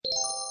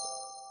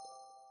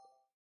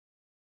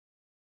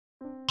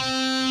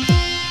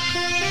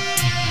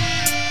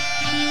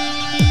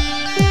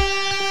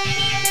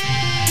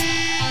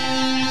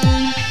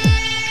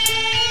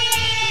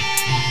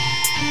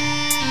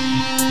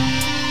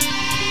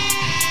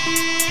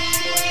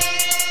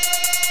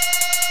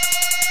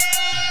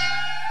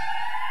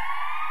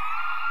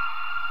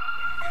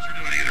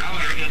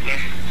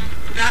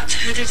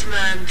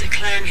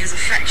declaring his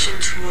affection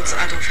towards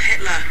Adolf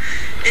Hitler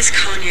is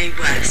Kanye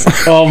West.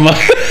 Oh my.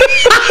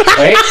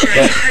 Wait.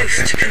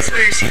 Host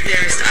conspiracy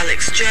theorist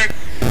Alex Jones.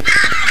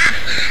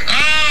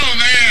 Oh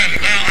man,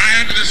 well I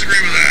have to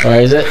disagree with that.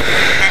 Or is it?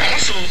 I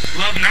also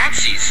love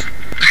Nazis.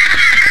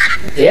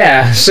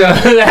 Yeah, so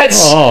that's...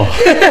 Oh.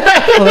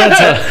 Well,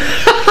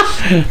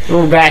 that's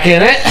we're back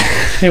in it.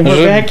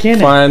 we're back in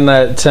it. Find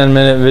that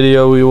 10-minute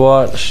video we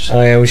watched.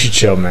 Oh yeah, we should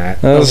show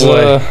Matt. That was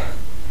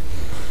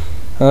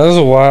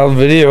a wild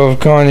video of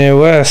Kanye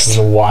West. It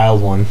was a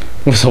wild one.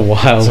 It was a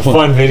wild It's a one.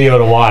 fun video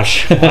to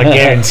watch. I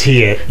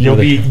guarantee it.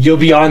 You'll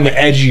be on the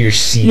edge of your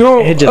seat. You know,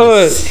 Edge of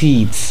the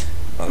seats.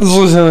 I was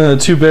listening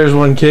to Two Bears,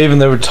 One Cave, and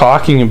they were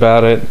talking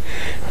about it.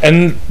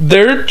 And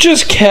they're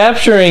just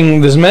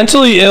capturing this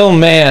mentally ill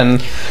man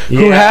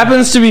who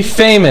happens to be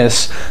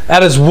famous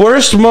at his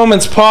worst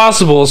moments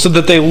possible so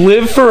that they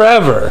live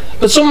forever.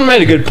 But someone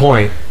made a good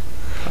point.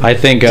 I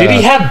think. Did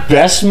he have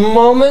best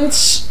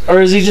moments, or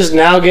is he just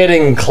now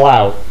getting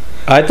clout?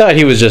 I thought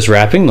he was just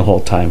rapping the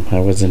whole time. I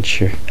wasn't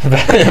sure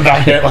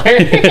About Hitler?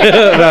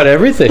 about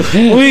everything.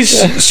 Well, he's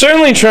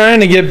certainly trying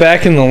to get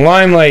back in the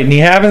limelight, and he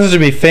happens to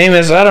be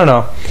famous. I don't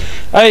know.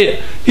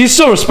 He's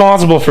still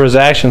responsible for his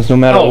actions, no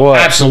matter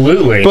what.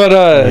 Absolutely. But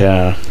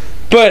Yeah.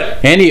 but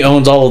And he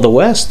owns all of the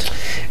West.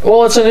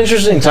 Well, it's an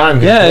interesting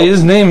time. yeah,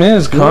 his name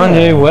is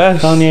Kanye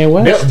West. Kanye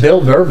West.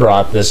 Bill Burr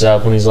brought this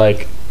up when he's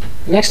like,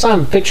 next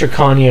time picture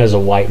Kanye as a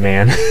white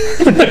man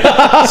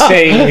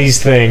saying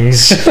these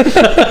things.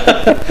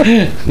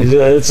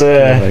 It's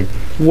Like,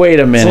 wait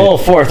a It's a minute. little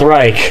Fourth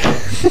Reich.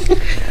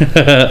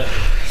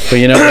 But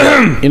you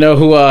know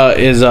who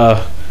is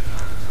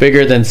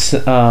bigger than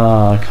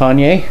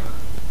Kanye?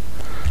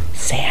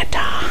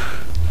 Santa.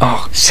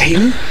 Oh,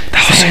 Satan?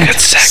 that was a good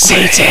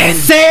segue. Satan.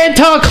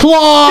 Santa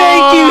Claus.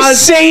 Thank you,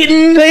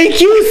 Satan. Thank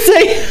you,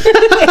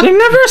 Satan. They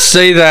never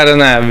say that in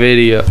that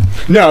video.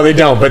 No, they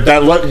don't. But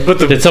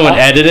Did someone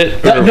edit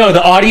it? No,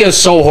 the audio is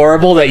so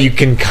horrible that you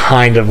can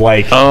kind of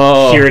like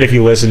hear it if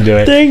you listen to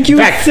it. Thank you,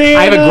 In fact, Santa.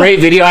 I have a great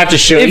video I have to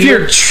show you. If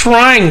you're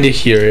trying to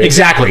hear it.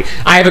 Exactly.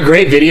 I have a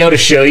great video to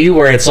show you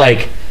where it's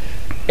like,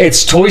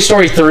 it's Toy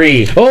Story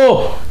 3.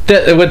 Oh,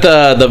 with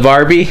the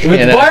Barbie.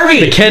 With Barbie.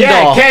 The Ken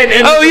doll. Ken,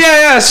 and Oh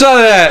yeah, I saw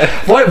that.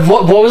 What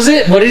was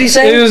it? What did he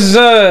say? It was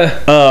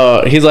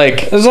He's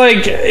like, it was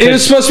like it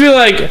was supposed to be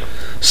like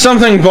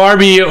something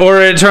Barbie,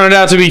 or it turned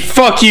out to be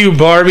 "fuck you,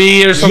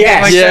 Barbie" or something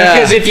Yes, like that.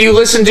 because if you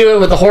listen to it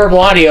with the horrible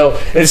audio,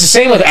 it's the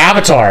same with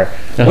Avatar.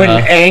 When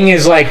Aang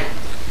is like,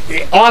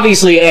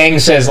 obviously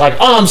Aang says like,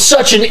 "Oh, I'm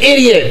such an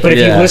idiot," but if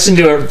you listen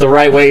to it the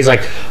right way, he's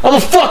like, "I'm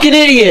a fucking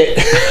idiot."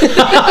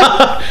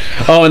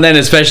 oh, and then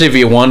especially if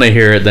you want to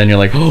hear it, then you're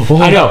like, oh.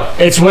 I know.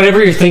 It's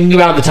whatever you're thinking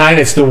about at the time.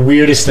 It's the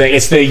weirdest thing.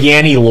 It's the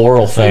Yanny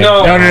Laurel thing.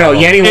 No.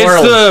 Yanny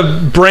Laurel. It's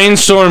the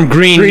brainstorm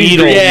green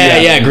needle.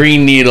 Yeah,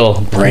 Green Needle.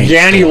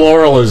 Yanny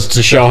Laurel is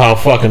to show how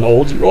fucking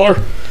old you are.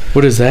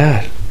 What is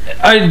that?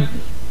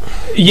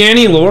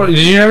 Yanny Laurel. Did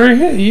you ever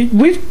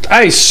hear?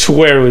 I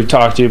swear we've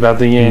talked to you about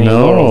the Yanny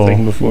Laurel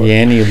thing before.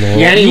 Yanny Laurel.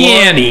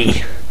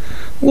 Yanny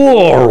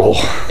Laurel.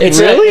 It's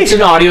it's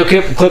an audio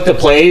clip that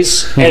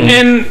plays,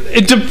 And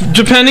it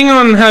depending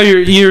on how your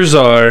ears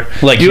are,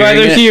 Like you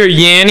either hearing it? hear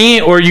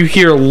Yanny or you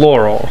hear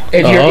Laurel.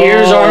 if your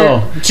ears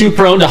aren't too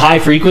prone to high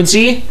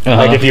frequency,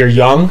 like if you're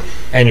young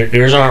and your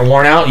ears aren't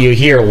worn out, you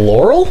hear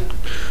Laurel.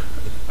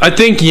 I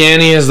think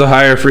Yanny is the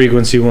higher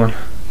frequency one.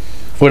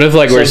 What if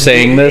we're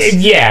saying this?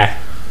 Yeah.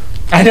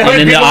 I know.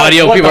 And in the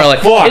audio, what people the are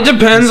like, fuck? It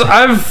depends.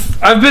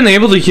 I've been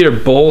able to hear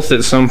both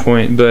at some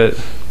point, but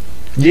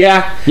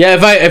Yeah. Yeah,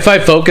 if I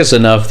focus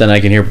enough, then I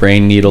can hear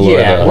Brain Needle.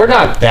 Yeah, we're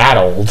not that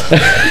old.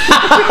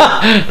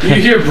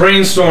 you hear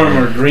brainstorm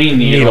or green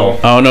needle.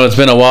 Oh no, it's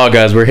been a while,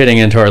 guys. We're hitting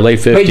into our late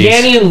 50s. But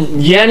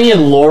Yanny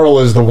and Laurel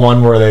is the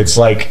one where it's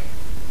like,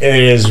 it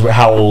is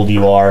how old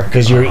you are,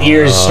 because your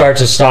ears start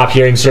to stop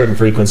hearing certain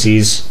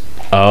frequencies.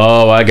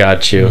 Oh, I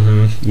got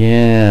you.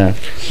 Yeah.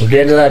 We're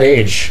getting to that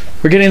age.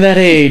 We're getting that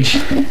age.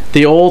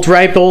 The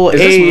ripe old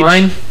age. Is this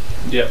mine?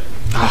 Yep.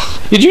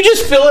 Did you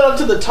just fill it up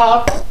to the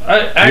top?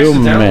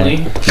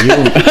 Accidentally.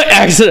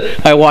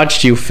 Accident. I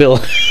watched you fill.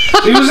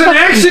 It was an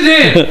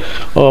accident.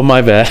 Oh,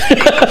 my bad.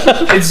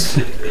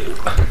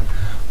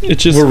 It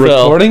just We're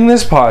fell. recording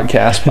this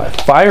podcast by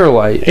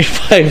firelight.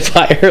 By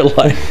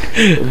firelight.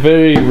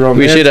 Very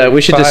romantic.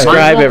 We should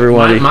describe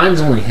everyone. Mine's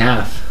only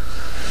half.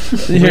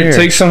 Here,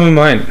 take some of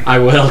mine. I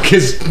will,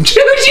 because dude,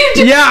 you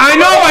did. Yeah, I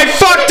know. I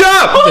fucked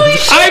up.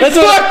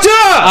 Fucked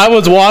up. I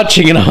was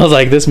watching and I was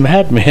like, this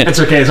madman. It's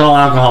okay. It's all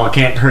alcohol. It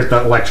can't hurt the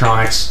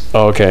electronics.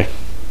 Oh, okay.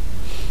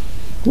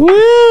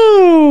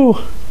 Woo!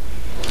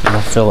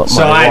 I'll fill up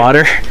my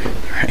water.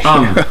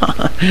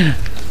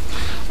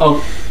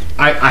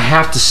 I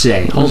have to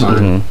say. Hold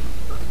on.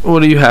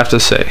 What do you have to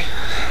say?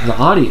 The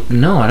audio.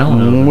 No, I don't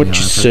know. What you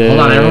say? Hold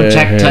on. Everyone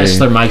test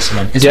their mics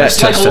again. Is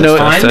Yes, my mic no,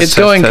 fine? it's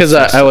going because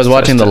I was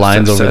watching the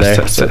lines over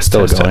there. So it's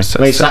still going.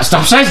 Wait, stop.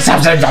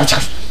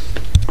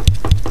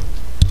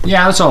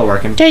 Yeah, it's all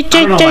working. I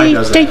don't know why it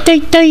does that.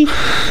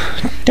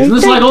 Isn't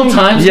this like old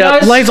times, Yeah,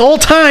 guys? like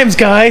old times,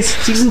 guys.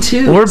 Season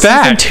 2. We're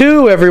back. Season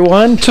 2,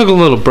 everyone. Took a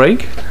little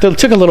break.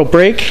 Took a little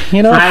break,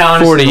 you know. I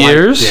honestly 40 liked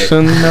years. it.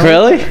 And,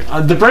 Really?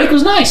 The break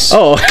was nice.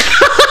 Oh.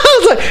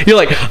 You're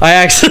like, I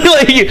actually,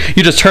 like,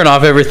 you just turn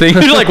off everything.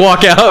 You, like,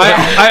 walk out.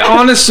 I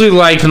honestly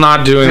like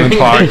not doing the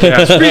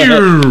podcast.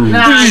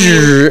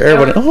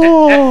 Everybody,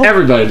 oh.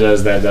 Everybody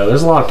does that, though.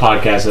 There's a lot of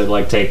podcasts that,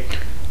 like, take...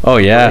 Oh,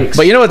 yeah. breaks.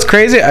 But you know what's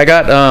crazy? I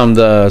got,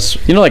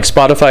 like,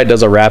 Spotify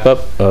does a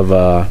wrap-up of,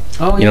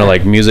 you know,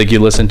 like, music you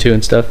listen to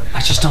and stuff. I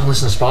just don't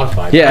listen to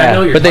Spotify. Yeah, I know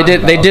what you're but they talking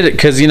about. did it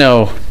because, you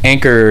know,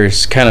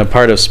 Anchor's kind of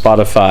part of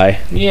Spotify.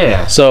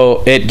 Yeah.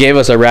 So it gave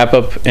us a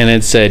wrap-up, and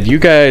it said, you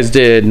guys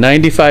did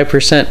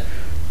 95%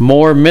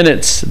 more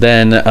minutes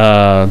than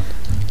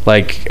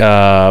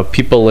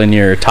people in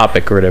your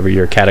topic or whatever,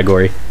 your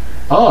category.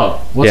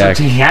 Oh, what's Yeah. that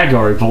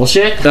category?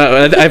 Bullshit?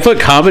 I put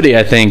comedy,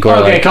 I think, or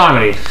Okay, like,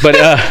 comedy. but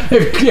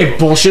If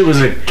bullshit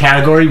was a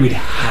category, we'd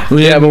have...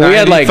 yeah, but we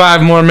had like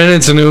 5 more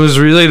minutes and it was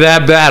really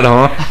that bad,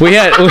 huh?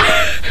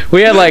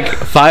 we had like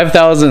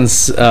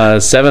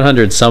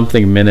 5,700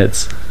 something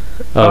minutes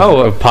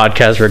of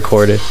podcast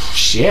recorded,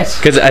 Shit.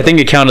 because I think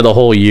it counted the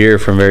whole year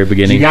from very Do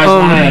beginning. you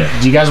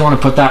guys want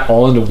to put that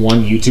all into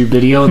one YouTube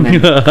video and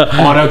then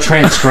auto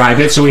transcribe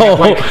it so we have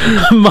like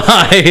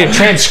My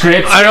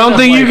transcripts? I don't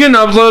think you can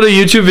upload a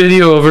YouTube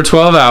video over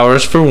 12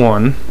 hours for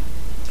one.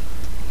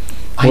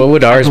 what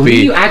would ours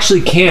be? You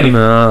actually can.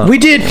 No. We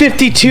did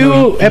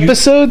 52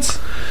 episodes.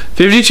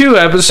 52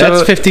 episodes.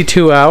 That's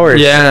 52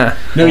 hours. Yeah.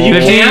 No, you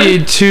can.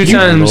 52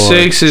 times Lord.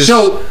 6 is...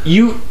 So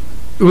you.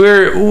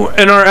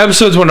 And our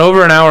episodes went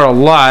over an hour a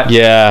lot.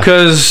 Yeah.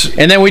 Because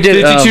And then we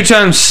did 52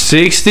 times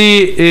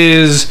 60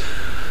 is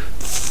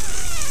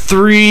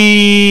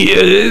 3...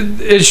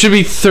 it should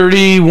be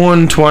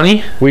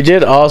 3120. We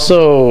did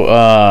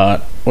also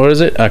what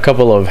is it? A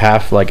couple of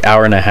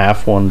hour and a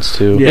half ones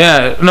too.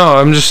 Yeah, no,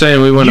 I'm just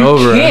saying we went You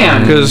over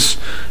can. because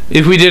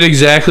if we did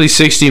exactly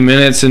 60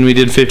 minutes and we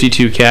did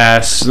 52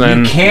 casts,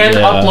 then You can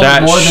upload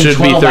that more than should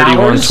 12 be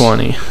hours.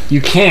 3120.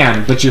 You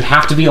can, but you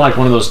have to be like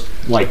one of those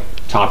like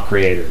top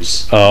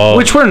creators. Oh.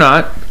 Which we're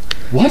not.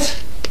 What?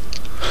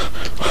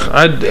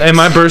 Am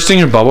I bursting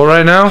your bubble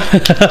right now?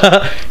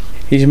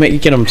 He's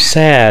making him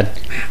sad.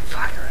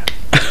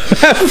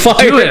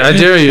 Fire. Do it, I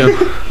dare you.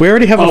 We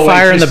already have a wait,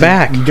 fire in the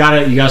Tristan,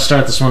 back. You gotta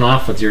start this one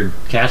off with your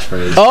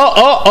catchphase.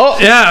 Oh.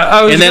 Yeah,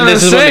 I was And then gonna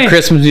this is say, when the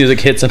Christmas music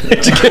hits. I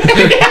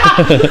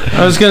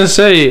was gonna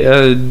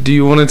say, do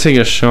you want to take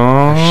a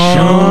shot?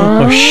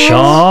 Oh,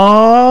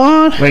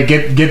 Sean. Wait,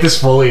 get this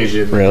foliage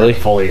in. Really?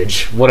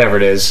 Foliage, whatever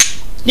it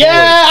is.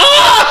 Yeah.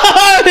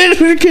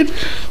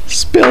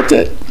 Spilt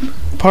it.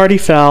 Party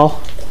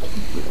foul.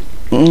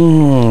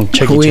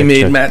 Check We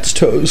made Matt's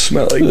toes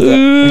smell like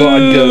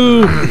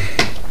vodka.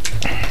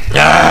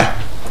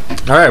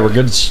 All right, we're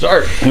good to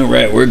start. All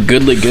right, we're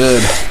goodly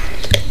good.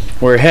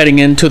 We're heading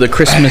into the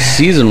Christmas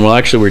season. Well,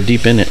 actually, we're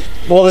deep in it.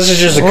 Well, this is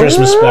just a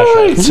Christmas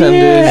special.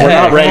 Yeah. We're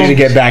not ready to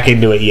get back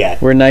into it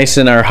yet, We're nice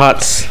in our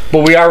huts.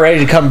 but we are ready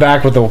to come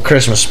back with a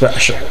Christmas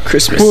special.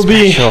 Christmas We'll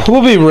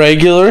special. be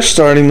regular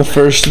starting the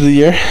first of the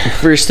year.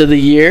 First of the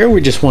year. We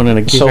just wanted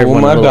to give So will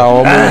everyone my a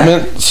bowel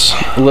movements.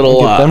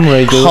 little Get them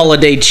regular.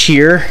 holiday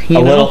cheer.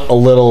 You know? A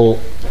little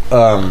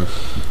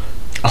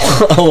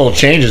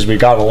changes. We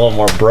got a little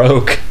more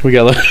broke, We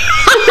got a little.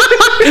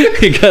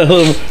 We got a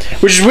little.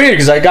 which is weird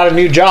because I got a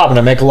new job and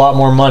I make a lot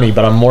more money,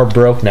 but I'm more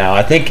broke now.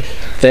 I think.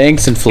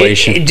 Thanks,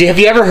 inflation. Have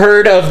you ever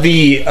heard of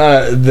the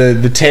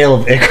tale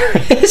of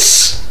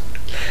Icarus?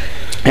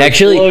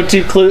 Actually,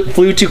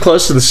 flew too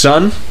close to the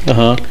sun.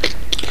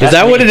 is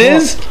that what it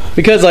is?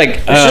 Because like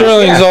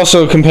Sterling's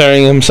also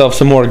comparing himself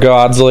to more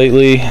gods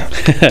lately.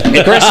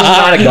 Icarus is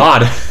not a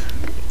god.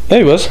 Hey,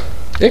 he was.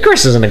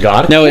 Icarus isn't a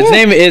god. no, his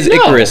name is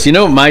Icarus. You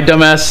know, my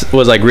dumbass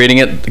was like reading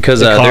it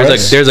because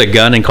Icarus? there's a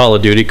gun in Call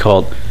of Duty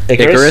called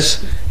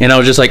Icarus, and I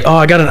was just like, oh,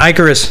 I got an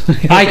Icarus.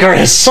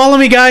 Icarus. Follow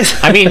me, guys.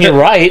 I mean, you're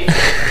right.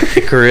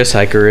 Icarus.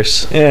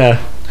 Yeah.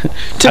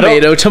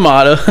 Tomato. I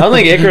don't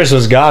think Icarus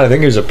was God. I think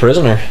he was a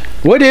prisoner.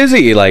 What is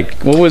he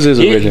like? What was his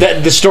origin?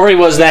 The story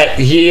was that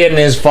he and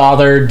his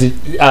father,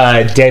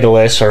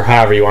 Daedalus, or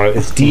however you want it,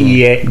 it's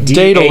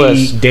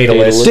Daedalus.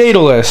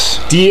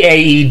 Daedalus,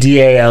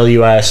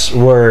 Daedalus,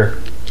 were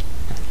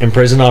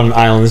imprisoned on an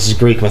island. This is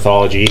Greek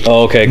mythology.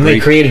 Oh, okay, And they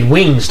Greek. created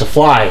wings to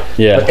fly.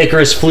 Yeah. But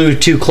Icarus flew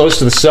too close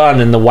to the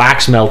sun, and the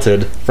wax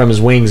melted from his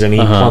wings, and he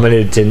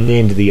plummeted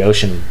into the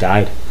ocean and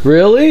died.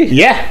 Really?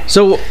 Yeah.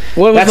 So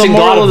what was That's the in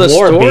God moral of of the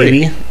War, story?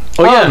 baby.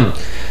 Oh yeah.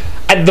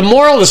 The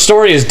moral of the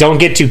story is don't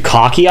get too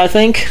cocky, I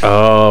think.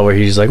 Oh, where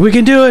he's like, we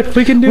can do it.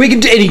 We can do it.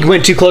 And he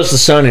went too close to the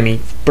sun and he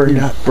burned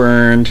up.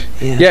 Burned.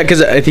 Yeah,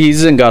 because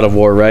he's in God of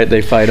War, right?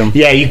 They fight him.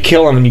 Yeah, you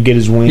kill him and you get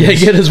his wings. Yeah,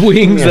 get his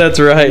wings. Yeah. That's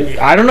right.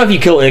 I don't know if you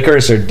kill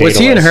Icarus or Daedalus. Was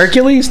he in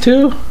Hercules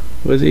too?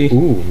 Was he?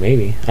 Ooh,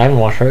 maybe. I haven't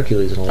watched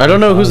Hercules in a long I don't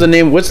know time. who's the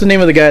name. What's the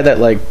name of the guy that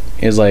like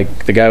is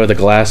like the guy with the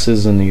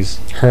glasses and he's?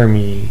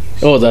 Hermes.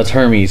 Oh, that's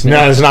Hermes.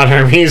 No, it's not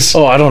Hermes.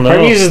 Oh, I don't know.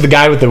 Hermes is the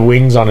guy with the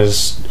wings on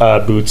his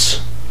boots.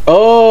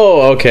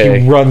 Oh, okay.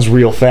 He runs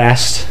real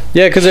fast.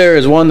 Yeah, because there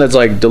is one that's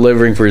like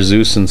delivering for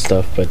Zeus and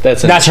stuff, but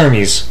that's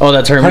Hermes. Oh,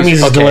 that's Hermes. Hermes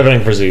is okay.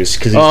 delivering for Zeus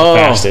because he's the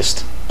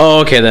fastest.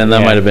 Oh, okay, then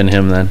that might have been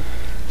him then.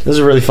 This is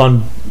a really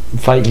fun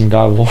fight in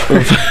God of War.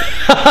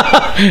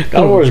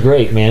 God of War is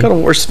great, man. God of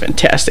War's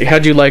fantastic.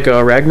 How'd you like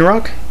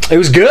Ragnarok? It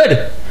was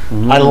good.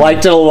 I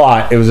liked it a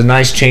lot. It was a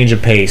nice change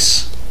of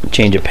pace.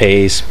 Change of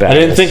pace. Battles. I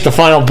didn't think the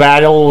final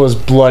battle was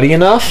bloody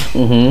enough,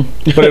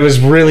 but it was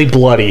really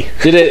bloody.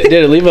 Did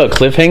it leave a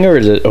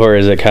cliffhanger, or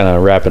is it kind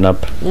of wrapping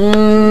up?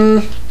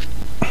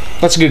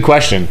 That's a good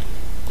question.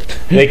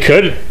 I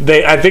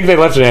think they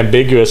left it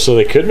ambiguous, so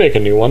they could make a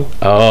new one.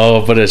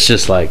 Oh, but it's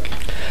just like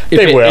if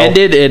They will.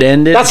 It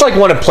ended. That's like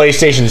one of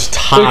PlayStation's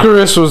top.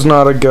 Icarus was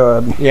not a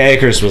god. Yeah,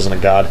 Icarus wasn't a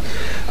god.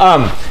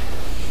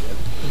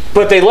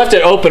 But they left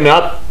it opened,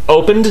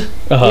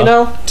 you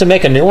know, to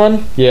make a new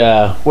one.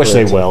 Yeah, Which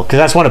they will, because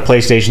that's one of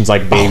PlayStation's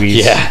like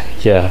babies.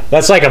 Yeah.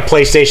 That's like a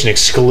PlayStation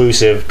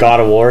exclusive, God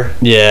of War.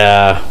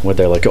 Yeah, what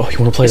they're like, oh, you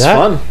want to play It's that?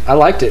 fun. I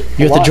liked it.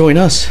 You have to join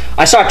us.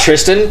 I saw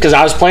Tristan, because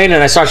I was playing,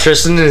 and I saw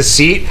Tristan in his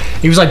seat.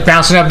 He was like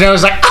bouncing up and down. I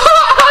was like,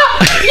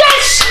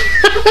 yes!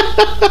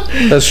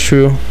 That's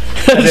true.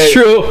 That's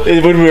true.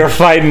 When we were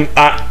fighting,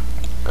 I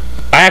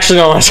actually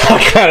don't want to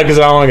talk about it because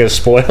I don't want to get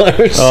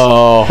spoilers.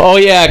 Oh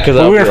yeah, because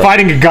we were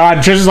fighting a god,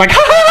 and Tristan's like,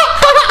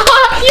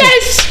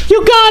 yes!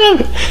 You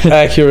got him!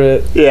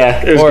 Accurate.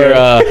 Yeah. It was Or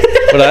good.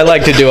 what I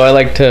like to do, I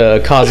like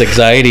to cause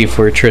anxiety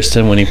for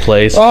Tristan when he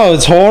plays. Oh,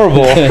 it's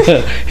horrible.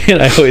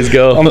 And I always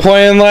go. I'm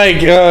playing like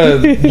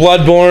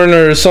Bloodborne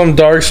or some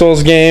Dark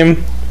Souls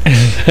game,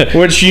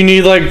 which you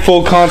need like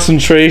full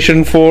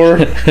concentration for,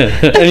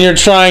 and you're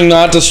trying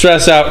not to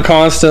stress out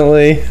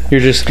constantly. You're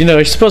just,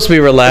 you're supposed to be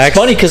relaxed. It's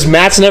funny because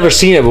Matt's never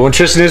seen it, but when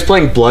Tristan is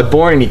playing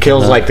Bloodborne and he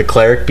kills like the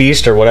cleric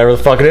beast or whatever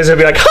the fuck it is, he'll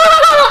be like,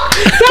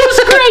 that was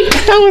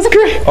great! That was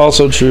great!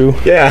 Also true.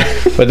 Yeah.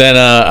 But then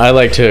I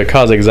like to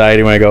cause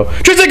anxiety when I go,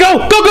 Tristan, go!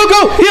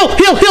 Heal!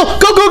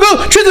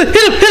 Go! Tristan,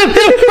 hit him!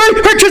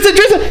 Hurt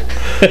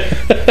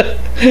Tristan!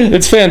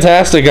 It's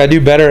fantastic. I do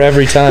better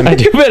every time. I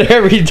do better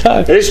every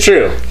time. It is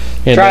true.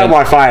 And Trial then-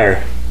 by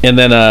fire. And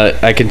then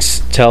I can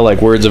tell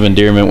like words of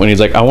endearment when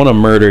he's like, I want to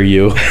murder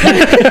you.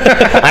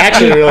 I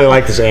actually really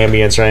like this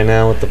ambience right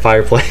now with the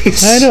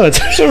fireplace. I know,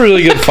 it's a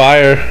really good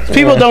fire.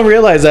 People don't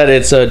realize that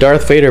it's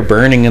Darth Vader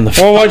burning in the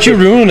fire. Well, why'd you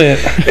ruin it?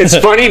 It's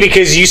funny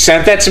because you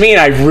sent that to me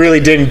and I really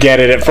didn't get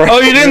it at first.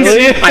 Oh, you didn't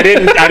see it? I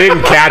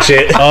didn't catch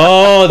it.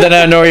 Oh, then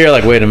I know you're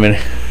like, wait a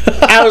minute.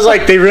 I was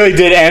like, they really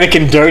did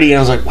Anakin dirty, and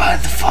I was like,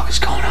 what the fuck is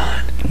going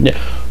on?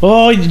 Yeah.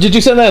 Oh, did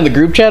you send that in the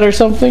group chat or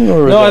something?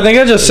 Or No, I think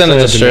I just sent it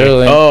to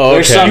Sterling. Oh,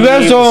 There's okay. some- You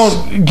guys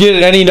don't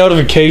get any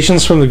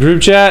notifications from the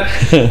group chat.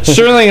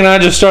 Sterling and I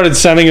just started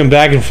sending them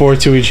back and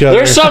forth to each other.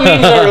 There's some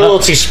memes that are a little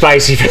too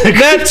spicy for the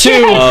that too.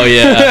 Oh,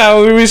 yeah.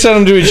 Yeah, we send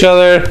them to each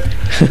other.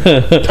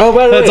 Oh,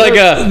 by the That's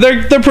way,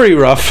 like They're pretty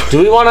rough. do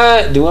we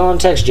wanna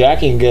text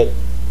Jackie and get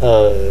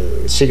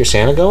Secret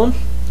Santa going?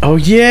 Oh,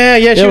 yeah.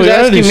 She was we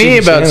gotta asking do me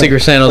Secret about Santa. Secret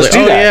Santa. I was Let's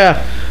like, do oh, that.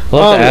 yeah.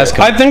 Love to ask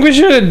him. I think we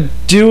should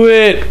do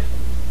it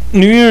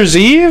New Year's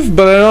Eve,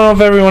 but I don't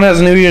know if everyone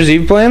has New Year's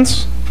Eve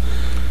plans.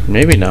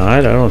 Maybe not.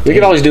 I don't We think.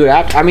 could always do it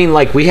after. I mean,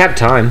 like, we have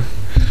time.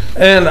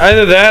 And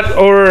either that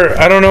or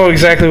I don't know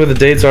exactly what the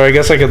dates are. I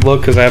guess I could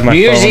look because I have my New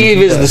Year's phone. Eve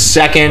is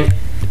the 2nd.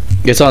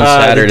 It's on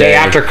Saturday. The day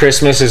after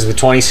Christmas is the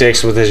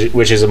 26th,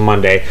 which is a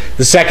Monday.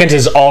 The 2nd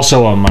is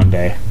also a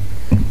Monday.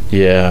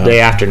 Yeah. Day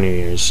after New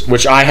Year's,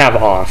 which I have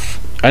off.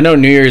 I know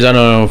New Year's, I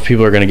don't know if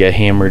people are going to get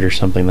hammered or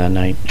something that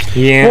night.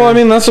 Yeah. Well, I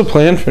mean that's a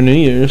plan for New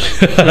Year's.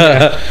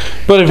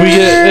 But if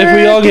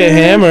we all get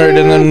hammered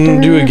and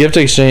then do a gift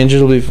exchange,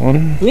 it'll be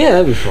fun. yeah,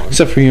 that'd be fun.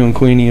 Except for you and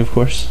Queenie, of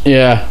course.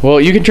 Yeah. Well,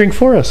 you can drink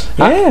for us.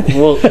 Yeah.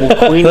 Well,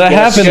 Queen That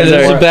happened. guys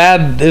It was are-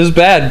 bad. It was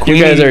bad. You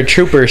guys are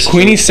troopers.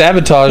 Queenie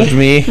sabotaged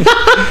me,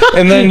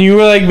 and then you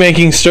were like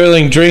making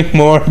Sterling drink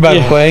more by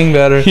playing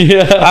better.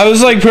 Yeah. I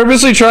was like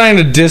purposely trying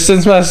to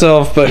distance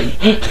myself, but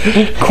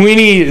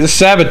Queenie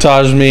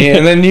sabotaged me,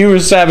 and then you were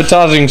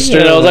sabotaging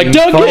Sterling. And I was like,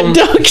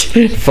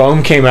 dunk.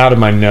 Foam came out of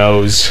my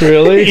nose.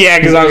 Really? Yeah,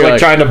 because I was You're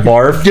like like- trying to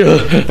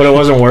barf, but it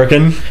wasn't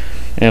working.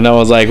 And I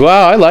was like,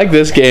 wow, I like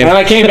this game. And then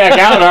I came back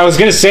out and I was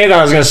gonna say that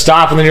I was gonna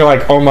stop, and then you're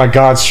like, "Oh my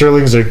God,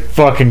 Sterling's a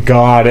fucking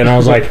god," and I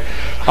was like,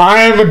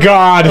 "I am a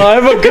god."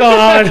 I'm a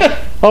god.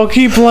 I'll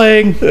keep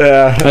playing.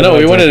 Yeah, I know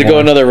we wanted to go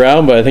another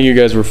round, but I think you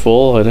guys were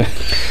full. Dude,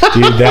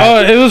 Oh,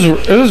 that, it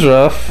was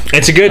rough.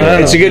 it's a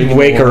good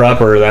waker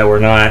upper that we're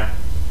not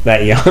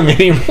that young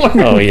anymore.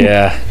 Oh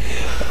yeah,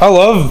 I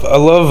love I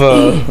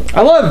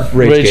love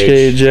Rage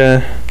Cage.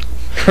 Yeah.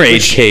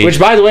 Rage Cage. Which,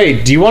 by the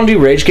way, do you want to do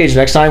Rage Cage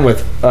next time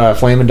with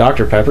Flamin'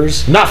 Dr.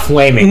 Peppers? Not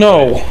flaming.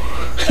 No,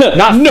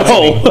 Not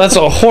flaming. that's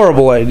a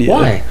horrible idea.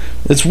 Why?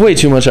 It's way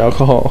too much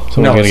alcohol.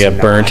 Someone's gonna it's get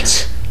not.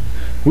 burnt.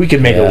 We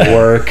could make it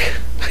work.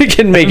 We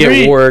can make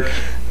it work.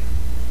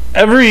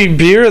 Every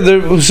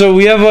beer, so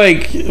we have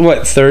like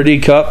what 30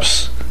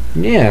 cups,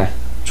 Yeah.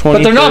 20,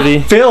 But they're 30.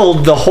 not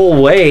filled the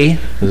whole way.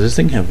 Does this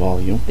thing have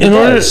volume? In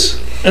order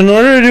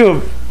to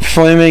do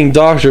flaming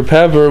Dr.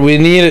 Pepper. We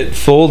need it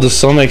full to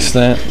some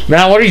extent.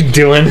 Matt, what are you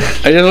doing?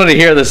 I just want to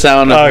hear the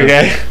sound of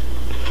Okay.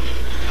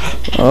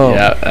 Oh.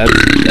 Yeah,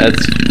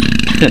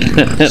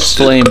 that's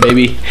flame,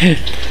 baby.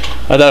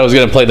 I thought I was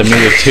going to play the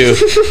music too.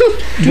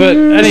 But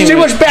anyway, Too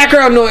much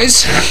background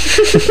noise.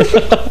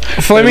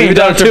 flaming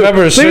Dr.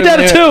 Pepper Leave it down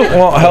to 2.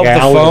 won't help Okay, the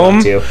I'll foam,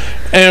 leave it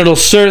and it'll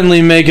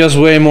certainly make us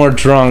way more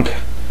drunk.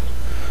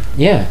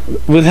 Yeah.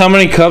 With how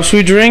many cups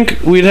we drink,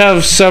 we'd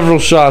have several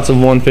shots of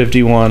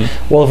 151.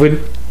 Well, if we...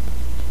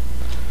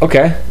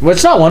 Okay. Well,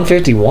 it's not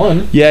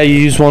 151. Yeah, you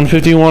use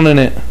 151 in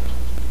it.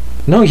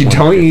 No, you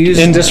don't. You use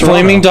In Disaronno.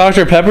 flaming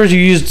Dr. Peppers, you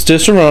use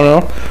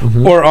Disaronno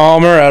or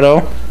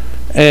Amaretto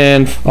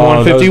and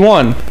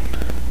 151.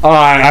 Oh,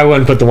 I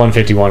wouldn't put the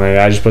 151 in it.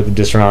 I just put the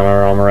Disaronno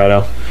or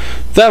Amaretto.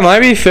 That might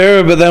be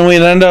fair, but then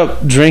we'd end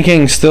up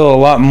drinking still a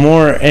lot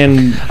more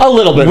and A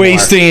little bit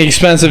wasting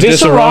expensive more.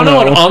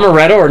 Disaronno and Disaronno.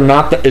 Amaretto are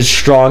not as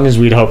strong as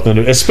we'd hope them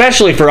to be,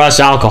 especially for us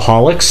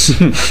alcoholics.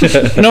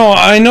 No,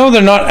 I know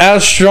they're not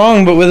as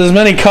strong, but with as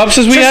many cups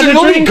as we had to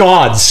we'll be drink,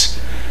 gods.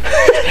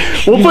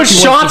 We'll put wants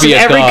shots to be in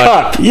a every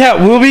god? cup.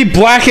 yeah, we'll be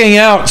blacking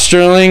out,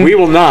 Sterling. We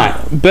will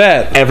not.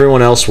 Bet.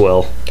 Everyone else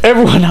will.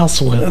 Everyone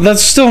else will.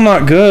 That's still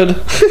not good.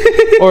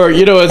 Or,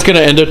 it's going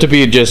to end up to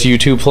be just you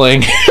two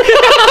playing.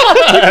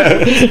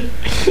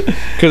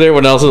 Because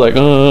everyone else is like,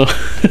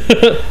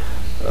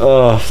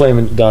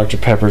 Flaming Dr.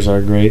 Peppers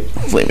are great.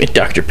 Flaming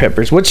Dr.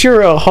 Peppers. What's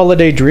your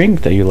holiday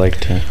drink that you like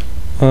to...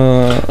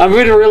 I'm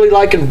really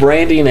liking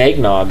brandy and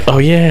eggnog. Oh,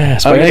 yeah. I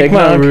Spiked make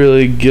my eggnog.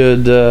 really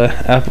good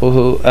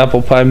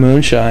apple pie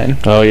moonshine.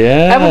 Oh,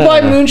 yeah. Apple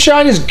pie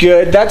moonshine is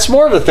good. That's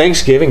more of a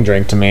Thanksgiving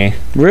drink to me.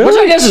 Really? Which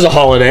I guess is a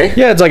holiday.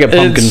 Yeah, it's like a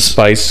pumpkin It's-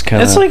 spice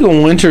kind of... It's like a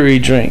wintry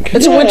drink.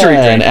 It's a wintry drink.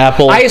 An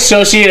apple... I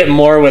associate it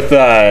more with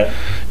Yeah,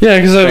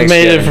 because I've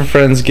made it Thanksgiving. for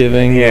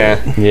Friendsgiving.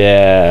 yeah.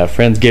 Yeah,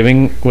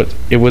 Friendsgiving.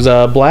 It was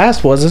a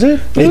blast, wasn't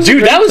it?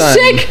 Dude, that was time.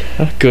 sick.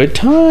 A good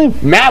time.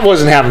 Matt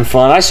wasn't having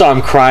fun. I saw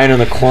him crying in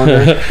the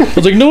corner. I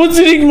was like, no one's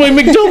eating my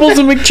McDoubles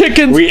and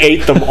McChickens. We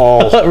ate them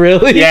all.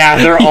 Really? Yeah,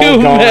 they're all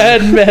You gone.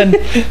 madmen.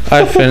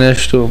 I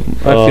finished them.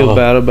 I feel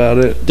bad about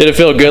it. Did it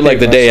feel good like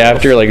the day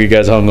after, like you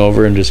guys hung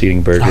over and just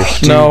eating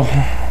burgers? No.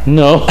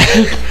 No.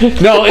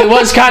 No, it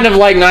was kind of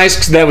like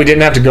nice that we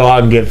didn't have to go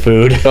out and get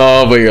food.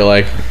 Oh, but you're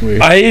like,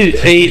 I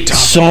ate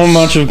so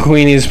much of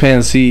Queenie's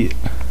pancit.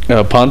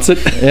 Ponce it?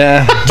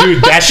 Yeah.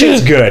 Dude, that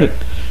shit's good.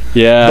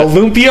 Yeah. The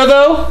lumpia,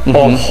 though?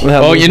 Oh,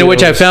 That Oh, you know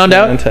which I was found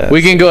out? fantastic.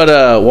 We can go to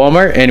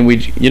Walmart and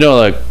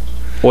like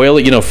oil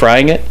it,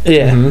 frying it.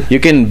 Yeah. You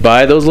can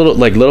buy those little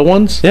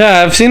ones.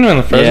 Yeah, I've seen them in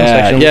the frozen Yeah,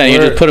 section. yeah. You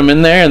before. just put them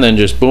in there and then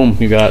just boom,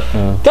 you got.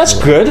 that's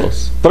good.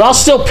 But I'll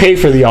still pay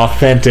for the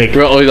authentic.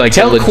 Like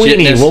Tell the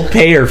Queenie legitness. we'll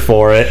pay her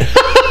for it.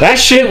 That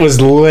shit was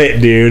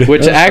lit, dude.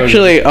 Which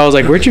actually, I was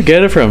like, "Where'd you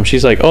get it from?"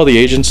 She's like, "Oh, the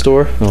Asian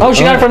store." Oh,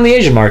 she got it from the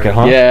Asian market,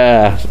 huh?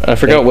 Yeah, I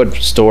forgot what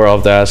store. I'll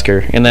have to ask her.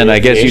 And then Yeah, I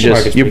guess the you Asian just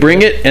market's you pretty bring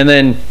good. it, and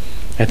then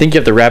I think you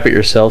have to wrap it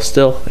yourself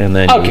still, and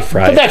then Okay, you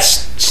fry but it.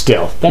 that's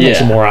that makes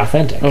it Yeah. more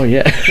authentic. Oh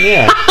yeah,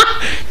 Yeah,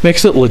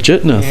 makes it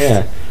legit enough.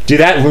 yeah. Dude,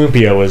 that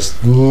lumpia was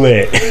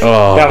lit.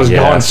 Oh, that was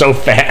yeah. going so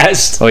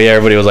fast. Oh yeah,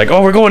 everybody was like,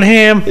 "Oh, we're going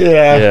ham."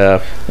 Yeah.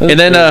 Yeah. And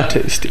then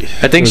tasty.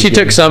 I think she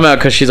took some out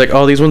because she's like,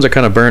 "Oh, these ones are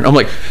kind of burnt." I'm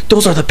like,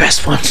 "Those are the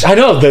best ones." I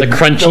know the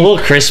crunchy. a little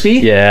crispy.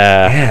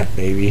 Yeah. Yeah,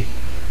 baby.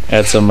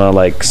 Add some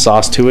like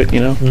sauce to it,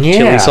 Yeah.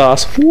 chili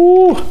sauce.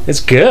 Woo!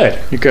 It's good.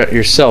 You got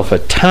yourself a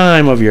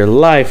time of your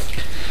life.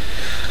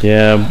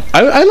 Yeah,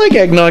 I like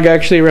eggnog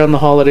actually around the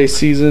holiday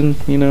season.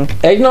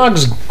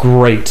 Eggnog's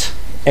great,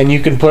 and you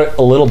can put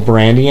a little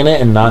brandy in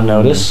it and not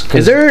notice.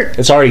 'cause Is there-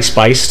 It's already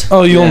spiced.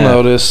 Oh, you'll Yeah.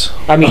 notice.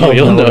 I mean, Oh,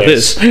 you'll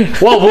notice.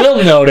 Well,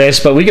 we'll notice,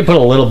 but we can put a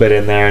little bit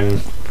in there,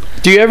 and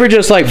Do you ever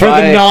just like for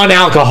buy? the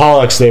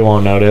non-alcoholics, they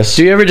won't notice.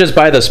 Do you ever just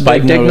buy the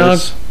spiked They'd eggnog,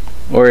 notice.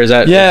 or is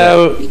that?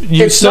 Yeah,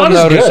 you It's still not as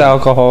notice good.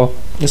 alcohol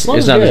It's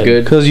it's not as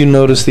good. because you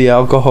notice the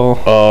alcohol.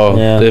 Oh,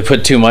 Yeah. they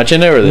put too much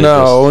in it, or they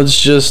No, it's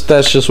just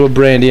that's just what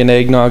brandy and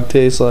eggnog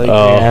taste like.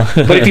 Oh. Yeah.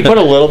 But if you put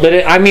a little bit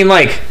in, I mean,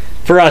 like,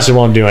 for us, it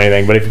won't do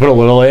anything, but if you put a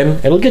little in,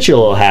 it'll get you a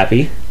little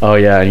happy. Oh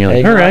yeah, and you're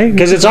like, all right.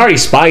 Because it's already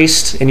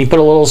spiced, and you put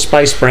a little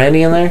spiced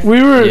brandy in there.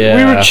 We were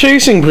Yeah.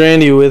 chasing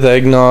brandy with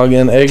eggnog,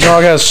 and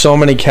eggnog has so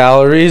many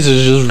calories.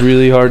 It's just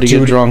really hard to get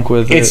Dude, drunk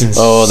with It's it.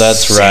 insane. Oh,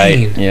 that's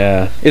right.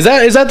 Yeah. Is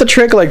that the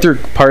trick? Like through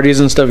parties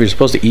and stuff, you're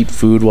supposed to eat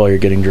food while you're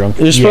getting drunk.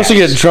 You're supposed to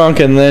Yes. get drunk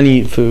and then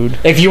eat food.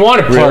 If you want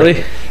to party,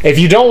 Really? if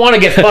you don't want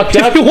to get fucked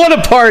up, If you want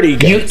to party,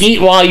 you guys.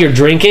 eat while you're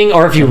drinking,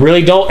 or if you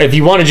really don't, if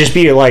you want to just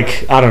be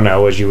like, I don't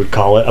know, as you would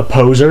call it, a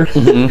poser,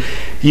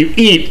 you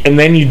eat and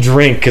then you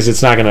drink because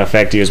it's not going to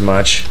affect you as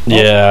much.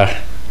 Yeah.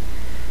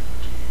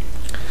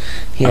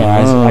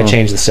 Yeah, I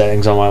changed the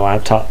settings on my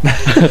laptop.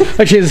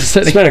 Actually,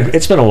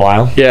 It's been a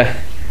while. Yeah.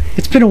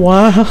 It's been a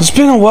while. It's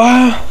been a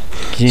while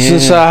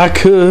since I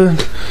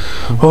could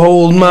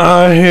Hold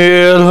my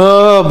head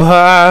up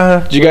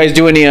high. Did you guys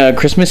do any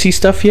Christmassy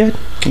stuff yet?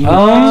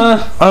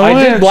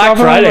 I did Black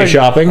Friday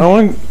shopping. I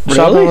went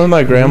shopping with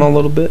my grandma a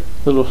little bit.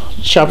 Little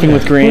shopping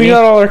with Granny. We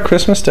got all our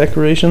Christmas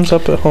decorations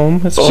up at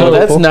home. It's Oh,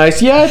 that's cool.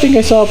 nice. Yeah, I think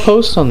I saw a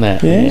post on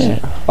that. Yeah.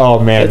 Oh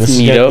man, That's this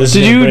is neato. good. This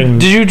is gonna bring-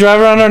 Did you drive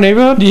around our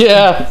neighborhood?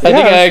 Yeah, I think I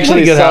it's actually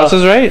pretty good saw.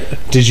 houses, right?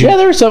 Did you? Yeah,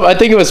 there was some. I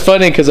think it was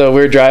funny because we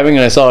were driving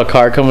and I saw a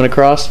car coming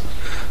across,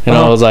 and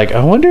I was like,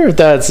 I wonder if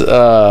that's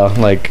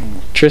like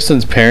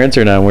Tristan's parents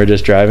or not. And we're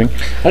just driving.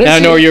 didn't I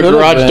see know it. your Could've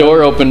garage been.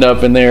 door opened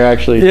up and they're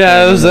actually.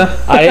 Yeah, it was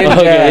that. I didn't.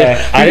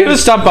 Okay. I I didn't. didn't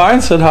stop by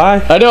and said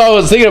hi. I know. I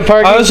was thinking of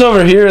parking. I was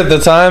over here at the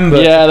time,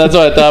 but Yeah, that's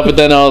what I thought. But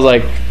then I was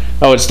like,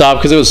 I would stop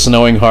because it was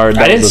snowing hard.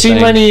 I didn't see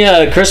many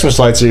Christmas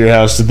lights at your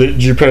house.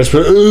 Did your parents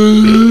put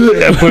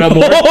up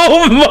more?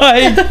 oh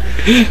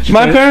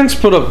my parents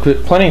put up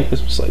plenty of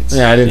Christmas lights.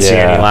 Yeah, I didn't see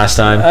Yeah. any last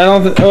time. I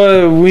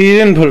don't. We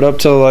didn't put it up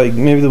till like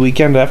maybe the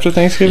weekend after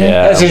Thanksgiving.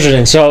 Yeah. That's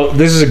interesting. So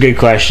this is a good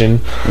question.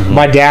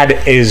 My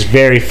dad is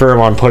very firm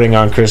on putting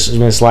on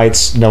Christmas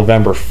lights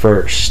November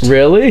 1st.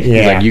 Really? He's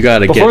Yeah. like, you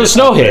gotta get Before it the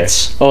snow up there.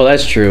 hits. Oh,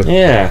 that's true.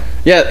 Yeah.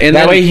 Yeah, and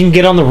That then, way he can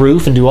get on the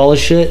roof and do all his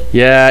shit.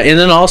 yeah, and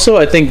then also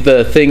I think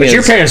the thing But is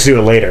your parents do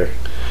it later.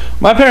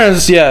 My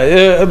parents,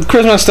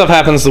 Christmas stuff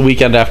happens the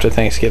weekend after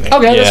Thanksgiving.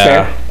 Okay, that's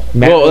Yeah. fair.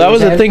 Matt, well, what that you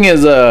was the saying? thing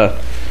is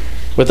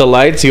with the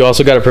lights, you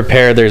also got to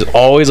prepare. There's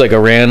always like a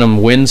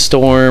random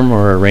windstorm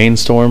or a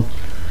rainstorm.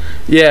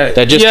 Yeah,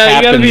 That just you gotta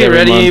happens be every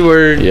ready.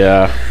 month.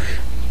 Yeah.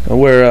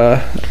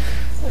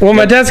 Well,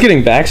 my dad's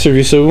getting back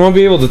surgery, so we won't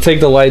be able to take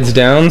the lights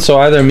down. So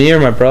either me or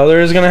my brother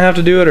is gonna have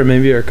to do it, or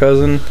maybe our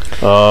cousin.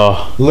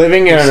 Oh,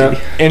 Living in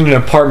an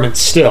apartment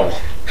still.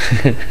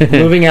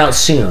 Moving out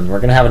soon. We're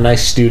gonna have a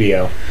nice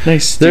studio.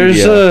 nice. There's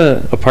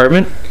studio.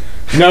 Apartment.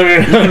 No.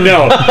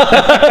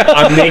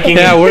 I'm making.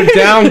 yeah, we're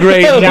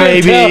downgrading,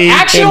 baby.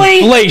 Actually,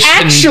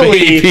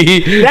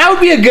 baby. that would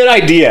be a good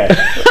idea,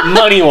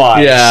 money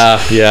wise.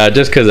 Yeah,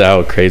 just because of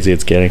how crazy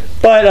it's getting.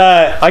 But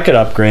I could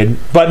upgrade,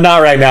 but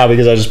not right now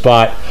because I just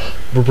bought.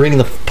 We're bringing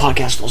the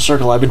podcast full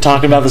circle. I've been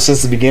talking about this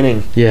since the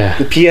beginning. Yeah.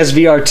 The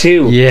PSVR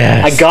 2.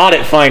 Yes. I got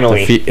it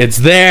finally. It's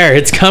there.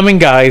 It's coming,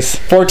 guys.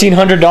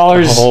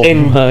 $1,400 Oh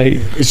in. my.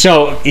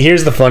 So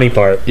here's the funny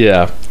part.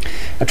 Yeah.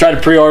 I tried to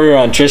pre-order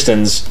on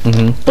Tristan's,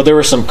 but there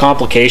were some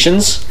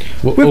complications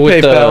With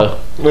PayPal.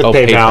 with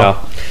PayPal.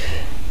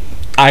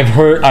 I've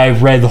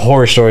read the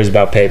horror stories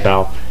about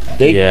PayPal.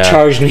 They Yeah.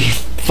 charged me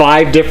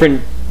 5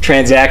 different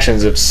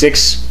transactions of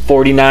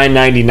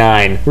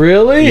 $649.99.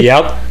 Really?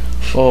 Yep.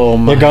 Oh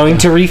my. They're going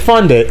to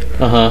refund it,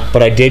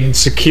 but I did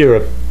secure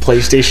a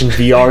PlayStation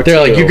VR 2. They're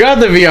like, you got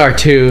the VR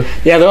too.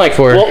 Yeah, they're like,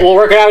 we'll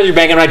work it out with your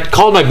bank. And I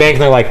called my bank,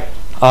 and they're like,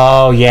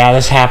 oh yeah,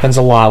 this happens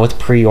a lot with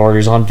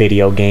pre-orders on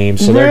video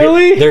games. So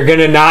Really? they're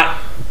gonna not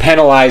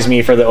penalize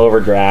me for the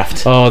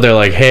overdraft. Oh, they're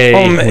like, hey.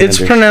 It's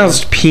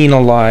pronounced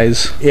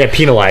penalize. Yeah,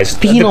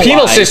 penalized. The Penalized.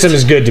 penal system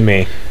is good to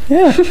me.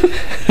 Yeah.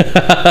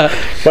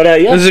 But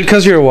yeah, Is it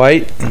because you're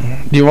white?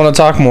 Do you want to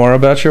talk more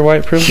about your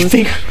white privilege?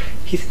 he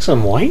thinks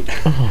I'm white.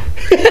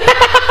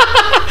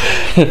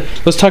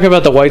 Let's talk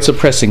about the white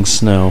suppressing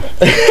snow.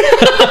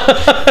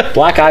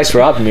 Black ice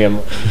robbed me.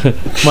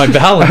 My I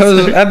balance.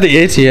 was at the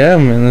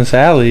ATM in this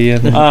alley,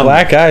 and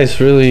black ice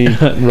really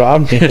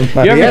robbed me. of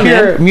my You ever money.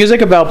 hear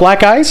music about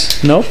black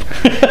eyes? Nope.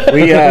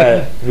 We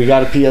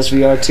got a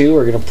PSVR 2.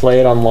 We're gonna play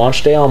it on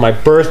launch day on my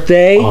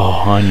birthday. Oh,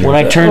 on when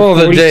I turn Well,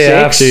 the 46. day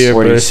after your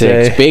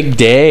 46. birthday. Big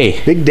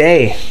day. Big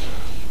day.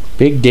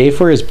 Big day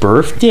for his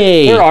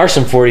birthday. There are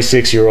some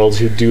 46-year-olds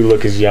who do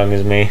look as young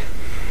as me.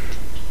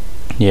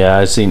 Yeah,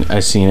 I seen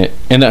it.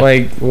 And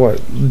Like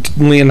what?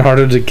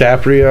 Leonardo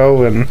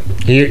DiCaprio and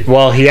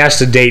He has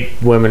to date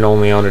women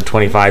only under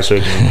 25 so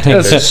he can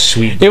take their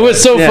sweet. it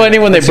was so Yeah, funny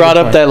when they that's a brought good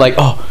up point. that like,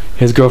 oh,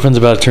 his girlfriend's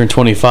about to turn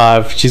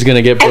 25. She's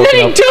gonna get broken then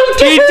he up.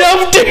 dumped her. He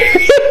dumped her.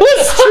 It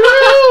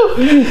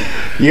was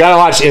true. You gotta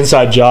watch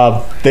Inside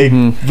Job. They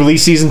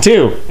released season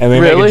 2, and they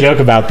make Really? a joke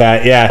about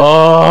that. Yeah.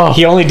 Oh,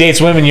 He only dates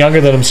women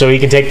younger than him so he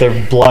can take their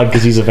blood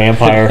because he's a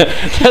vampire.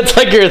 that's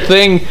like your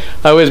thing.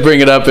 I always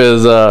bring it up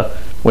is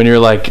when you're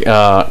like,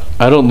 I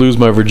don't lose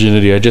my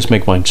virginity. I just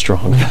make mine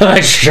strong.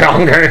 I'm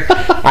stronger.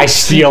 I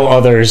steal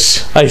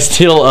others. I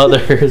steal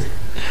others.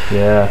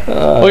 Yeah.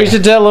 Well, you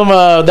should tell him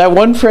that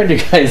one friend you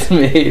guys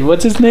made.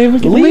 What's his name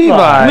again?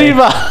 Levi.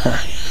 Levi.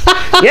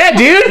 Yeah,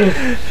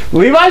 dude.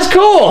 Levi's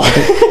cool.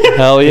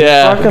 Hell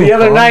yeah. The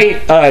other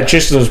night,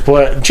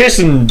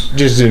 Tristan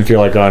just didn't feel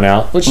like going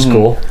out, which is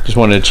cool. Just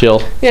wanted to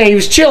chill. Yeah, he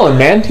was chilling,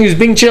 man. He was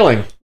being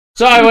chilling.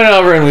 So I went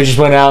over and we just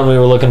went out and we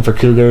were looking for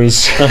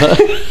cougars.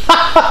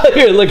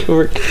 You're looking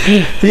for.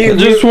 I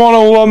just want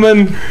a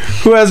woman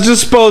who has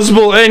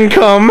disposable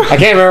income. I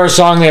can't remember what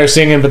song they were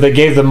singing, but they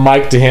gave the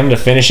mic to him to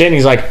finish it, and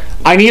he's like,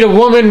 I need a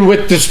woman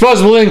with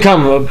disposable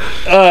income,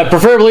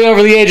 preferably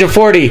over the age of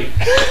 40.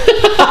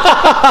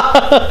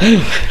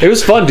 It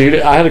was fun, dude.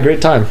 I had a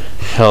great time.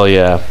 Hell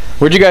yeah.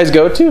 Where'd you guys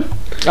go to?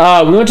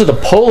 We went to the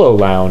Polo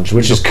Lounge,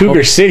 which is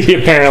Cougar City,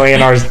 apparently,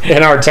 in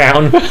our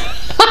town.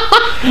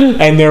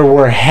 And there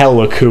were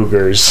hella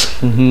cougars.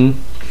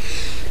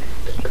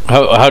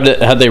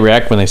 How'd they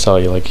react when they saw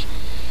you? Like,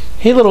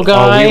 Hey, little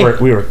guy. Oh,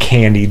 we were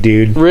candy,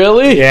 dude.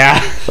 Really? Yeah.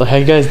 Well, how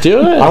you guys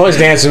doing? I was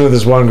dancing with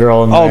this one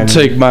girl, and I'll then,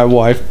 take my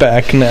wife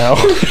back now.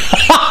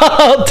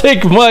 I'll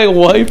take my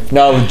wife.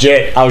 No,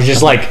 legit. I was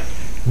just like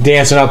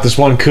dancing up this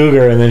one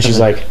cougar, and then she's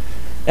like,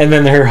 and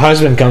then her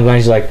husband comes by,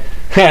 and she's like,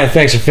 hey,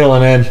 thanks for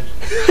filling in.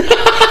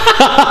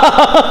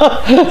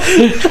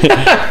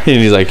 And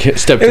he's like,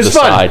 step to It was the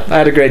fun. side. I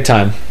had a great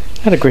time.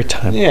 Had a great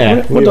time.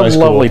 Yeah, What a Levi's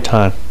lovely cool.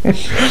 time.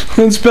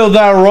 Let's build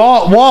that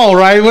wall,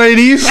 right,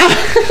 ladies?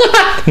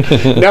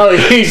 No,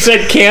 he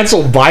said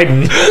cancel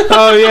Biden.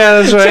 Oh, yeah,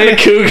 that's The right.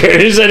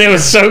 Cougars, and it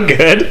was so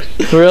good.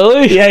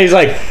 Really? Yeah, he's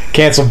like,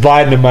 cancel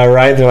Biden, am I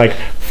right? They're like,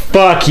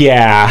 fuck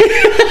yeah.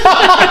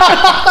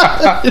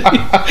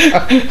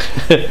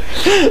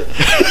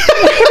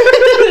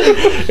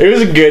 It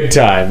was a good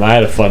time. I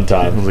had a fun It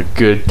time. was a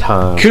good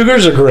time.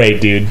 Cougars are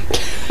great, dude.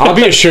 I'll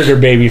be a sugar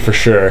baby for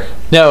sure.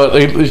 No,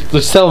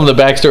 let's tell them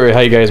the backstory of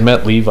how you guys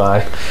met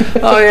Levi.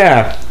 Oh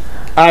yeah,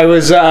 I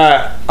was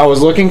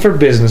looking for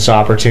business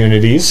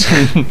opportunities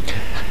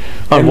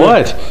On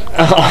what?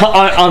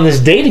 on this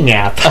dating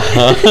app.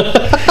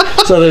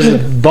 So there's a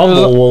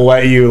Bumble will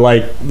let you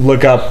like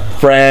look up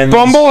friends.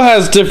 Bumble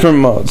has different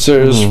modes.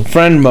 There's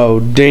friend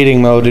mode,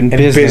 dating mode, and, and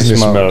business,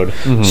 mode.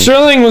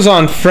 Sterling was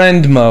on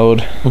friend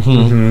mode,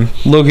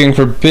 looking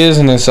for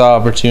business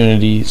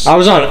opportunities. I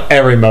was on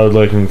every mode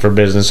looking for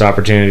business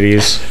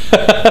opportunities.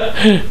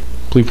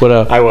 Bleep what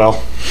up. I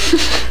will.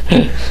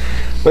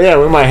 But yeah,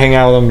 we might hang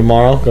out with them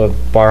tomorrow. Go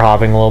bar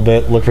hopping a little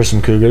bit. Look for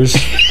some cougars.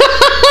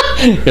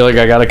 You're like,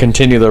 I gotta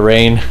continue the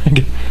rain.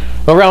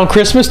 Around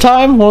Christmas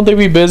time, won't they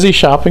be busy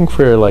shopping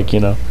for, like,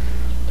 their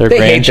They hate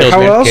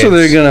grandchildren? How else are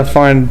they kids. gonna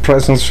find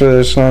presents for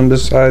their son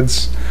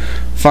besides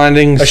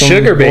finding some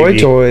sugar boy baby.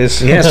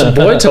 toys? Yeah, some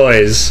boy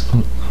toys.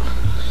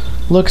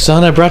 Look,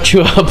 son, I brought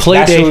you a play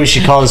That's what we date.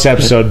 should call this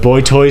episode.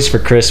 Boy toys for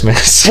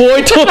Christmas.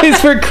 Boy toys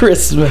for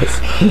Christmas.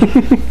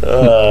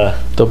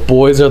 The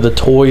boys are the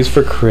toys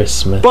for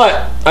Christmas.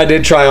 But I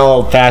did try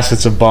all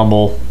facets of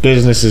Bumble.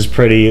 Business is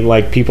pretty,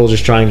 like, people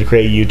just trying to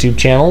create YouTube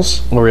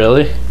channels.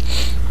 Really?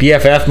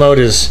 BFF mode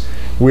is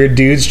weird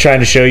dudes trying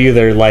to show you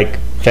their, like,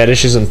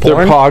 fetishes and Their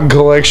porn. Pog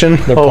collection.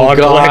 Their Oh, Pog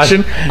God.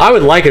 collection. I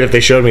would like it if they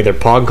showed me their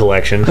Pog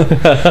collection.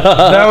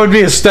 That would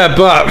be a step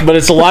up. But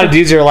it's a lot of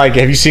dudes who are like,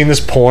 have you seen this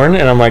porn?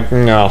 And I'm like,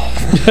 no.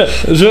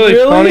 It was really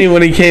funny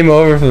when he came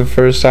over for the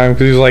first time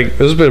because he was like,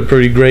 "This has been a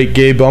pretty great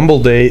gay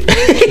Bumble date."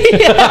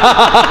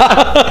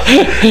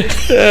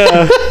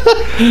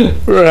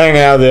 We were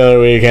hanging out the other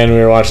weekend. We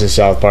were watching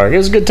South Park. It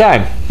was a good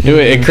time.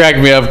 It cracked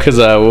me up because,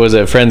 what was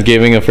it,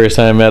 Friendsgiving, the first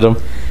time I met him?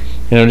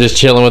 And I'm just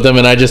chilling with him,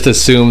 and I just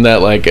assumed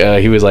that, like,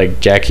 he was, like,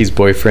 Jackie's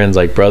boyfriend's,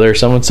 like, brother or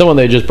someone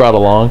they just brought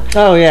along.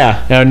 Oh,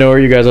 yeah. And I know where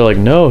you guys are like,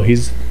 no,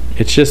 it's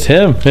just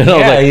him. And I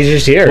was Yeah, like, he's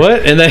just here.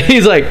 what? And then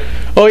he's like,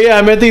 oh, yeah,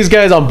 I met these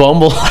guys on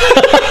Bumble.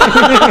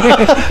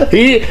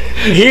 He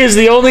is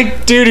the only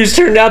dude who's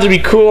turned out to be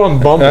cool on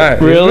Bumble.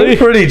 Really?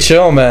 Pretty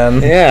chill,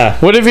 man. Yeah.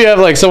 What if you have,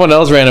 like, someone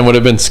else random would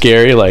have been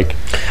scary? Like,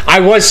 I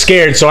was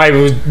scared, so I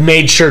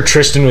made sure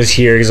Tristan was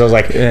here because I was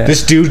like, Yeah.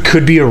 this dude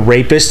could be a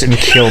rapist and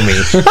kill me.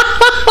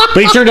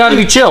 But he turned out to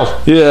be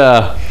chill.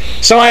 yeah.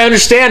 So I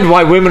understand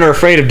why women are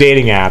afraid of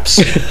dating apps.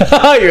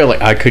 You're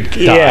like, I could die.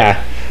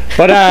 Yeah.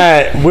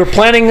 But we're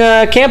planning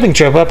a camping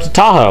trip up to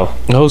Tahoe.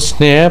 Oh,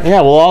 snap.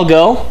 Yeah, we'll all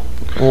go.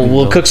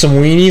 We'll cook some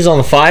weenies on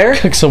the fire.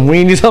 Cook some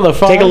weenies on the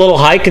fire. Take a little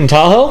hike in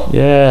Tahoe.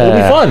 Yeah. It'll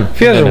be fun. If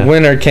you guys are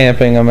winter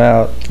camping, I'm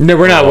out. No,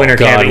 we're not Oh, winter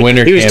God, camping.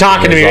 winter he was camping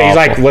talking to me. is He's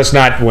like, awful. let's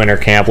not winter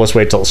camp. Let's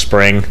wait till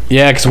spring.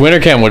 Yeah, because winter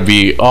camp would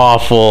be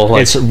awful.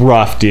 Like, It's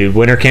rough, dude.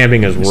 Winter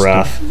camping is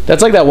rough.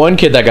 that's like that one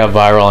kid that got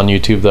viral on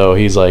YouTube, though.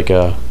 He's like,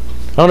 I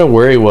don't know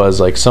where he was,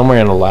 like somewhere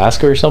in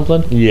Alaska or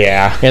something.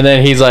 Yeah. And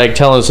then he's like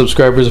telling his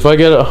subscribers, if I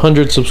get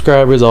 100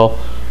 subscribers, I'll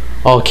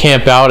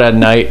camp out at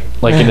night,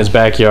 like in his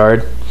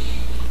backyard.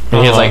 And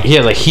he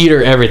has a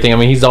heater, everything. I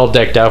mean, he's all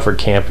decked out for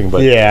camping,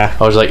 but Yeah.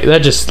 I was like,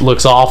 that just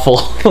looks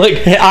awful.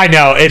 Like, I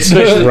know. It's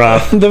just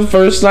rough. The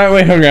first night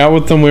we hung out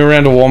with them, we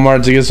ran to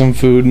Walmart to get some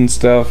food and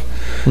stuff,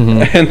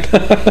 and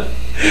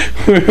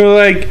we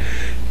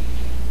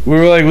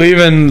were like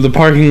leaving the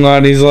parking lot.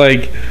 And he's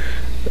like,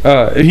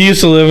 he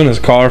used to live in his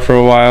car for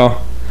a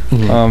while. He's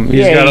Yeah, got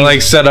to he's-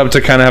 like set up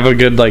to kind of have a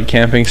good like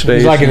camping space.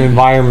 He's like an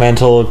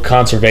environmental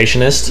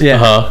conservationist.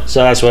 yeah.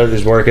 So that's what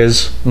his work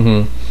is.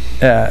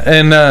 Yeah,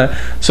 and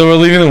so we're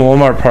leaving the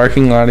Walmart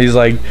parking lot. He's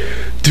like,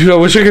 dude, I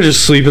wish I could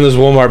just sleep in this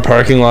Walmart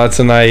parking lot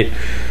tonight.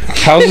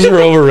 Houses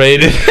are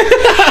overrated.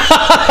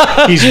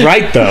 He's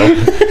right, though.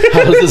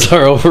 houses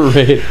are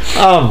overrated.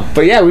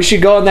 But yeah, we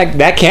should go on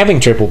that camping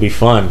trip. Will be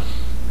fun.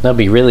 That'd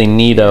be really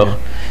neato.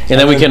 And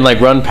then we can like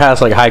run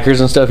past like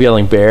hikers and stuff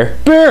yelling bear.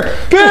 Bear!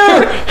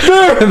 Bear!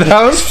 Bear!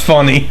 That was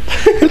funny.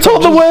 It's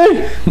on the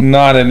way!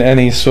 Not in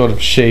any sort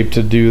of shape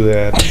to do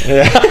that.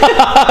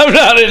 I'm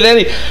not in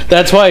any.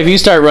 That's why if you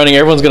start running,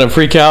 everyone's gonna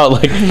freak out.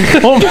 Like,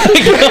 oh my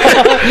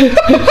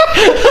god!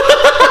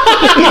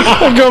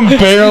 I come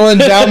barreling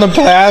down the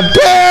path.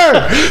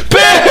 Bear!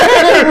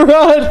 Bear!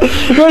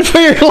 Run! Run for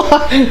your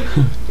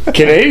life!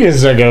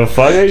 Canadians don't give a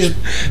fuck. They just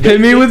Hit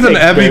me with an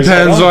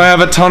EpiPen so I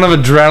have a ton of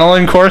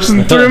adrenaline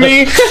coursing through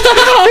me.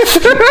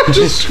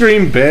 Just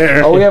scream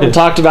bear. Oh, we haven't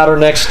talked about our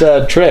next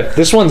trip.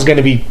 This one's going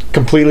to be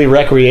completely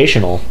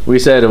recreational. We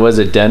said, was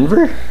it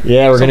Denver?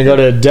 Yeah, we're going to go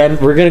to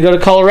We're going to go to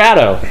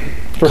Colorado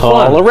for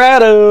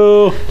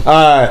Colorado.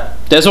 fun.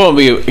 This one will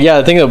be, yeah,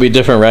 I think it'll be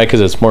different, right?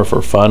 Because it's more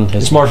for fun.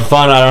 It's more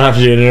fun. I don't have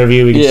to do an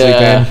interview. We can sleep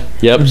in.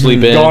 Yep,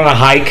 sleep in. Go on a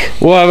hike.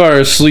 We'll have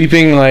our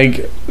sleeping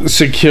like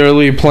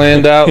securely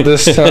planned out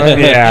this time.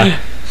 Yeah.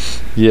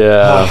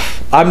 Yeah.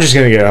 I'm just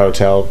going to get a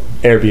hotel.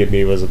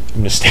 Airbnb was a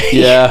mistake.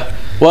 Yeah.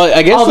 Well,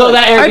 I guess Although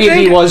that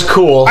Airbnb was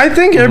cool. I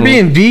think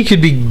Airbnb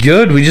could be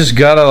good. We just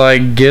gotta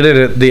like get it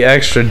at the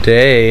extra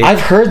day.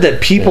 I've heard that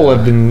people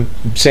have been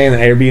saying that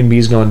Airbnb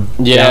is going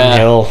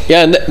downhill.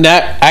 Yeah, and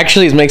that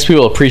actually makes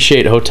people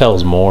appreciate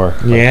hotels more.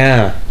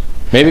 Yeah.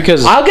 Maybe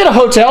because I'll get a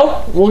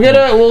hotel. We'll get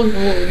a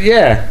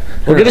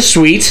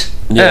suite.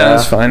 Yeah,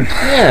 that's fine.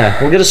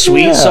 Yeah, we'll get a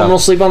suite. Yeah. Someone will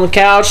sleep on the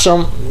couch.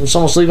 Someone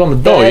will sleep on the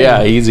bed. Oh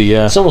yeah, easy.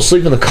 Yeah. Someone will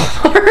sleep in the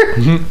car.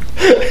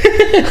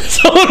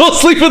 Someone will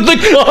sleep in the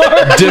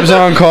car. Dibs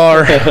on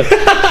car.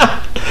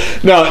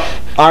 No,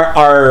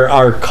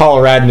 our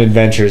Coloradan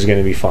adventure is going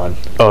to be fun.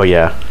 Oh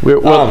yeah,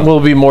 we'll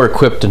be more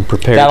equipped and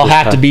prepared. That'll this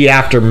have to time. be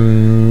after.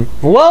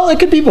 Well, it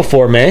could be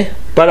before May,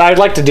 but I'd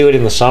like to do it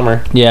in the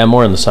summer. Yeah,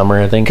 more in the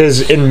summer, I think.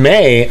 Because in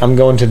May, I'm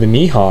going to the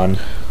Nihon.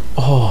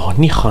 Oh,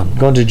 Nihon.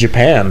 Going to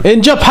Japan.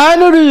 In Japan.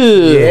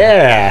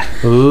 Yeah.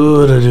 It's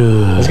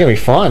It's going to be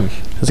fun.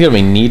 gonna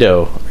be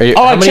neato.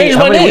 I changed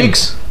my name.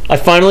 Weeks? I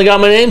finally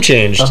got my name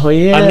changed. Oh,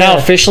 yeah. I'm now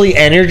officially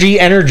Energy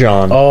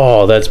Energon.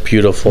 Oh, that's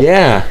beautiful.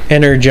 Yeah.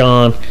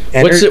 Energon.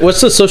 What's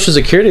the social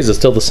security? Is it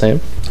still the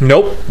same?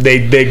 Nope.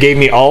 They gave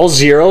me all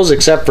zeros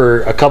except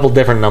for a couple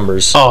different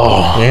numbers.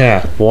 Oh,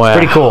 Yeah. wow.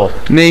 Pretty cool.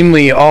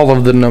 Namely, all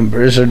of the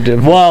numbers are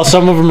different. Well,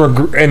 some of them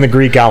are in the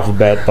Greek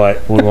alphabet,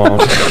 but we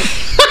won't.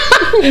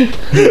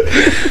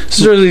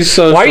 So these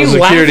social Why are you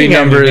security laughing at me,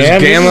 numbers: man?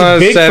 This Gamma is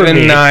big for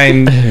me.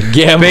 79,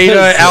 Gamma.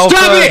 Beta, Alpha,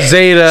 it!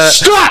 Zeta.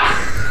 Stop!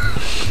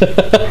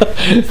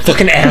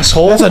 Fucking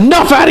asshole. That's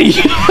enough out of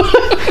you.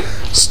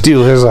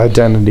 Steal his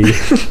identity.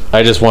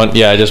 I just want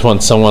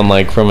someone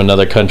like from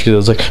another country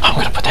that's like, I'm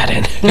gonna put that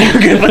in.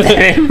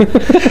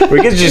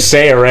 We could just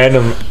say a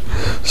random.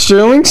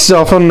 Sterling's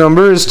cell phone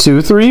number is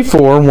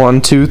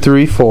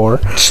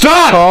 234-1234.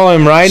 Stop! Call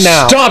him right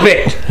now. Stop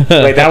it!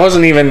 Wait, that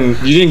wasn't even.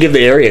 You didn't give the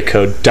area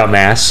code,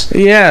 dumbass.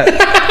 Yeah.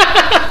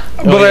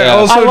 But I yeah.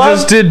 also I love-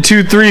 just did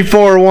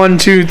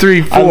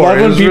 234-1234. I love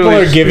It when was people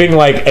really are giving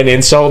like an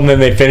insult and then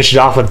they finish it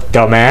off with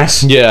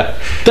dumbass. Yeah,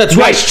 that's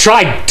right. Nice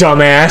try,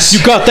 dumbass.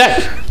 You got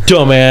that,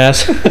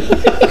 dumbass.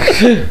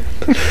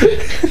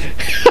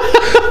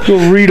 Go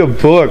read a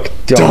book,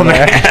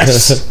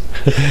 dumbass.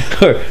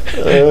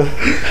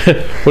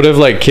 What if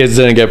like kids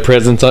didn't get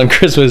presents on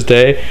Christmas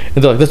Day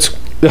and they're like,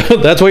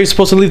 that's why you're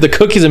supposed to leave the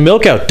cookies and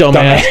milk out,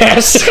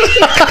 dumbass.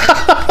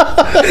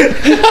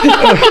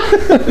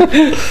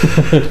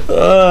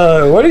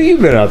 What have you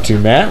been up to,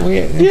 Matt?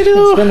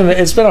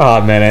 It's been a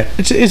hot minute.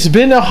 It's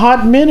been a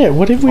hot minute.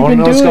 What have we I been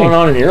don't know doing? what's going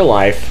on in your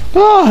life.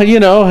 Oh,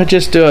 I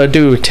just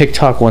do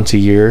TikTok once a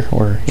year,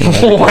 or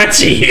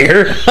Once a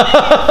year. And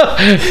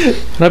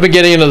I've been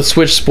getting into the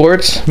Switch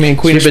Sports. Me and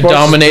Queen Switch have been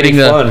Sports is dominating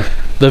pretty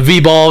the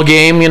V-ball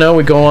game. We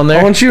go on I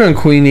there. want you and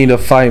Queenie to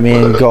fight me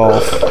in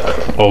golf.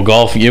 Oh,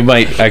 golf! You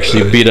might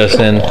actually beat us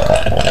in.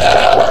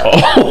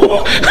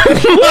 Oh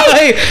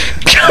my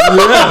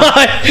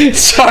God!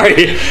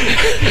 Sorry.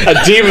 A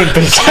demon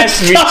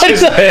possessed me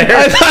just there.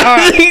 I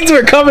thought things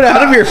were coming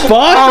out of your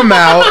butt. I'm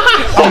out.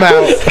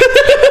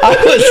 I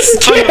was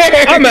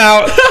scared. I'm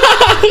out.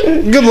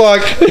 Good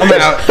luck. I'm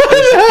out.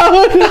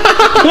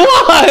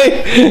 Why?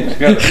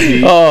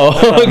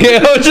 Oh, okay. I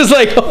was just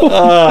like,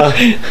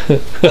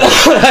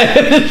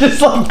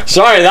 just like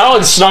Sorry, that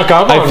one snuck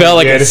up on I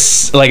felt me, dude.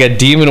 like a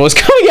demon was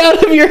coming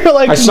out of your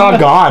like. I saw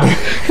God.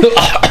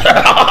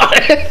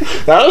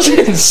 That was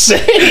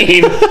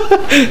insane.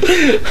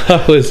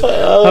 I was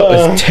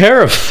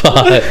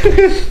terrified.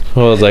 I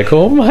was like,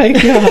 oh my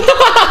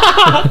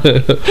God.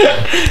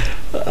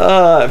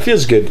 It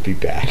feels good to be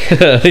back.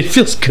 It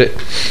feels good.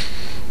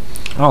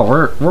 Oh,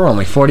 we're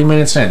only 40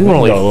 minutes in. We're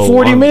only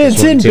 40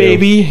 minutes in,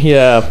 baby.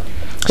 Yeah.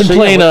 Been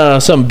playing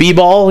some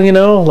b-ball,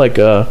 like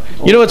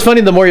what's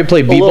funny, the more you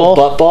play b-ball,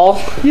 butt ball.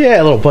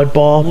 yeah, a little butt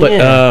ball,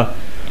 but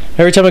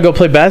every time I go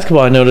play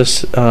basketball I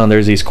notice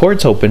there's these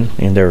courts open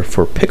and they're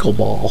for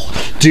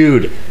pickleball.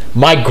 Dude,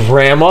 my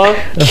grandma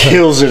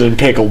kills it in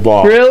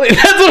pickleball. Really?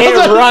 That's what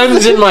It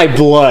runs in my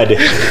blood.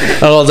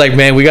 I was like,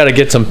 man, we got to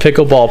get some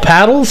pickleball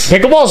paddles.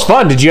 Pickleball's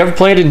fun. Did you ever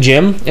play it in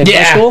gym in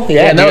high school?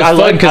 Yeah, that dude, was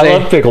fun because I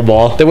love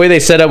pickleball. the way they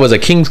set up was a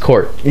king's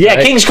court. Yeah,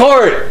 right? King's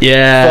Court.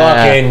 Yeah,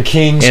 Fucking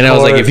King's and Court. I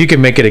was like, if you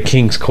can make it a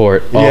king's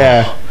court,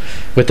 Yeah.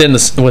 within the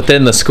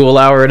school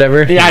hour or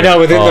whatever. Yeah, I know,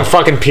 within the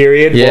fucking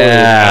period. Yeah. What was it,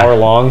 an hour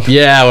long.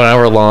 Yeah, 1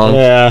 hour long.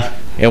 Yeah.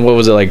 And what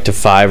was it, like to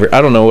 5? Or, I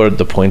don't know what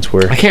the points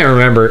were. I can't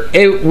remember.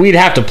 We'd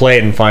have to play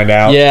it and find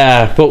out.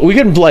 Yeah, but we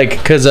could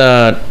because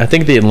I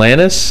think the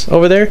Atlantis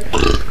over there,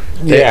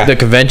 the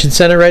convention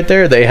center right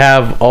there, they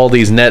have all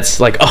these nets,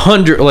 like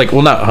 100, like,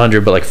 well, not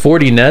 100, but like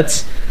 40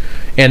 nets.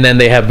 And then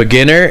they have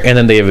beginner, and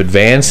then they have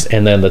advanced,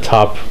 and then the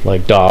top,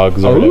 like,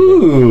 dogs or whatever.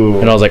 Ooh.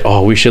 And I was like,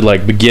 oh, we should,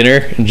 like, beginner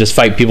and just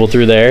fight people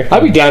through there.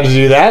 I'd be down to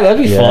do that.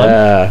 That'd be fun.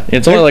 Yeah.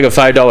 It's only like a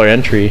 $5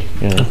 entry.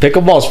 Yeah.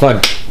 Pickleball's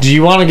fun. Do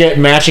you want to get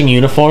matching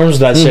uniforms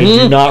that say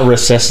do not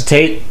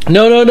resuscitate?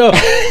 No.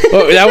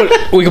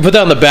 We could put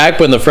that on the back,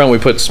 but in the front we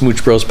put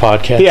Smooch Bros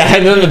podcast. Yeah,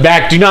 and then in the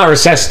back, do not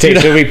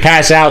resuscitate. So if we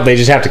pass out, they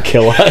just have to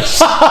kill us.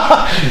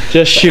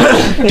 Just shoot.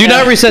 Do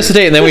not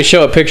resuscitate, and then we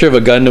show a picture of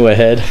a gun to a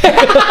head.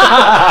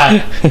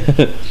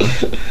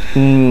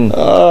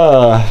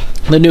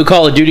 The new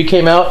Call of Duty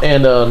came out,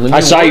 and the new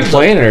I saw you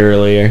playing it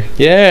earlier.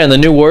 Yeah, and the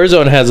new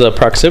Warzone has a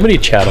proximity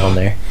chat on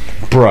there,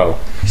 bro.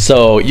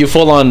 So you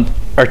full on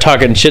are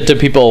talking shit to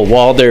people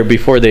while they're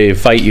before they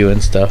fight you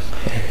and stuff.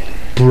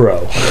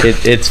 Bro,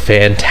 it's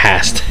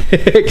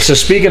fantastic. So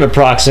speaking of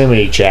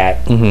proximity chat,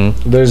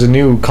 there's a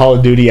new Call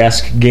of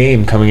Duty-esque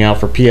game coming out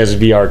for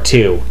PSVR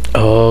 2.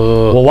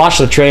 Oh, we'll watch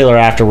the trailer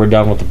after we're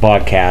done with the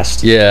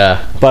podcast.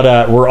 Yeah,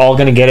 but we're all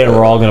gonna get it and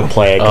we're all gonna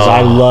play it because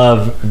I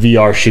love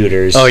VR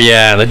shooters. Oh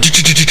yeah,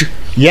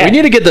 yeah. We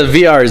need to get the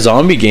VR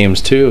zombie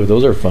games too.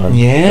 Those are fun.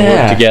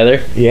 Yeah, work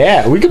together.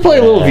 Yeah, we could play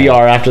a little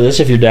VR after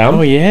this if you're down.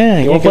 Oh yeah,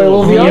 you want to play a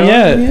little VR?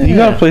 Yeah, you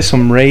gotta play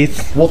some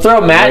Wraith. We'll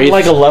throw Matt in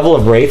like a level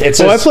of Wraith. It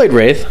says, I played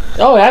Wraith.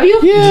 Oh, have you?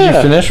 Yeah. Did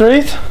you finish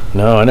Wraith?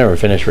 No, I never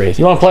finished Wraith.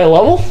 You want to play a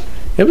level?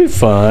 It'd be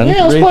fun.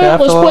 Yeah,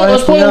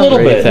 let's play a little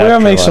bit. We gotta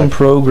make some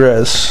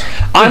progress.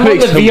 I'm on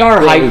the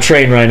VR hype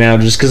train right now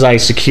just because I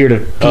secured a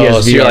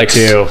PSVR so you're like,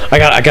 2. I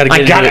gotta get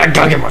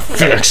my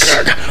fix.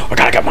 I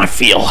gotta get my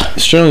feel.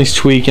 Sterling's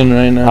tweaking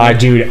right now.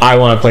 Dude, I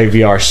want to play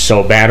VR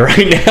so bad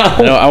right now.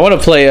 No, I want to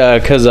play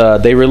because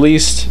they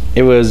released.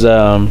 It was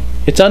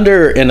it's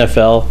under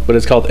NFL, but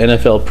it's called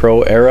NFL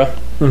Pro Era.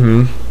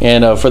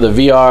 And for the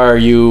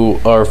VR, you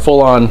are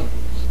full on.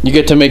 You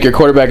get to make your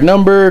quarterback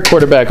number,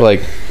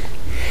 like,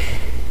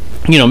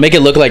 make it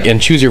look like and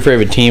choose your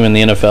favorite team in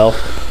the NFL.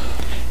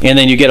 And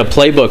then you get a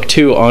playbook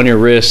too on your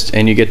wrist,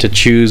 and you get to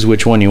choose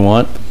which one you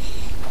want.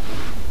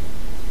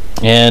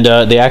 And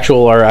the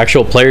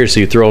actual players, so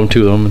you throw them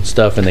to them and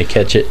stuff, and they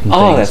catch it. And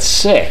things. That's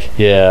sick.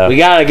 Yeah, we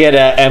gotta get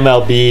a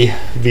MLB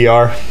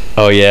VR.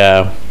 Oh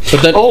yeah.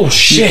 But then, oh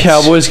shit! The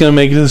Cowboys gonna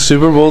make it to the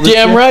Super Bowl this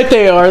year? Damn right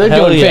they are. They're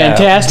doing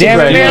fantastic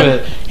right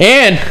now.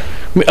 And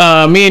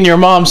me and your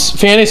mom's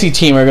fantasy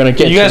team are gonna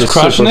get you guys to the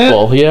crushing Super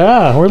Bowl.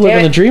 Yeah, we're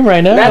living the dream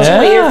right now. That's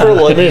only here for a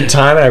limited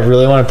time, and I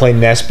really want to play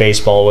Nest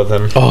baseball with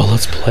him. Oh,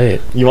 let's play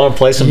it. You want to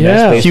play some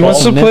Nest baseball? He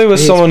wants to play with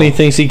someone he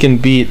thinks he can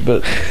beat,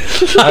 but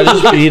I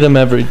just beat him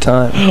every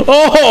time.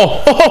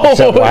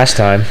 Except last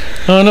time.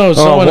 Oh no!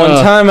 Someone,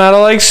 one time out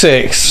of like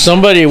 6.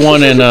 Somebody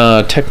won in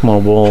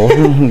Tecmo Bowl.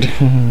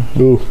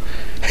 Ooh.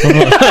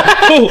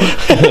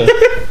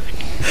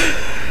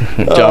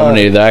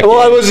 Dominated that. Well,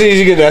 I wasn't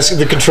using a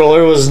the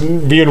controller was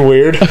being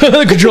weird.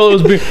 The controller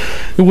was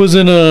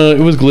it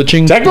was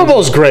glitching. Tecmo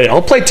Bowl is great.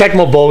 I'll play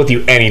Tecmo Bowl with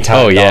you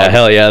anytime. Oh yeah, dog.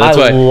 hell yeah. That's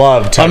why I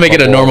love Tecmo I'll make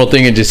it a Bowl. normal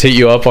thing and just hit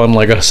you up on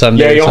like a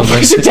Sunday. Yeah, you or want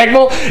to something. play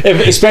some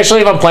Tecmo,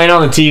 especially if I'm playing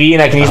on the TV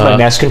and I can use my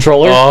Nest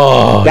controller.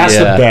 Oh, that's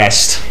the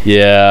best.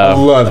 Yeah, I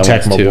love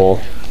Tecmo Bowl.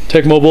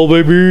 Tecmo Bowl,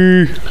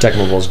 baby.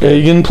 Tecmo Bowl's good. Yeah,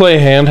 you can play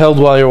handheld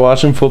while you're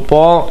watching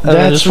football, and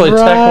then just play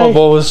Tecmo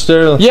Bowl with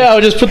Sterling. Yeah,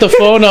 I'll just put the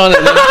phone on it.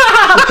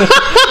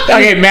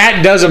 Okay,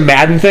 Matt does a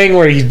Madden thing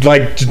where he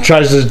like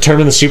tries to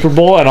determine the Super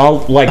Bowl, and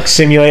I'll like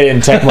simulate it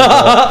in Tecmo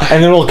Bowl,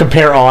 and then we'll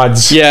compare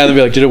odds. Yeah, they'll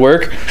be like, "Did it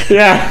work?"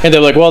 Yeah, and they're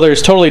like, "Well,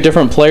 there's totally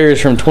different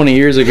players from 20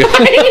 years ago."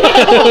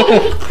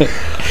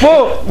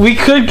 Well, we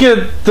could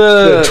get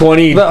the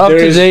up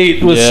to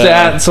date with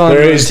stats on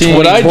the team.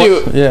 What I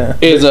do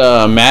is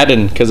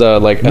Madden, because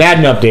like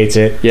Madden updates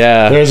it.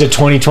 Yeah, there's a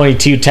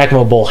 2022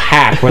 Tecmo Bowl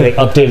hack where they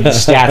updated the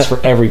stats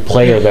for every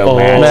player though.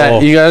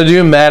 Matt, you got to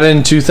do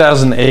Madden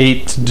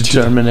 2008 to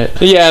determine it.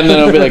 Yeah, and then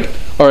I'll be like,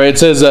 all right, it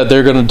says that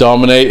they're going to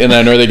dominate, and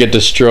I know they get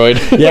destroyed.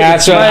 Yeah,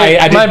 that's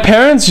right. My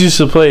parents used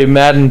to play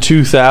Madden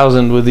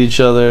 2000 with each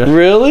other.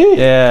 Really?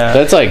 Yeah.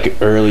 That's like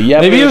early.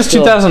 Yeah, maybe it was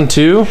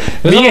 2002. It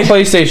was on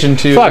PlayStation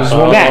 2. Fuck,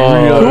 Matt.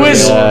 Who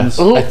is?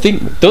 I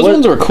think those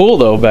ones were cool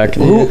though back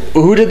then.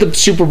 Who did the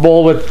Super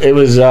Bowl with? It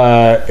was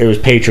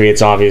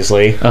Patriots,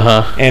 obviously.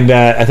 And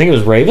I think it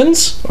was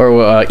Ravens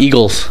or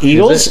Eagles.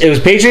 Eagles. It was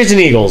Patriots and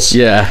Eagles.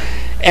 Yeah.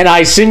 And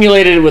I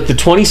simulated it with the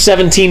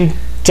 2017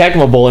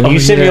 Tecmo Bowl, and you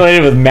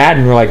simulated with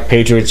Madden. We're like,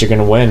 Patriots are going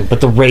to win, but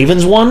the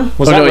Ravens won.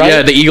 Was that right?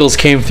 Yeah, the Eagles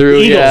came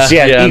through. Eagles,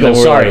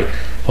 Eagles. Sorry.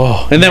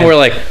 Like, and then we're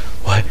like,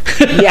 what?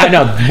 Yeah, I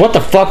know. What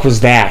the fuck was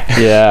that?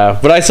 Yeah,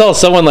 but I saw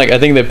someone like I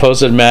think they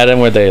posted Madden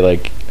where they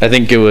like I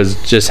think it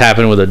was just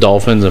happened with the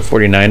Dolphins and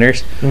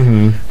 49ers.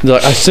 They're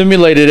like, I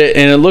simulated it,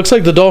 and it looks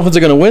like the Dolphins are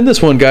going to win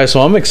this one, guys.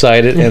 So I'm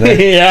excited. And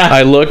then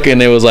I look,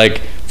 and it was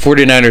like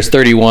 49ers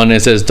 31. And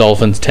it says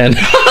Dolphins 10.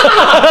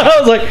 I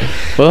was like,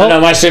 well, no,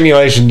 my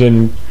simulation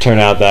didn't turn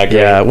out that great.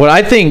 Yeah, what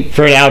I think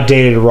for an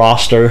outdated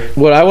roster,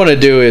 what I want to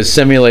do is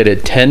simulate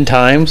it 10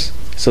 times,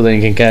 so then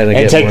you can kind of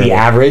get take the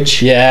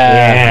average.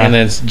 Yeah, and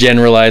then it's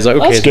generalized. Like,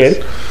 okay, that's good.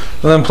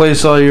 And then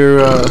place all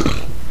your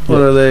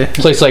What are they?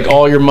 Place like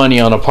all your money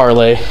on a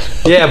parlay.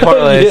 Yeah,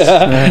 parlays.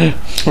 Yeah.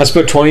 Let's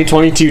put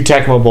 2022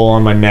 Tecmo Bowl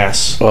on my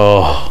NES.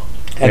 Oh.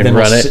 And then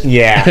run it.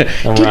 Yeah.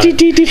 and run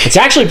it. It's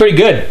actually pretty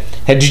good.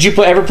 Did you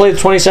ever play the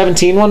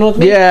 2017 one with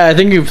me? Yeah, I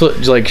think you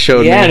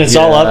showed me. Yeah, and it's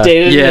all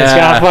updated. Yeah. And it's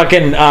got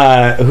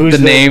fucking who's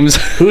the names.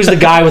 Who's the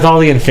guy with all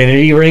the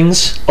infinity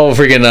rings? Oh,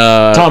 freaking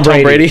Tom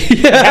Brady.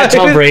 Yeah,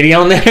 Tom Brady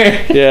on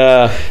there.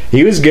 Yeah,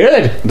 he was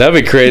good.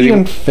 That'd be crazy. The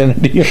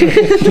infinity.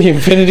 The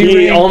infinity He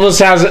ring. almost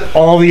has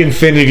all the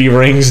infinity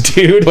rings,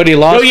 dude. But he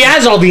lost. No, he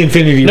has all the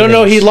infinity rings.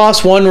 No, he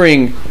lost one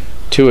ring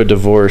to a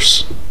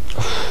divorce.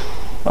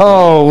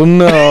 Oh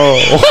no!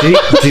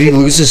 Did he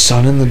lose his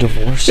son in the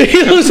divorce?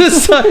 He loses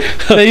his son.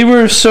 They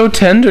were so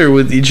tender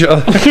with each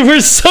other. They were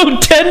so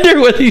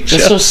tender with each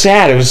It's other. so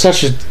sad. It was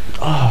such a.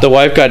 The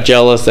wife got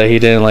jealous that he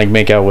didn't like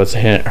make out with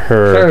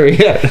her.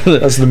 Yeah,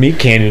 that's the Meat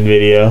Canyon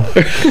video.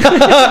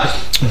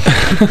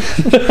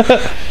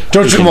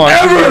 Don't you Come on,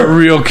 give ever? her a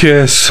real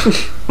kiss.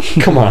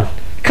 Come on,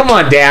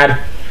 Dad.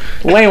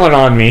 Lay one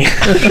on me.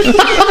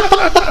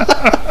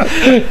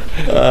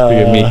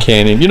 Meat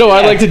Canyon. You know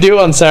what I like to do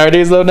on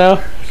Saturdays though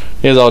now?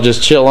 Is I'll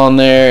just chill on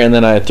there and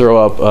then I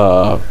throw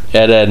up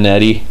Ed and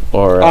Eddie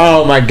or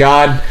Oh my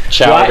God,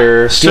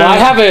 Chowder. Do I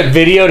have a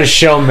video to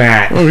show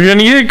Matt? We're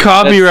gonna get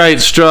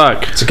copyright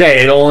struck. It's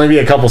okay. It'll only be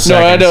a couple No,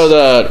 seconds. I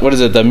know what is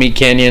it? The Meat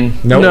Canyon.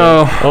 Nope.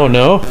 No. Oh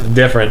no.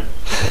 Different.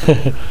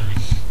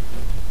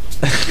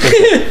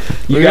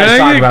 You We're guys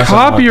talk gonna about get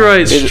something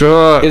copyright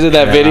struck. Is it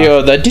that video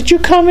of that? Did you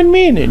come and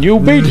mean it? You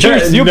bet your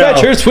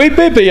No. sweet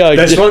baby.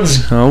 This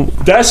one's Oh.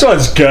 This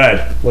one's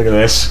good. Look at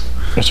this.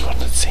 Which one?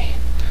 Let's see.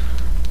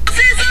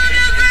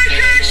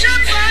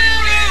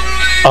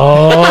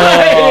 Oh,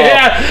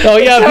 Oh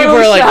yeah, people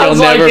are like, you'll Sounds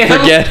like never him.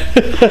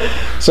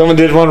 forget. Someone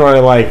did one where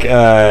like,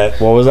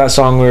 what was that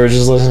song we were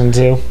just listening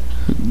to?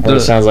 Where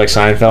it sounds like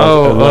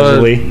Seinfeld,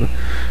 allegedly.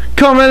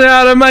 Coming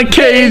out of my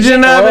cage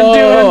and I've been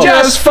doing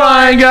just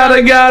fine.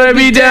 Gotta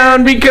be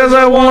down because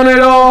I want it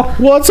all.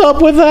 What's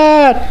up with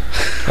that?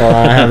 Oh,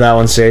 I have that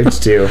one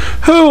saved too.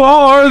 Who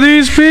are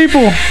these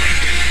people?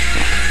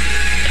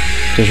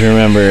 Just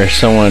remember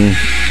someone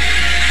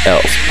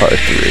else, part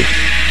 3.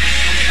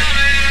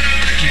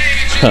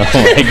 Oh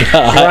my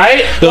god.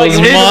 Right? Those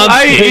Like,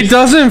 monsters. It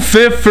doesn't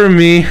fit for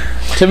me.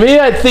 To me,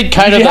 I think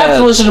kind You of have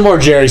to listen to more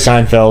Jerry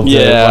Seinfeld to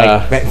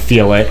Yeah. like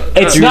feel it.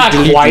 It's not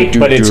quite,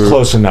 but it's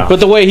close enough. But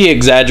the way he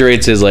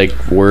exaggerates his like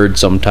words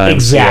sometimes.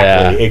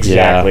 Exactly.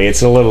 Yeah.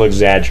 It's a little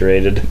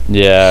exaggerated.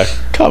 Yeah.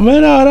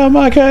 Coming out of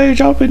my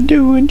cage, I've been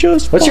doing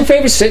just What's your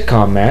fine. favorite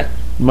sitcom, Matt?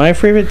 My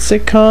favorite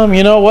sitcom?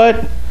 You know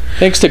what?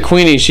 Thanks to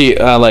Queenie, she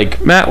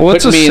Matt,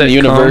 what's put a me in the sitcom?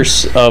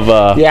 universe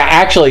of Yeah,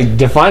 actually,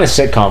 define a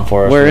sitcom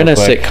for us. we're real in a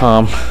quick.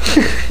 sitcom.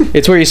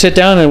 It's where you sit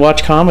down and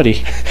watch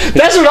comedy.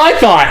 That's what I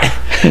thought.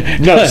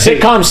 No,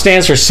 sitcom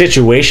stands for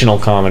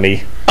situational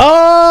comedy.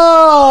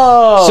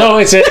 Oh. So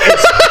it's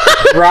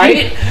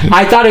right.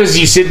 I thought it was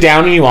you sit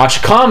down and you watch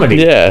a comedy.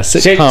 Yeah,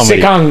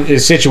 comedy. Sitcom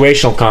is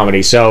situational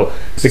comedy. So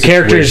the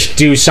characters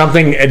do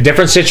something, a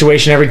different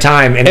situation every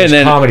time, and there's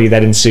then- comedy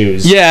that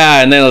ensues.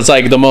 Yeah, and then it's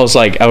like the most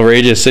like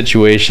outrageous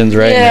situations,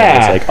 right?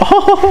 Yeah. And it's like,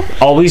 oh.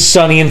 Always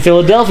Sunny in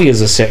Philadelphia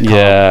is a sitcom.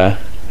 Yeah.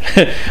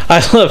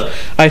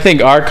 I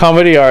think our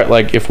comedy art,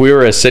 like if we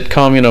were a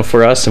sitcom, you know,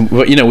 for us, and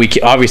you know,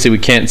 obviously we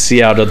can't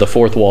see out of the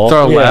fourth wall.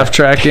 Throw a laugh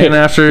track in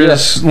after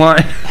his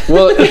line.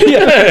 Well,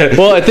 yeah.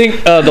 Well, I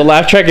think the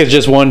laugh track is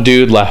just one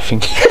dude laughing,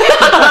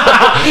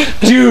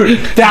 Dude,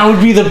 that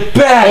would be the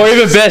best. or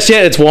even best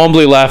yet, it's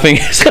Wombly laughing.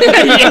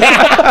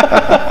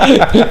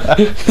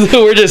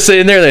 We're just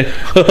sitting there, like,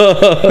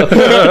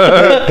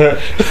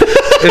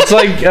 It's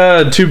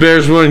like Two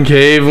Bears, One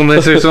Cave when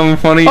they say something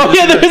funny. oh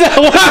yeah, there's that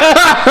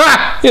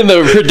one. And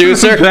the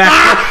producer.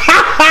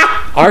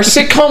 Our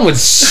sitcom would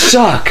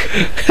suck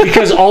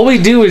because all we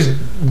do is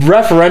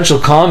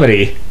referential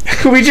comedy.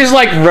 We just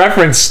like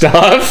reference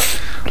stuff.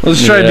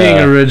 Let's try being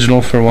Yeah.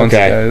 original for once,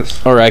 Okay.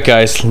 guys. All right,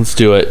 guys, let's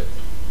do it.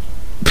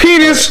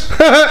 Penis.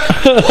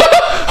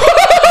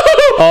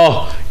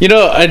 Oh, you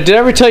know, did I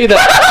ever tell you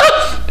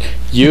that?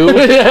 You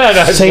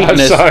I'm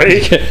Satanist. sorry.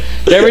 Did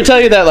I ever tell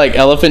you that like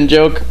elephant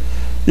joke?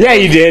 Yeah,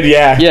 you did.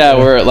 Yeah. Yeah,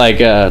 where like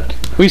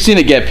we've seen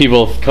it get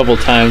people a couple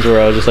times where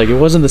I was just like, it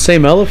wasn't the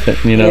same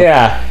elephant, you know.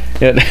 Yeah.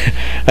 And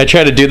I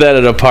try to do that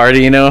at a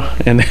party, you know,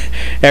 and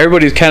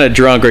everybody's kind of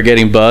drunk or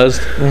getting buzzed,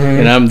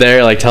 and I'm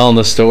there like telling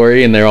the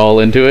story, and they're all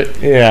into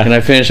it. Yeah. And I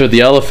finish with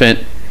the elephant,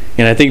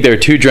 and I think they're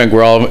too drunk.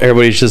 Where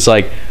everybody's just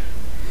like,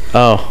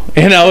 oh,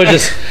 and I was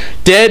just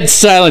dead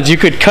silence. You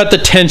could cut the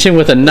tension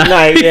with a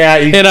knife. Yeah.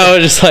 And I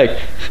was just like,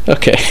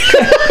 okay.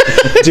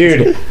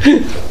 Dude,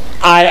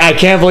 I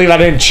can't believe I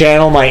didn't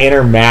channel my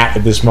inner Matt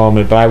at this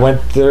moment, but I went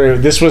through,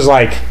 this was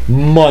like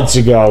months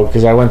ago,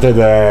 because I went through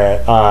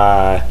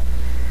the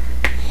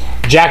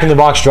Jack in the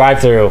Box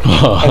drive-thru,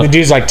 and the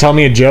dude's like, tell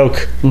me a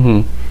joke.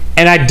 Mm-hmm.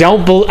 And I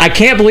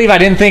can't believe I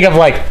didn't think of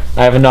like,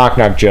 I have a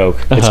knock-knock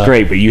joke. It's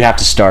great, but you have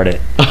to start it.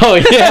 Oh,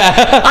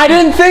 yeah. I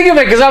didn't think of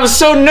it because I was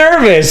so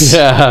nervous.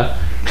 Yeah.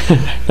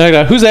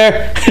 Who's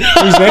there?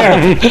 Who's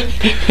there?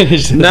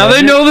 Now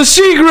they know the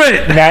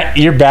secret. Matt,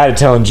 you're bad at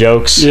telling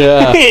jokes.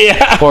 Yeah.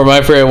 Yeah. Or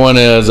my favorite one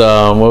is,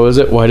 what was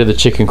it? Why did the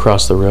chicken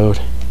cross the road?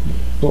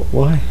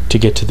 Why? To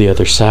get to the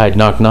other side.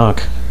 Knock,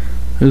 knock.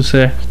 Who's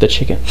there? The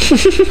chicken.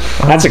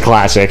 That's a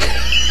classic.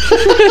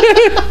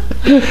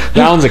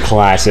 That one's a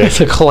classic.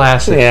 It's a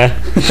classic. Yeah.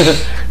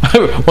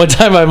 One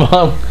time my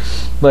mom,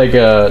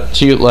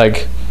 she,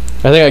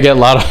 I think I get a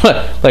lot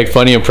of,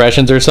 funny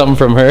impressions or something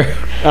from her.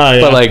 Oh,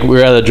 yeah. But, we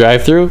were at the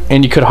drive-thru,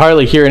 and you could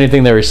hardly hear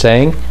anything they were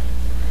saying.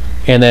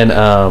 And then,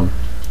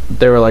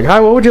 they were like, hi,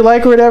 what would you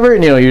like or whatever?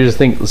 And, you just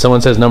think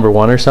someone says number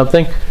 1 or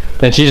something.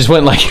 Then she just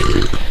went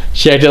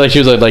she acted like she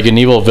was like an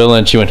evil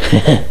villain. She went,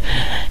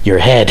 your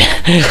head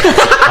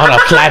on a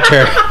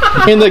platter.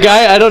 And the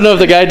guy, I don't know if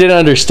the guy didn't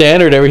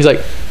understand or whatever. He's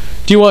like,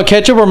 do you want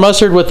ketchup or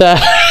mustard with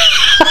that?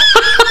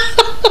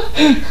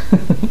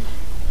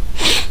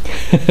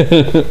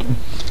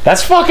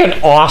 That's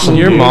fucking awesome.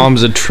 Your dude.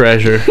 mom's a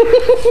treasure.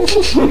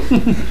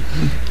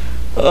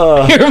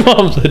 Your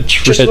mom's a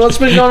treasure. Just what's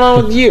been going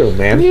on with you,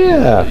 man?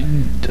 Yeah.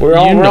 We're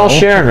all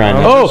sharing right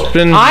now. Oh,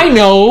 I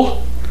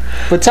know.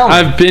 But tell me.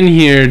 I've been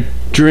here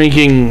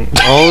drinking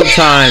all the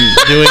time,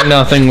 doing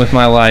nothing with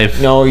my life.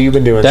 No, you've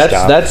been doing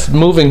stuff. That's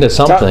moving to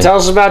something. Tell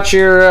us about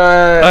your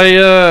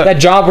that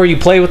job where you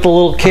play with the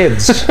little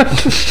kids.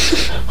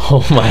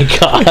 Oh my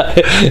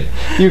god!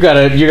 You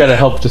gotta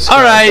help describe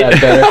All right.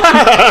 that better.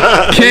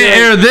 Can't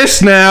air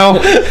this now.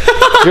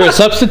 You're a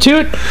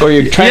substitute, or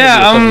you're trying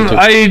to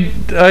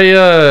be a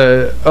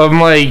substitute?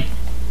 I'm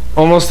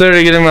almost there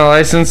to getting my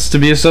license to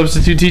be a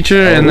substitute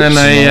teacher, and then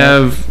I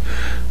have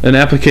an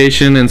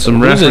application and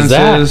some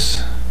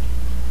references.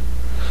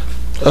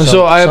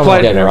 So I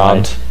applied.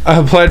 I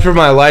applied for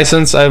my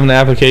license. I have an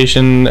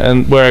application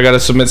and where I got to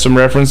submit some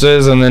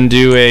references and then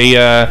do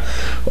a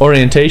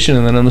orientation,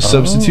 and then I'm a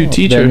substitute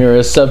teacher. Then you're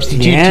a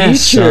substitute teacher.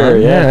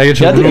 Son. Yeah, I get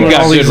to ruin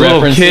all these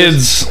little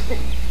kids.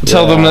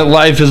 Tell them that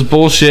life is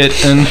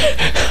bullshit, and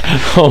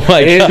oh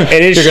my god,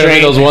 it is you're gonna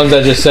be those ones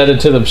that just said it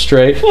to them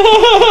straight.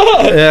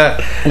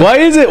 Yeah. Why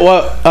is it?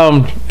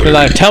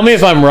 Tell me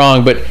if I'm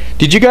wrong, but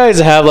did you guys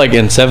have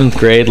in 7th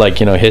grade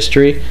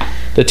history?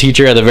 The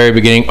teacher at the very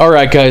beginning. All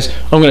right, guys,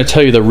 I'm going to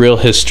tell you the real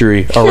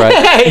history. All right.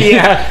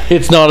 Yeah.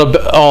 It's not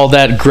all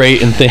that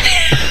great and thing.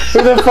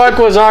 Who the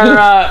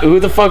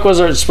fuck was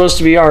our supposed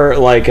to be our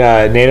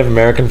Native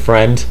American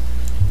friend?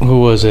 Who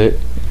was it?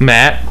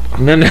 Matt.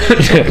 No. For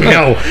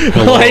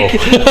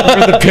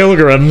the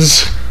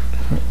Pilgrims.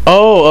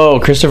 Oh,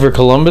 Christopher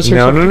Columbus or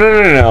something?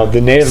 No.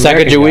 The Native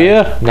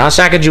Sacagawea? Not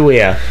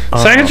Sacagawea.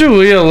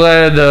 Sacagawea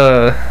led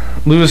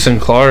Lewis and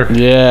Clark.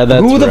 Yeah,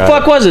 that's Who the right.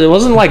 fuck was it? It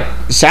wasn't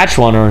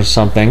Szechuan or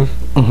something.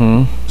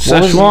 Mm-hmm.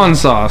 Szechuan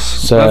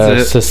sauce.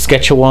 That's it.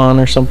 Saskatchewan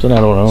or something? I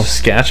don't know.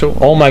 Saskatchewan.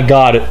 Oh my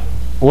god.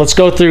 Let's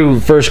go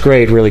through 1st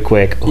grade really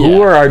quick. Yeah.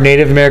 Who are our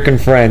Native American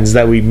friends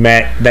that we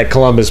met, that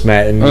Columbus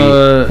met, and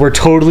we're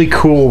totally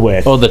cool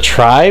with? Oh, the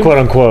tribe? Quote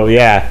unquote,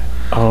 yeah.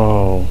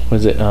 Oh,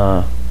 was it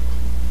the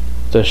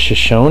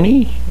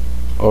Shoshone?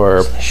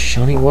 Or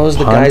Shoshone? What was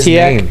the Pontiac?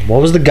 guy's name?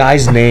 What was the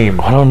guy's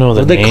name? I don't know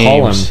the What did they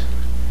call names. him?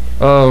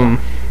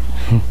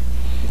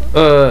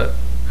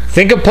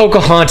 Think of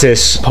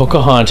Pocahontas.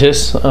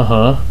 Pocahontas,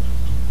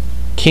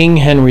 King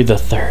Henry III.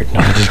 No,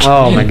 I'm just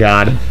Oh my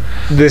god.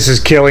 This is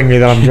killing me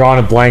that I'm drawing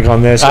a blank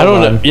on this. I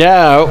Hold don't know. on.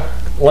 Yeah,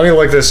 Let me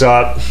look this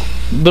up.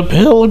 the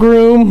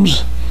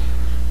Pilgrims.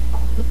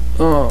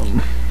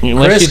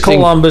 Chris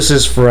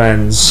Columbus's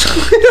friends.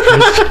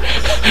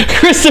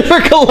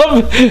 Christopher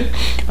Columbus.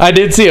 I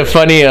did see a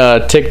funny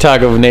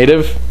TikTok of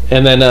Native,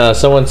 and then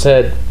someone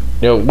said,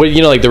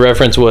 the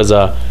reference was,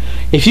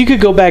 if you could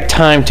go back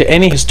time to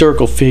any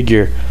historical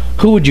figure,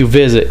 who would you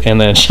visit? And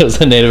then it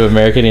shows a Native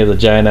American. He has a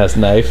giant ass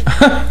knife.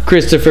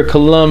 Christopher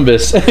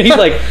Columbus. He's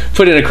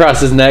putting it across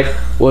his neck.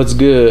 What's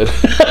good?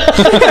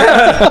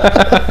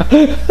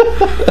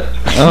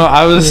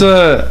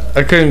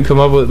 I couldn't come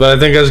up with it, but I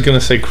think I was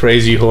gonna say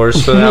Crazy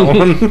Horse for that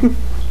one.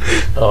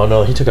 Oh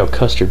no, he took out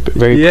Custard.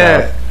 Very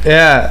Yeah.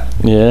 Yeah.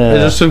 It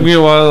just took me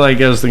a while. I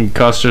was thinking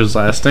Custard's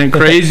last name.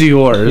 Crazy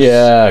Horse.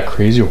 Yeah,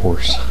 Crazy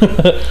Horse.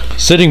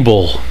 Sitting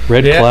Bull.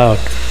 Red Cloud.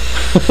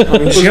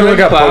 I'm just gonna look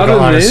up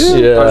Pocahontas.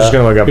 Yeah. I'm just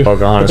gonna look up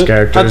Pocahontas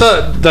characters. I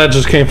thought that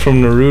just came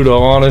from Naruto,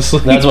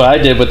 honestly. That's what I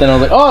did, but then I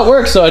was like, oh, it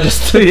works, so I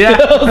just...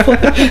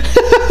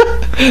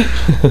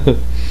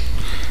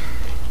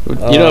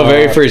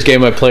 Very first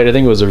game I played, I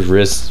think it was a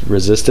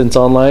Resistance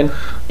Online,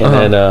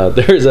 and then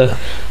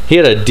he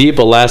had a deep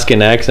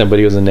Alaskan accent, but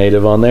he was a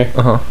native on there,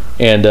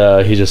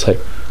 and he's just like,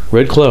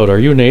 Red Cloud, are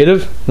you a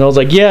native? And I was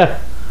like, yeah.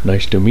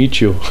 Nice to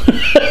meet you.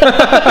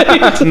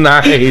 Nice.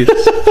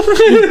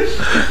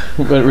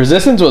 But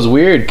Resistance was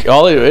weird.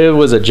 It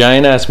was a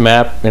giant ass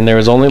map, and there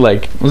was only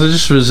Was it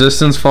just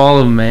Resistance Fall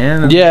of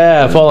Man?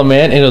 Yeah, Fall of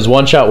Man, and it was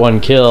one shot,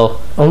 one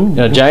kill.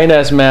 Oh. Giant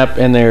ass map,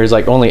 and there's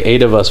only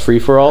 8 of us free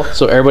for all,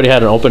 so everybody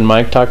had an open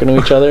mic talking to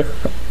each other.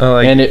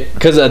 And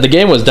because the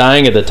game was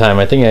dying at the time,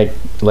 I think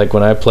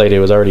when I played,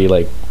 it was already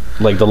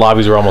the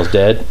lobbies were almost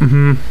dead.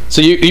 Mm-hmm.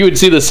 So you would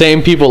see the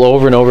same people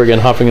over and over again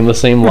hopping in the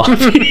same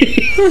lobby.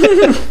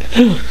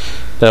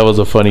 That was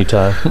a funny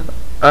time.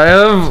 I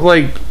have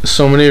like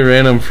so many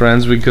random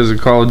friends because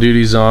of Call of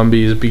Duty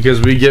Zombies, because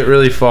we get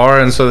really far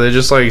and so they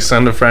just like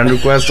send a friend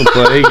request to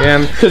play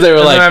again. Because they were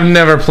like, I've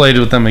never played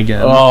with them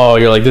again. oh,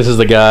 you're like, this is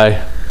the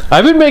guy.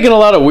 I've been making a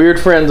lot of weird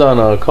friends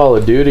on Call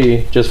of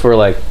Duty just for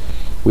like,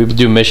 we would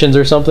do missions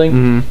or something.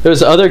 Mm-hmm. There was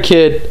the other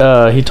kid,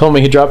 he told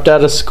me he dropped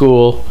out of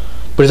school,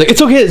 but he's like,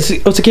 it's okay,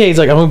 it's okay. He's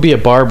like, I'm going to be a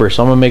barber,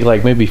 so I'm going to make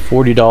like maybe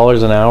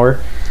 $40 an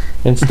hour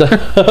and stuff.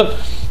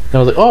 And I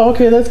was like, oh,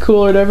 okay, that's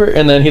cool or whatever.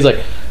 And then he's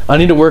like, I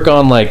need to work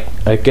on, like,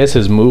 I guess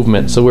his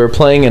movement. So we were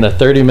playing in a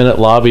 30-minute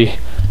lobby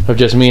of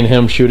just me and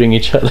him shooting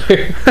each other.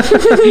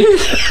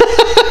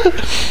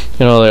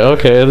 You know, like,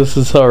 okay, this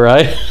is all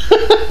right.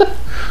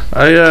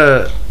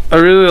 I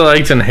really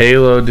liked in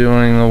Halo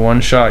doing the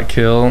one-shot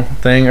kill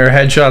thing, or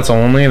headshots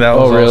only. That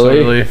was also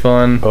really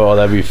fun. Oh,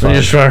 that'd be fun.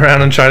 You just run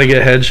around and try to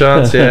get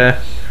headshots,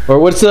 yeah. Or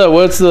what's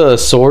the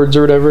swords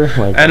or whatever?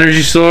 Like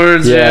energy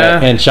swords,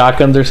 yeah. And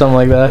shotguns or something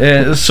like that?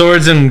 Yeah,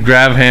 swords and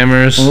grab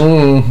hammers.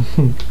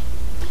 Mm.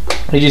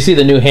 Did you see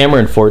the new hammer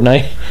in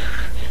Fortnite?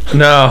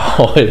 No.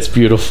 Oh, it's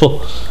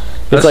beautiful.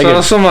 It's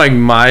like some like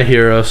My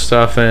Hero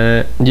stuff in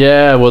it.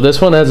 Yeah, well,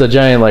 this one has a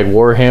giant like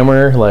war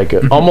hammer, like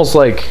almost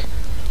like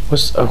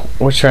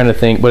what's trying to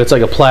think, but it's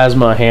like a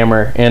plasma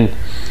hammer, and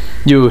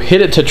you hit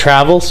it to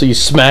travel, so you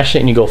smash it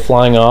and you go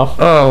flying off.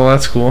 Oh, well,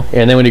 that's cool.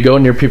 And then when you go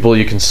near people,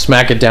 you can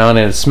smack it down,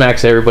 and it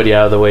smacks everybody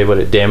out of the way, but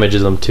it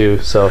damages them too.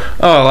 So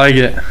oh, I like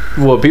it.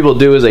 What people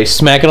do is they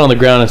smack it on the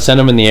ground and send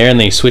them in the air, and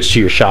then you switch to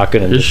your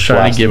shotgun and just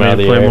trying to get me to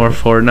play more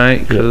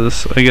Fortnite,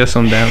 because I guess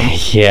I'm down.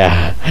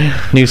 Yeah,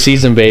 new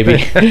season,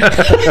 baby.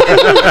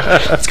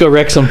 Let's go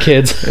wreck some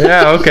kids.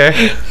 Yeah,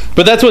 okay.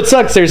 But that's what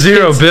sucks. There's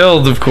zero kids.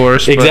 Build, of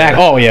course.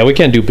 Exactly. Oh yeah, we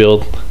can't do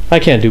build. I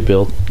can't do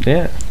build.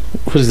 Yeah.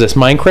 What is this,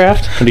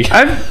 Minecraft?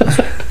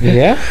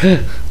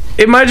 Yeah.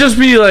 It might just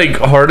be like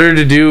harder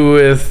to do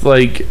with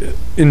like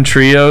in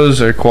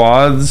trios or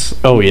quads.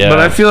 Oh yeah. But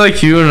I feel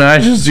like you and I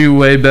just do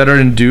way better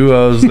in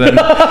duos than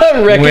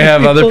we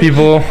have other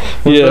people.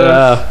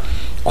 Yeah.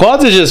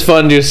 Quads is just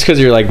fun just because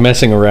you're like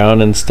messing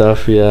around and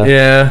stuff. Yeah.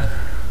 Yeah.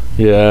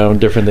 Yeah,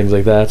 different things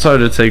like that. It's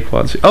hard to take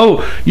quads.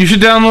 Oh, you should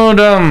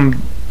download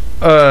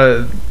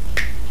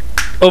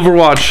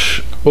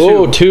Overwatch.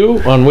 Oh,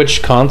 2? On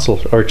which console?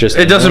 Or just...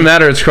 It doesn't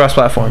matter. It's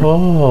cross-platform.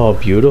 Oh,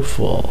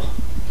 beautiful.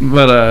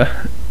 But,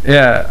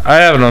 yeah, I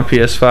have it on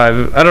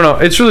PS5. I don't know.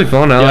 It's really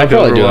fun. I like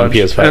probably Overwatch. do it on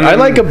PS5. And I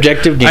like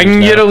objective games. I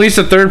can now. get at least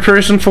a third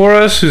person for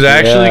us who's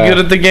actually good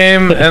at the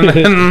game. And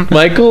then...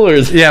 Michael?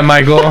 Yeah,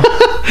 Michael.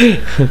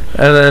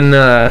 And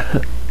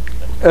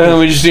then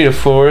we just need a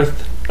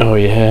fourth. Oh,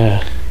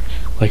 yeah.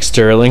 Like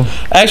Sterling.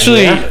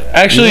 Actually,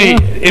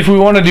 if we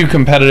want to do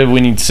competitive,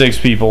 we need 6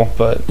 people.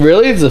 But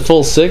really, it's a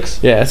full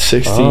 6. Yeah, it's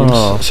 6 teams,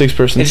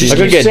 6-person teams. I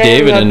could get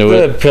David into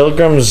it. The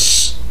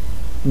Pilgrims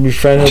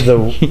befriended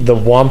the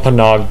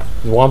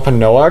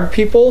Wampanoag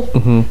people,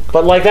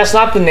 but like that's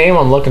not the name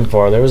I'm looking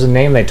for. There was a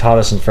name they taught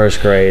us in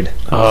first grade.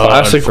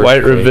 Classic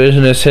white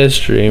revisionist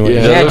history.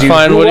 Yeah, dude,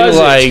 find what he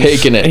likes.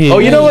 Taking it. Oh,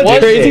 you know what's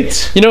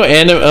crazy? You know,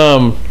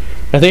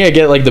 I think I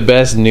get like the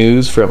best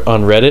news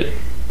on Reddit.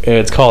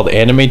 It's called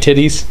Anime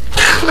Titties.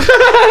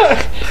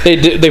 They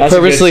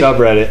purposely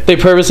subreddit. They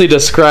purposely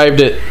described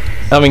it.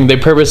 I mean, they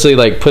purposely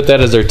like put that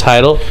as their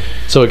title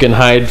so it can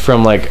hide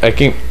from like I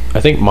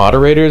think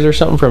moderators or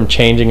something from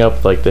changing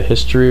up like the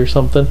history or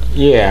something.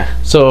 Yeah.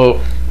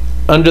 So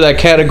under that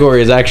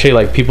category is actually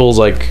like people's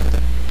like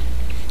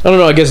I don't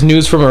know. I guess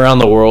news from around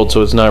the world.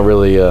 So it's not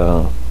really.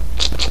 Well,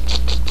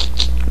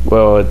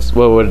 it's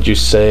what would you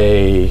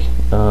say?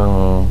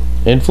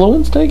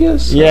 Influenced, I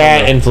guess.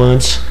 Yeah,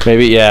 influence.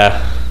 Maybe,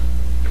 yeah.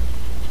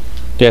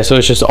 Yeah, so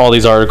it's just all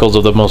these articles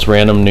of the most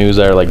random news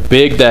that are like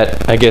big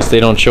that I guess they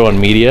don't show on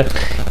media.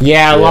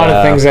 Yeah, a lot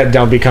of things that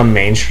don't become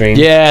mainstream.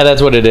 Yeah,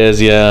 that's what it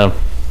is. Yeah,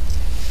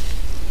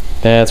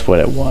 that's what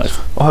it was.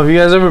 Oh, have you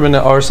guys ever been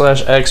to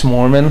r/x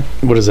Mormon?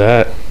 What is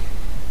that?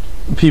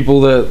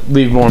 People that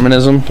leave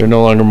Mormonism. They're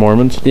no longer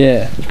Mormons.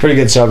 Yeah, it's a pretty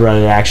good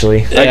subreddit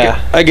actually.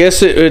 Yeah, I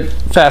guess it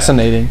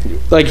fascinating.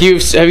 Like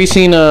have you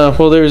seen?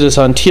 Well, there was this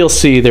on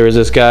TLC. There was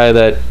this guy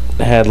that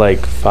had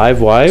like 5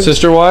 wives.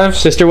 Sister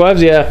wives,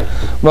 yeah.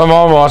 My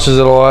mom watches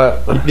it a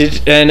lot.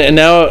 And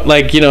now,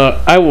 like, you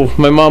know,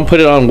 my mom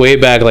put it on way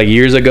back, like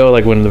years ago,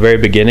 like when in the very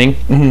beginning.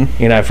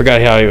 Mm-hmm. You know, I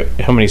forgot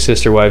how many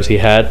sister wives he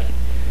had.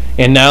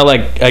 And now,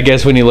 like, I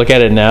guess when you look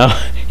at it now,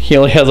 he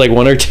only has like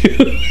 1 or 2.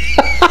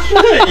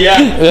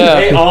 Yeah,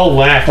 they all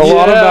left. A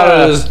lot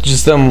about it is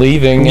just them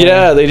leaving.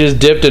 Yeah, they just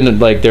dipped and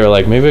like they were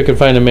like, maybe I could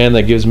find a man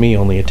that gives me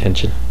only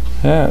attention.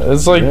 Yeah,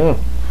 it's like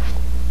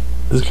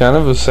it's kind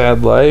of a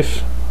sad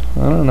life.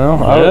 I don't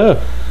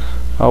know.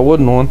 I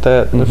wouldn't want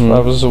that if I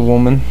was a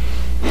woman.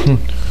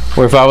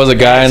 Or if I was a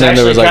guy and then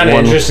there was like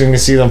one. Interesting to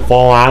see them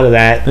fall out of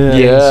that.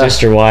 Yeah,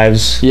 sister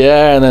wives.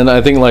 Yeah, and then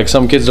I think like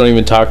some kids don't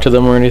even talk to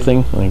them or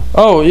anything. Like,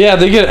 oh yeah,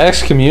 they get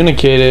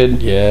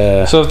excommunicated.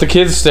 Yeah. So if the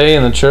kids stay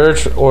in the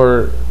church,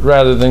 or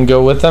rather than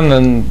go with them,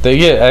 then they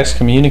get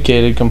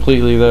excommunicated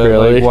completely. The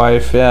like,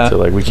 wife. Yeah. So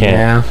like we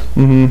can't.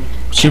 Yeah.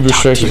 super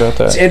strict about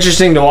It's that.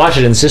 interesting to watch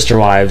it in Sister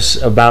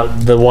Wives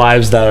about the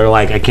wives that are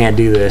like, I can't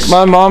do this.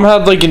 My mom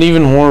had like an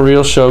even more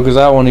real show because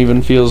that one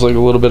even feels like a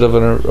little bit of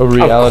a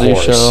reality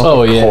course. show.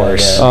 Oh yeah. Of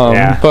course. Yeah.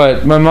 Yeah.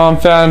 But my mom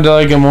found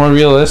like a more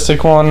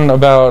realistic one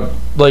about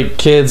like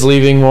kids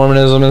leaving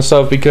Mormonism and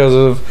stuff because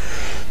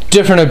of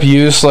different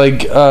abuse,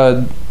 like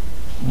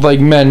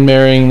men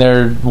marrying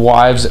their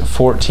wives at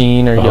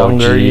 14 or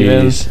younger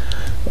even. Jeez.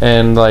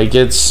 And like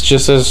it's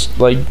just as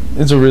like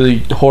it's a really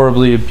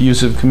horribly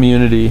abusive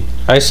community.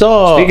 I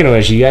saw. Speaking of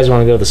which, you guys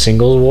want to go to the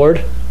singles ward?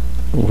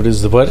 What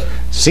is the what?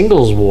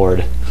 Singles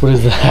ward. What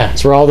is that?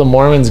 It's where all the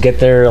Mormons get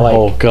their like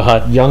Oh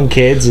God. young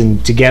kids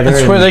and together.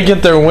 That's and where they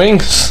get their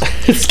wings.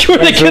 It's where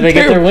that's where they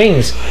get their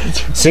wings.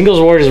 Singles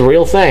ward is a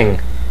real thing,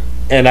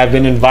 and I've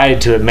been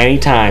invited to it many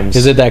times.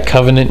 Is it that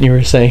covenant you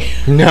were saying?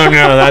 No,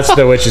 that's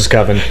the witch's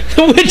coven.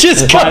 The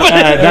witch's But,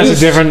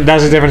 covenant.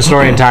 that's a different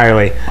story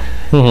entirely.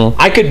 Mhm.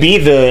 I could be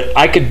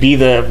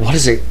the what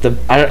is it?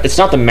 It's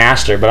not the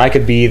master, but I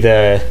could be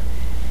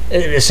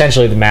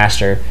essentially the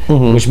master,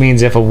 which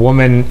means if a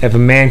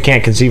man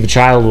can't conceive a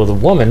child with a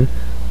woman,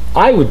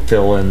 I would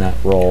fill in that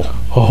role.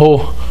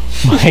 Oh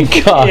my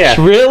gosh! Yeah.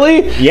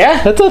 Really?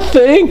 Yeah, That's a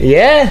thing.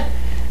 yeah.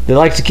 They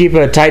like to keep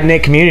a tight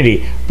knit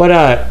community.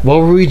 But what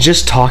were we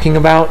just talking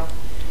about?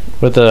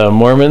 With the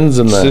Mormons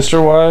and the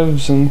Sister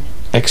wives and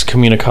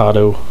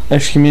excommunicado.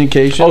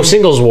 excommunication. Oh,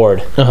 singles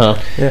ward. Uh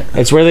huh.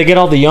 It's where they get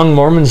all the young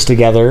Mormons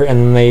together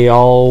and they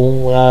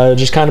all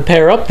just kind of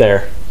pair up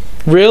there.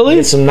 Really?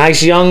 Get some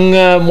nice young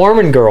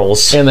Mormon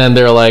girls. And then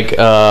they're like,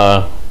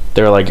 all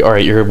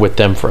right, you're with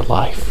them for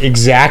life.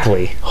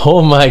 Exactly.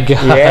 Oh my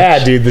god.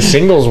 Yeah, dude, the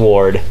singles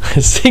ward.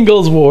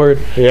 Singles ward.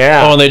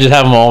 Yeah. Oh, and they just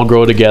have them all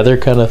grow together,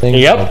 kind of thing.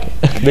 Yep.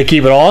 They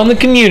keep it all in the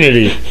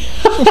community.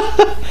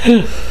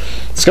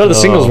 Let's go to the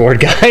singles ward,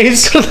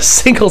 guys. The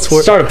singles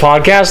ward. Start a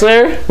podcast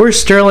there. Where's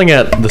Sterling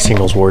at the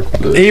singles ward?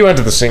 He went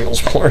to the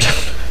singles ward.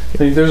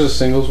 Think there's a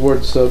singles ward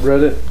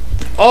subreddit?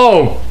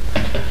 Oh,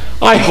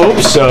 I hope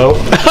so.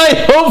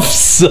 I hope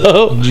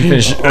so. Did you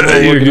finish?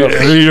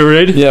 Are you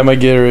ready? Yeah, my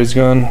Gatorade's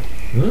gone.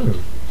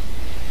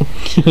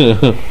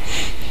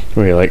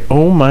 Where you're like,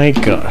 oh my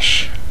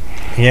gosh.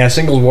 Yeah,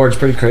 singles ward's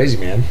pretty crazy,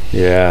 man.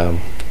 Yeah.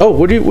 Oh,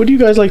 what do you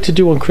guys like to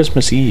do on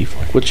Christmas Eve?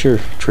 Like, what's your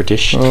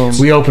tradition?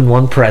 We opened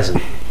one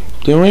present.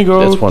 Didn't we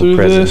go That's one through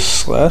present.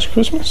 this last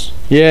Christmas?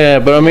 Yeah,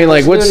 but I mean,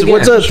 like, Let's do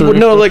what's it again. a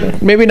no,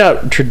 like maybe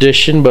not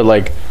tradition, but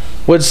like,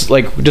 what's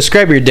like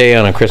describe your day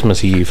on a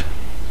Christmas Eve.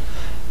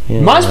 Yeah.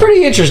 Mine's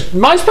pretty interesting.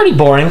 Mine's pretty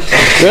boring.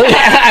 Really?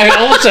 I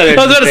almost said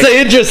I was about to say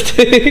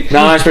interesting.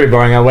 No, mine's pretty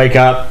boring. I wake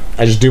up,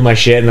 I just do my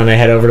shit, and then I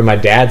head over to my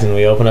dad's, and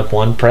we open up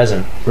one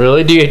present.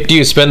 Really? Do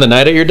you spend the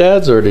night at your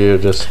dad's, or do you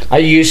just? I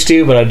used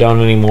to, but I don't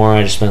anymore.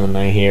 I just spend the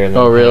night here. And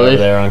then Oh, really? over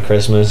there on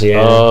Christmas,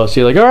 yeah. Oh,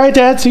 so you're like, all right,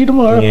 Dad, see you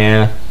tomorrow.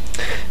 Yeah.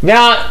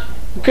 Now,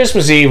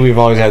 Christmas Eve, we've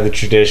always had the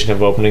tradition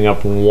of opening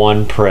up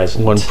one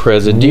present. One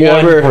present. Do you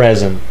One ever?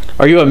 present.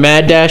 Are you a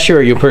mad dasher, or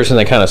are you a person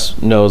that kind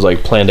of knows,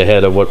 like, planned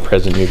ahead of what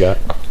present you got?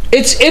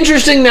 It's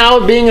interesting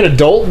now being an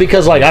adult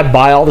because, like, I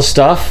buy all the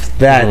stuff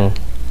that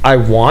I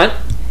want.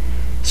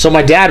 So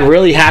my dad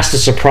really has to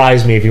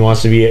surprise me if he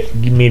wants to give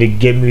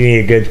me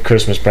a good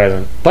Christmas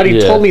present. But he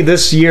Yeah. told me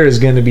this year is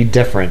going to be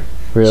different.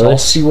 Really? So I'll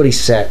see what he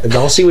said.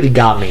 I'll see what he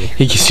got me.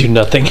 He gives you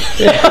nothing.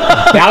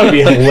 That would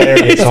be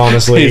hilarious,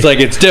 honestly. He's like,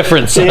 it's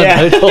different, son.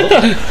 Yeah.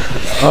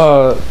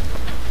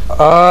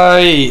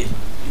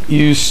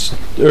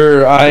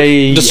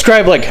 I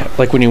Describe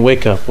like when you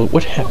wake up.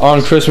 What happened?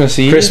 on Christmas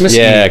Eve.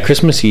 Yeah,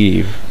 Christmas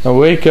Eve, I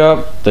wake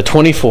up. the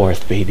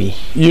 24th, baby.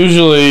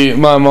 Usually,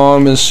 my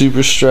mom is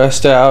super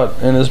stressed out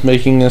and is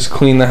making us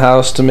clean the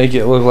house to make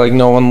it look like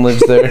no one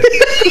lives there.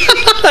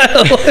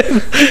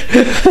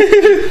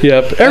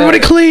 Yep. Everybody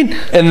clean.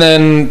 And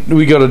then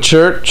we go to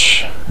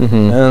church.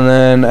 And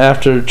then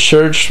after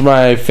church,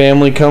 my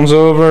family comes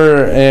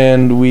over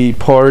and we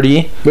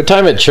party. What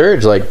time at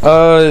church? Like,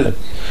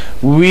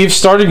 We've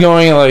started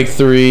going at like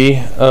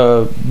 3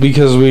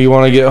 because we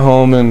want to get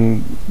home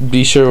and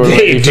be sure we're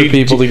ready for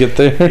people to get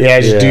there. Yeah,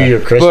 just do Yeah. your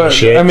Christmas But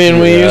shit. I mean,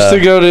 we Yeah. used to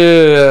go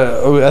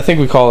to I think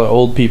we call it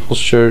old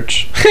people's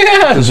church.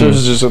 There's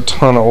just a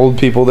ton of old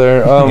people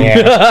there.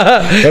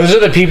 Yeah. Those are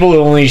the people who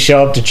only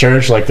show up to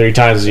church like 3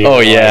 times a year. oh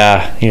Like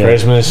yeah,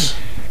 Christmas,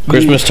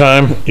 Christmas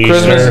time,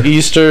 Christmas,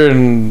 Easter,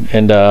 and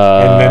and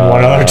then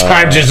one other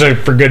time just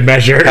for good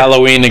measure.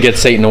 Halloween to get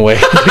Satan away.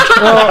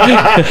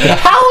 Halloween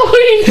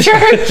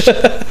church.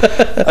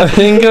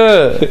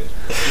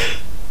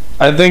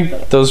 I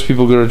think those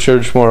people go to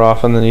church more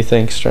often than you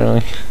think,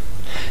 Sterling.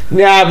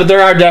 Yeah, but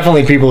there are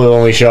definitely people who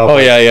only show up Oh,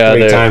 yeah, 3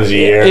 they're- times a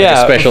year.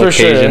 Yeah, special for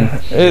occasion. Sure.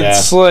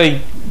 It's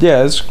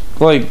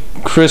like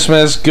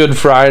Christmas, Good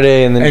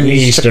Friday, and then And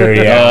Easter,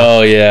 yeah.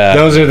 Oh yeah.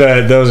 Those are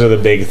the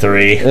big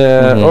 3.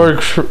 Yeah, or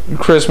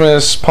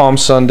Christmas, Palm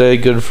Sunday,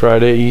 Good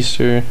Friday,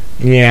 Easter.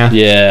 Yeah.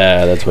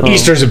 Yeah, that's what.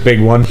 Easter's a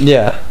big one.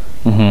 Yeah,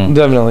 Mm-hmm.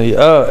 definitely.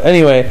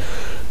 Anyway,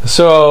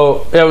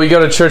 so yeah, we go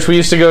to church. We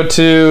used to go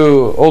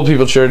to Old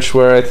People Church,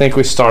 where I think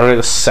we started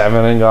at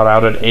 7 and got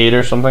out at 8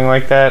 or something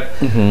like that.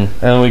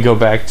 Mm-hmm. And we go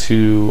back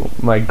to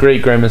my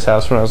great grandma's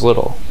house when I was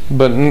little.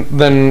 But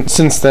then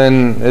since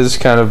then, it's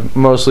kind of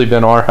mostly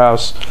been our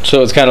house.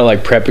 So it's kind of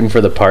like prepping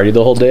for the party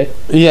the whole day?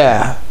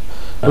 Yeah.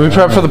 We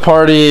prepped for the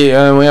party,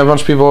 and we had a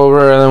bunch of people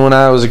over. And then when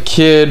I was a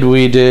kid,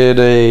 we did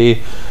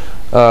a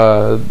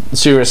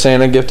Secret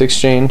Santa gift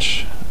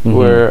exchange,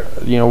 where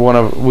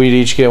we'd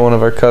each get one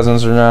of our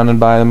cousins around and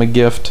buy them a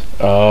gift.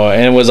 Oh,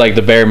 and it was like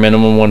the bare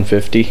minimum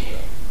 $150.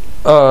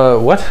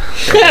 What?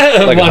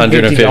 Like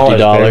 $150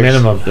 bare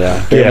minimum.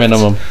 Yeah, bare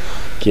minimum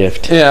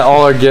gift. Yeah,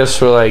 all our gifts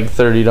were like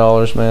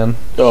 $30, man.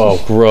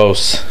 Oh,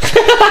 gross.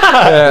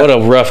 What a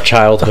rough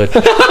childhood.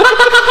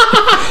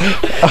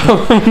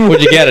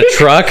 Would you get a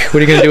truck? What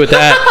are you gonna do with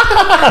that?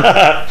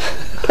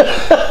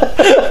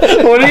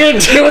 What are you gonna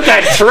do with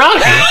that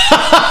truck?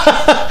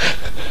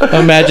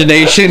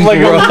 Imagination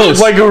gross.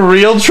 Like a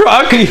real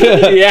truck?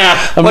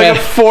 Yeah. Like a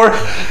four...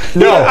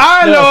 No.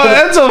 I know,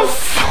 that's a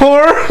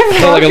four...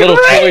 Like a little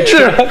toy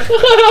Ranger. truck.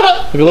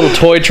 Like a little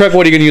toy truck.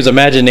 What are you gonna use?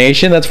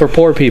 Imagination? That's for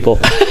poor people.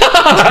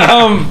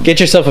 Get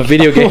yourself a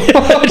video game. You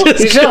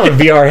should have a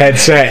VR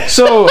headset.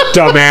 So,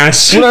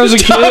 dumbass. when I was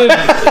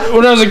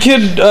a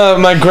kid,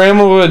 my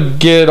grandma would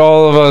get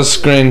all of us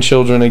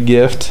grandchildren a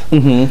gift.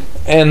 Mm-hmm.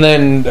 And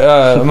then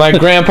my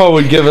grandpa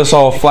would give us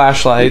all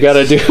flashlights. You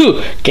gotta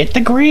get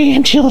the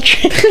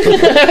grandchildren.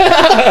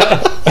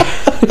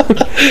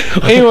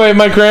 Anyway,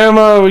 my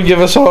grandma would give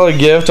us all a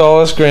gift, all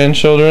us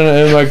grandchildren,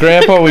 and my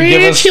grandpa would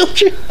give us...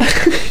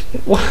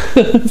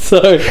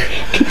 Sorry,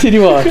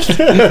 continue on.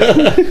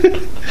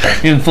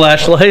 In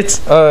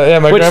flashlights? Yeah,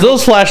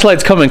 those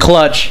flashlights come in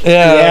clutch.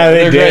 Yeah,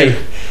 they they're did.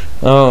 great.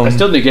 I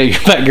still need to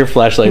get back your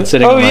flashlight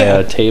sitting on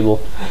my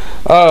table.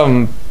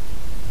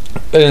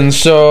 And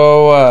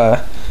so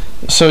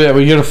yeah,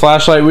 we get a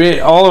flashlight.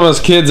 All of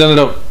us kids ended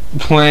up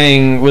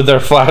playing with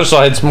their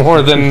flashlights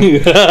more than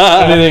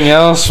anything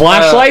else.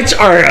 Flashlights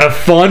are a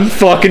fun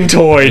fucking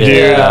toy, dude.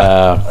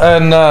 Yeah.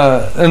 And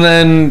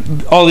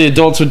then all the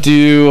adults would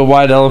do a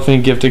white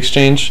elephant gift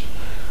exchange.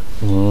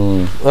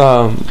 Where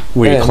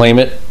you claim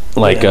it,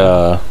 like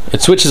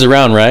it switches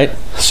around, right?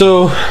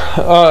 So,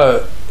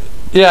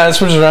 yeah, it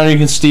switches around. You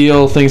can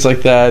steal things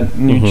like that.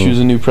 And you choose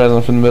a new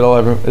present from the middle.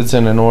 It's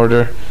in an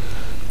order.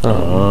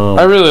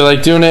 I really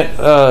like doing it.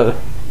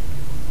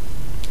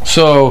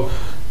 So,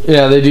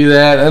 yeah, they do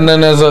that, and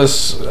then as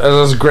us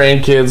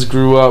grandkids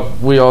grew up,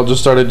 we all just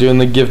started doing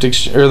the gift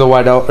or the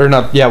white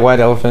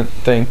elephant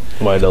thing.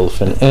 White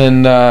elephant.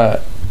 And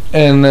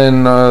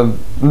then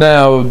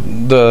now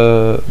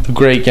the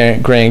great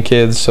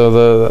grandkids.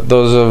 So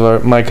those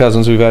of my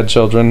cousins who've had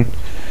children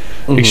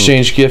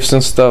exchange gifts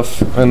and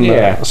stuff,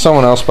 and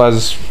someone else buys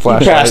us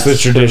flashlights. Pass the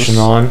tradition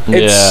on.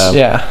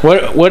 Yeah.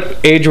 What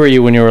age were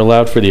you when you were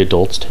allowed for the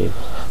adults table?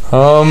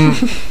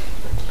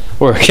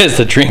 Or I guess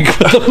to drink with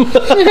them.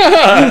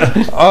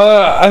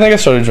 I think I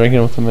started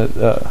drinking with them at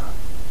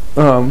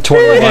 21.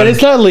 Man,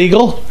 it's not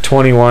legal.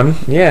 21.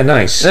 Yeah,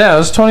 nice. Yeah, I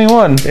was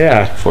 21.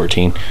 Yeah.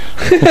 14.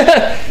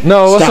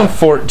 No, it wasn't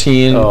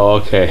 14.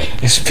 Oh, okay.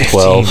 It's 15.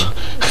 12.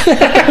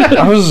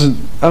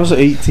 I was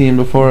 18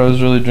 before I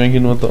was really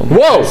drinking with them.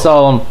 Whoa! I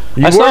saw him.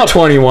 You were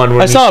 21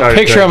 when I saw you a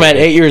picture of him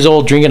drinking. at 8 years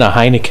old drinking a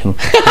Heineken.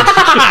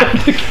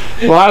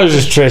 Well, I was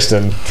just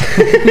Tristan.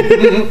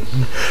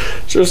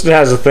 Tristan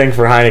has a thing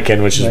for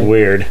Heineken, which is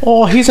weird.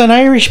 Oh, he's an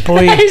Irish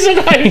boy. He's an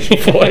Irish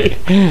boy.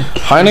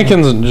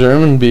 Heineken's a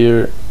German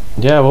beer.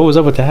 Yeah, what was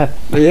up with that?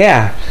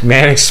 Yeah.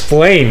 Man,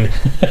 explain.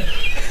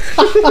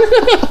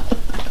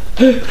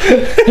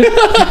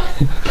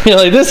 You're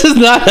like, this is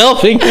not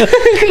helping.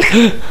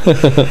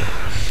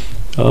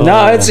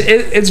 No,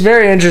 it's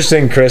very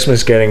interesting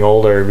Christmas getting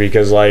older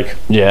because, like...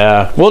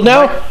 Yeah. Well,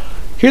 now...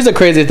 Here's the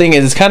crazy thing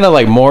is it's kind of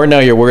like more now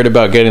you're worried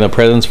about getting the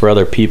presents for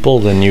other people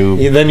than you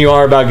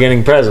are about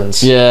getting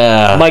presents.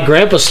 Yeah. My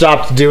grandpa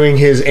stopped doing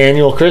his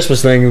annual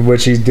Christmas thing,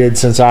 which he did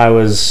since I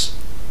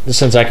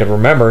could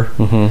remember.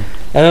 Mm-hmm.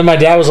 And then my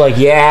dad was like,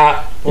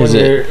 "Yeah,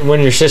 when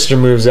your sister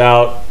moves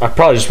out, I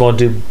probably just won't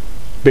do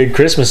big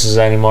Christmases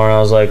anymore." And I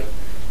was like,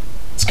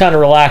 it's kind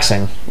of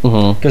relaxing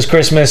because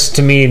Christmas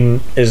to me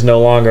is no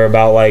longer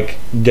about like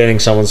getting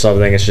someone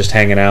something. It's just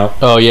hanging out.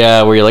 Oh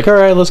yeah, where you're like, all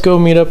right, let's go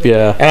meet up.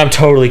 Yeah, and I'm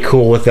totally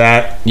cool with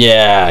that.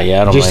 Yeah, I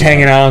don't just mind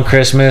hanging out on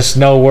Christmas,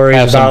 no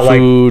worries about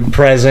food. Like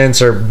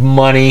presents or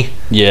money.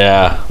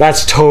 Yeah,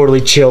 that's totally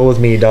chill with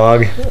me,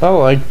 dog. I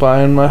like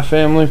buying my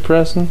family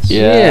presents.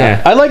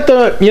 Yeah. I like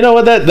you know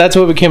what, that's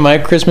what became my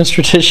Christmas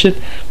tradition,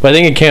 but I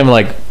think it came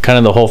like kind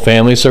of the whole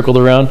family circled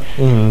around.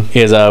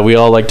 Is we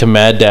all like to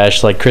mad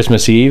dash like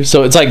Christmas Eve,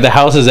 so it's like the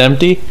house is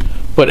empty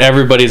but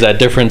everybody's at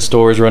different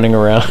stores running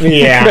around.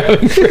 Yeah.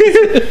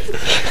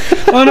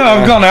 Oh no,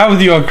 I've gone out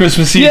with you on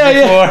Christmas Eve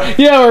before.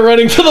 Yeah, we're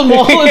running to the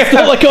mall and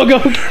stuff like, I'll go.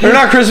 Or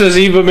not Christmas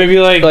Eve, but maybe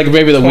like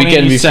maybe the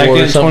weekend before,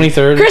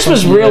 23rd.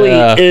 Christmas really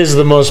is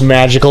the most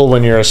magical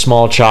when you're a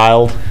small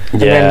child.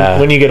 And then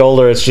when you get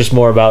older, it's just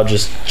more about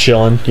just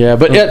chilling. Yeah,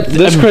 but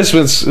this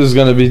Christmas is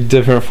going to be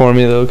different for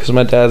me though, because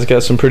my dad's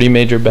got some pretty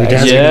major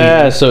bags.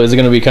 Yeah, so is it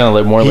going to be kind of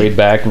like more laid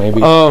back,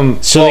 maybe?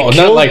 So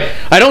not like,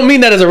 I don't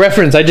mean that as a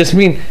reference. I just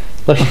mean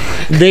Like,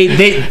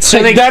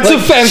 That's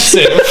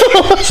offensive.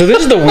 So this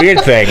is the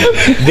weird thing.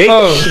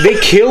 They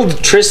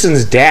killed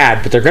Tristan's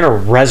dad, but they're gonna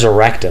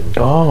resurrect him.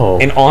 oh,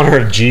 In honor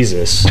of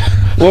Jesus.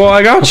 Well,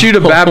 I got you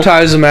to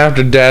baptize him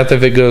after death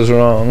if it goes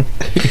wrong.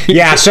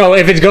 Yeah, so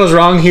if it goes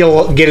wrong,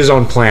 he'll get his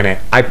own planet.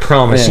 I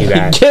promise you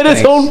that. get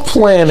his own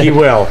planet. He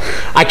will.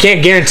 I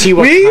can't guarantee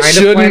what We kind of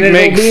shouldn't planet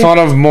make it'll be. fun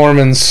of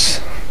Mormons.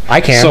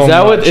 I can. So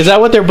Is that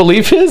what their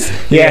belief is?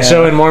 yeah,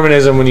 so in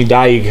Mormonism, when you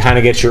die, you kind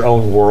of get your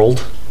own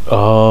world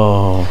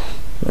Oh,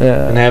 in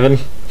Yeah. heaven.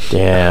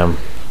 damn.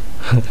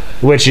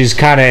 Which is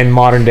kind of in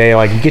modern day,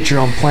 like, you get your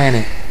own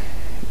planet.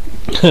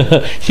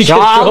 You So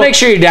I'll get make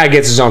sure your dad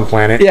gets his own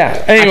planet.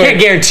 Yeah. I Anyway, can't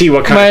guarantee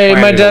what kind of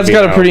planet my it'll dad's be,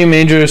 got a though. pretty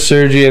major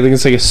surgery. I think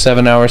it's like a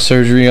 7-hour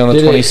surgery on the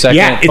Did it? 22nd.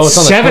 Yeah, it's, Oh, it's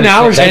on the 7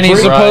 hours. 22nd. and he's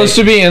Right. supposed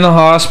to be in the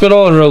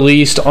hospital and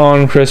released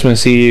on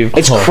Christmas Eve.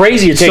 It's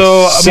crazy. It takes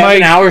So,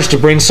 7 hours to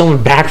bring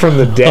someone back from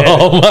the dead.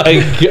 Oh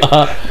my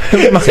god.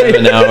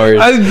 7 hours.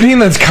 I mean,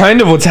 that's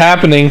kind of what's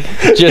happening.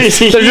 Just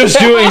They're just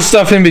doing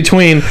stuff in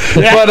between.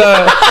 But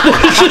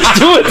just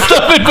doing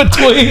stuff in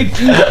between.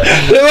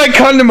 they're like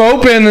cutting him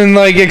open and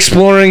like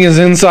exploring his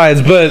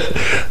insides. But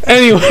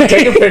anyway,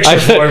 Take a picture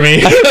for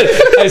me.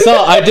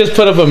 I just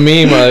put up a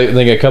meme I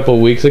think a couple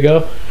weeks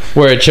ago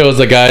where it shows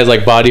the guy's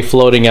like body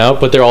floating out,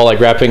 but they're all like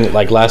wrapping,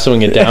 like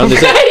lassoing it down.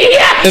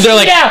 And they're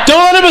like, don't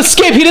let him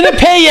escape. He didn't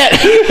pay yet.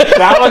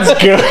 That one's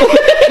good.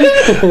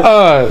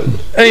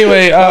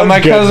 anyway, my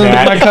good,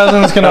 Matt.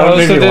 cousin's gonna That would host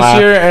make it me this laugh.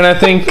 year, and I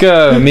think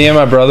me and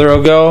my brother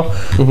will go,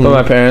 but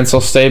my parents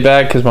will stay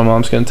back because my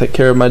mom's gonna take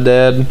care of my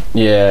dad.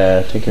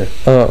 Yeah, take care.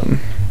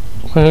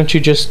 Why don't you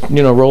just,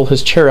 roll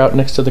his chair out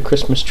next to the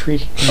Christmas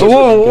tree?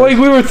 Well, like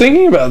we were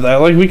thinking about that.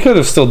 Like we could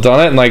have still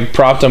done it and like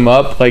propped him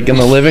up like in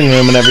the living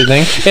room and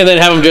everything. And then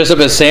have him dress up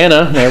as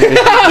Santa. And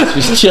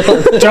everybody's just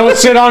chilling. Don't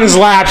sit on his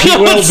lap. He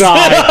will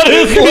die.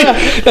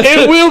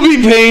 It will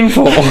be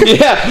painful.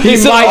 Yeah, He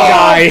might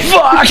die.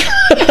 Fuck.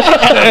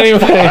 Anyway,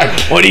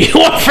 What do you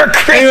want for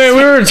Christmas? anyway,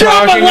 we were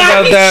talking laughing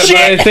about that, shit.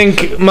 but I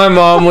think my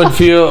mom would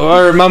feel,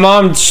 or my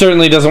mom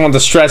certainly doesn't want the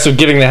stress of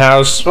getting the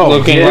house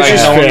looking Which like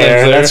is no one lives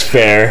fair. there. That's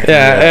fair.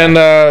 Yeah,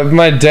 and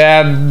my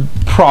dad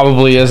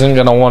probably isn't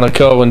gonna want to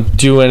go and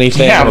do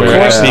anything. Yeah, of or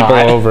course have people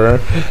not.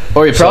 over.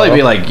 Or you'd probably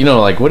be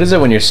like, what is it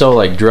when you're so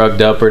like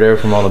drugged up or whatever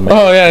from all the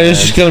Oh yeah,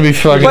 it's just gonna be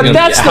fucking. But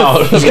that's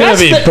it's gonna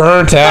be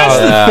burnt That's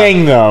out. the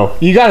thing, though.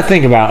 You got to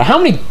think about how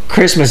many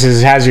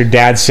Christmases has your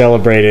dad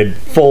celebrated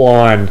full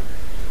on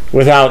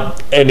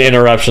without an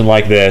interruption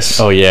like this.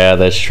 Oh yeah,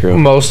 that's true.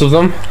 Most of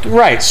them.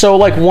 Right. So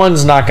like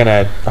one's not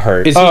gonna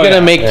hurt. Is he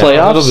gonna make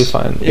playoffs? It'll be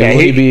fine. Yeah, Will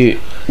he be?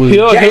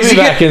 He'll Yeah, be is he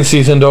back in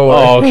season. Don't worry.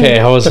 Oh, okay.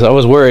 I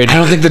was worried. I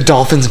don't think the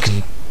Dolphins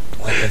can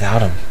win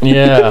without him.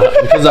 Yeah,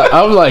 because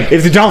I was like,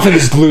 If the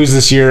Dolphins lose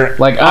this year,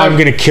 I'm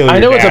gonna kill you. I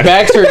know it's a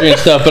back surgery and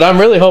stuff, but I'm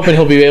really hoping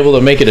he'll be able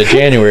to make it to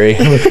January.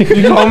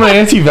 You call him an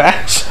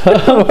anti-vax?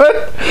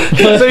 What?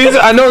 So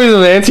I know he's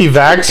an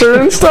anti-vaxxer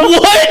and stuff.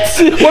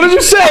 What? What did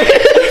you say?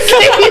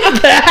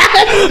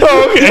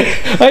 Oh,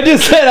 okay.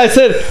 I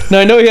said, no,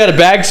 I know he had a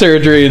back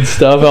surgery and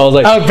stuff. I was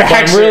like, Oh,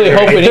 back I'm really surgery.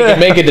 hoping he can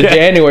make it to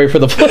January for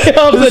the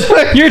playoffs.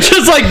 And you're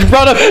just like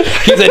brought up,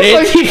 he's an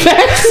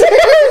anti-vaxxer.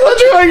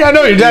 I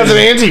know your dad's an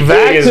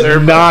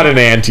anti-vaxxer. Not an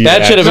anti.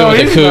 That should have been No, with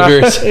the he's not.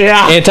 Cougars.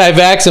 Yeah.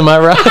 Anti-vax, am I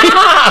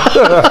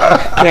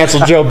right?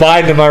 Cancel Joe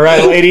Biden. Am I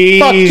right,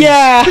 ladies? Fuck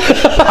yeah.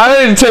 I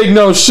didn't take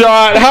no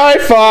shot. High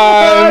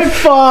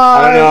five.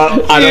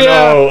 I don't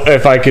know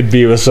if I could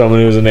be with someone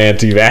who's an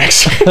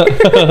anti-vax.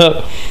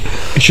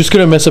 It's just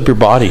going to mess up your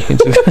body.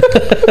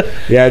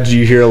 Yeah, do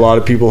you hear a lot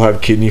of people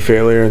have kidney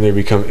failure and they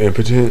become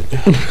impotent?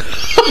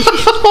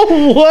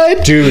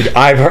 What? Dude,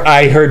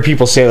 I heard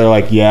people say they're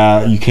like,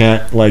 yeah, you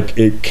can't, like,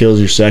 it kills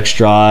your sex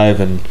drive,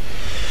 and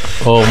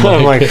Oh my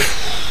I'm like,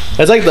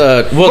 That's like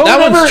that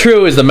whenever- one's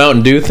true is the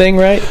Mountain Dew thing,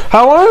 right?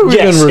 How long have we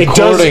yes, been it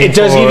recording?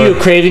 does give you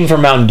a craving for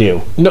Mountain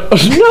Dew. No.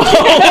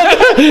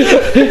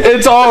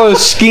 It's all a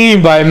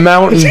scheme by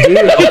Mountain Dew.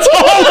 It's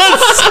all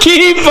a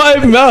scheme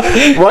by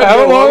Mountain.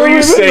 How long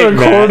have we been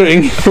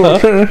recording?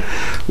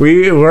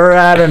 We're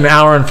at an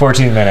hour and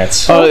 14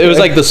 minutes. Oh, it was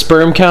like the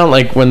sperm count,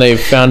 like when they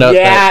found out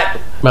that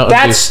Mountain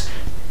that's.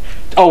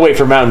 Oh wait,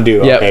 for Mountain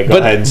Dew. Yeah, Okay, go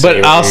ahead. And say but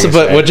what also, you're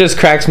gonna say. what just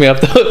cracks me up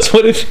though is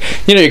what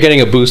if you're getting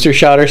a booster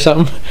shot or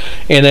something,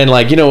 and then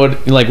what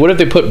if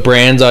they put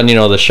brands on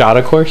the shot,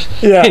 of course.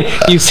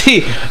 Yeah. You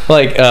see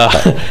like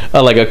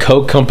a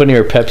Coke company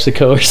or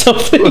PepsiCo or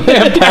something.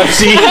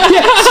 Pepsi.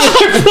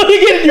 You're putting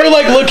it. You're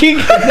like looking.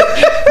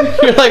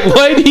 You're like,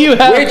 why do you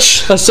have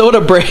Which- a soda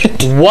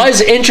brand?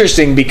 was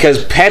interesting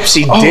because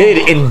Pepsi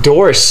did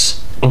endorse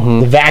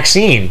the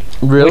vaccine.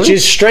 Really? Which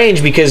is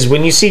strange because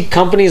when you see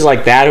companies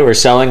like that who are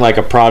selling like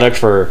a product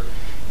for,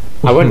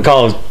 I wouldn't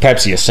call it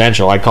Pepsi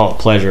Essential, I'd call it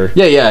pleasure.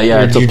 Yeah.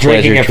 It's You're a drinking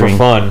pleasure it for drink.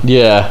 fun.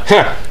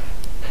 Yeah.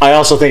 I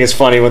also think it's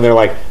funny when they're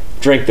like,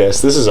 drink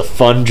this. This is a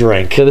fun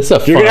drink. Yeah, this is a You're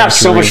fun going to have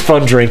so drink. much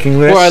fun drinking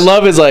this. What I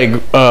love is like,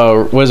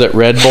 was it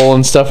Red Bull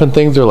and stuff and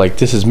things? They're like,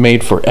 this is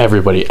made for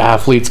everybody,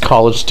 athletes,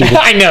 college students.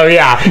 I know,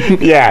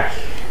 yeah.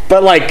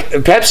 But like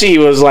Pepsi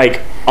was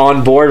like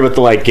on board with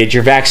the like get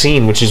your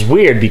vaccine, which is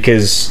weird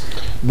because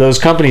those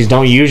companies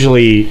don't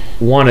usually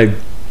want to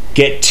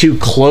get too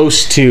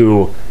close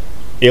to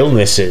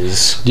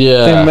illnesses.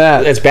 Yeah. Hey,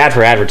 Matt, It's bad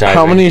for advertising.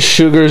 how many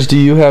sugars do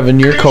you have in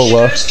your How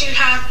cola? many sugars do you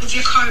have with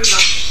your cola?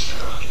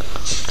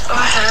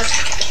 I have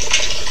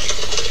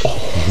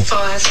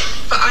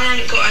 5, but I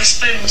ain't got a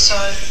spoon, so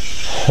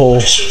Oh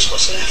choose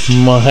what's left.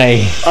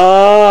 my.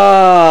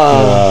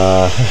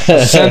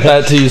 Sent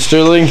that to you,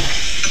 Sterling.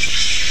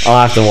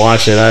 I'll have to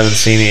watch it. I haven't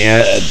seen it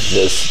yet.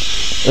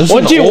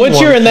 Once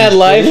you're in that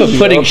life of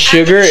putting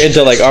sugar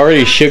into like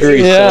already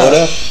sugary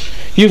soda,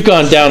 you've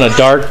gone down a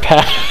dark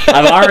path.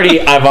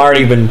 I've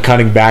already been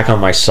cutting back on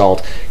my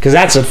salt because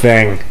that's a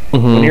thing.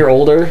 When you're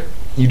older,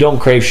 you don't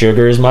crave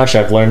sugar as much.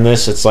 I've learned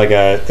this. It's like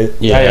I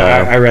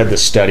read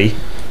this study.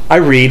 I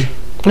read,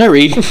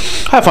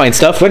 I find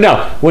stuff. but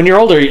no. When you're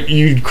older,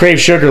 you crave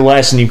sugar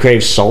less and you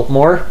crave salt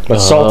more. But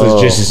salt is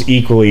just as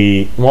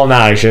equally. Well, no,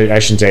 I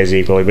shouldn't say as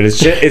equally, but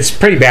it's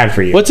pretty bad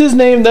for you. What's his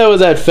name that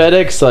was at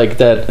FedEx? Like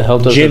that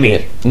helped us.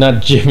 Jimmy.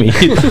 Not Jimmy.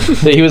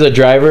 He was a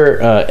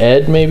driver.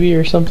 Ed maybe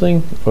or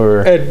something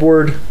or.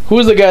 Edward? Who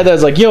was the guy that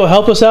was like, "Yo,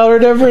 help us out" or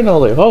whatever? And I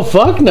was like, "Oh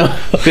fuck no."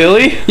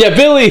 Billy? Yeah,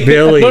 Billy.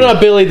 Billy. No, not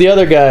Billy. The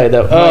other guy.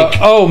 That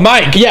Mike.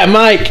 Mike. Yeah,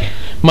 Mike.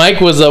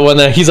 Mike was the one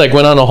that he's like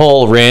went on a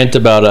whole rant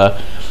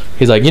about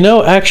he's like,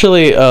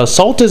 actually,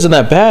 salt isn't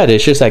that bad.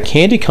 It's just that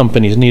candy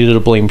companies needed to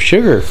blame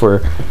sugar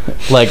for,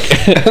 like,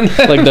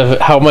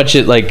 how much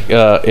it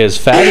is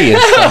fatty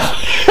and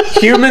stuff.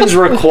 Humans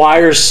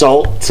require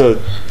salt to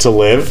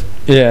live,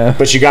 Yeah.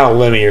 but you gotta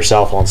limit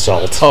yourself on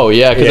salt. Oh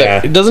yeah, because Yeah.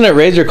 doesn't it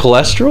raise your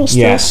cholesterol? Still?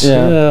 Yes.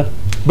 Yeah.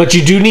 But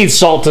you do need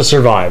salt to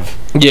survive.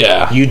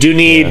 Yeah. You do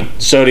need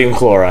sodium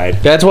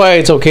chloride. That's why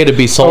it's okay to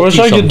be I salty. wish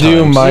I could do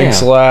sometimes.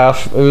 Mike's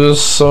laugh. It was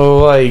so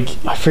like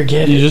I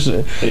forget. you just.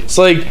 It's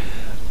like.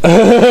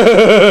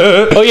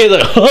 Oh yeah,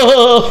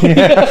 like,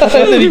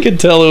 and then you could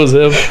tell it was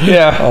him.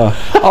 Yeah.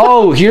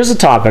 Oh, here's a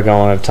topic I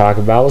want to talk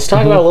about. Let's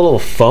talk about a little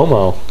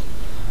FOMO.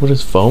 What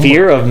is FOMO?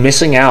 Fear of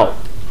missing out.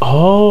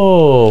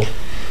 Oh.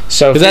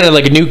 So Is that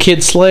like a new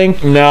kid slang?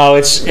 No,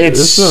 it's been a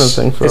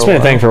thing for a it's been a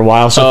while. thing for a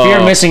while. So fear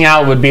of Oh. missing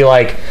out would be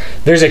like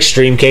there's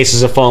extreme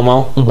cases of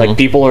FOMO. Like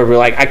people are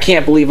like, I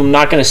can't believe I'm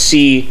not going to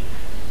see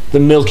the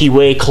Milky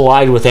Way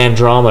collide with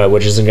Andromeda,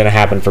 which isn't going to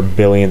happen for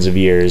billions of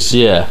years.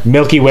 Yeah.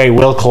 Milky Way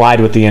will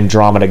collide with the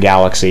Andromeda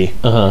galaxy,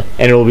 and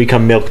it will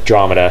become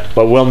Milkdromeda.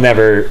 But we'll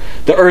never.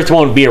 The Earth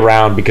won't be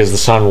around because the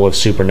sun will have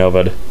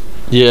supernovaed.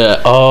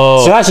 Yeah.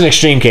 Oh. So that's an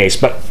extreme case.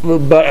 But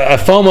a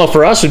FOMO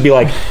for us would be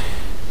like,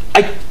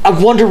 I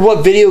wonder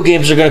what video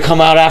games are going to come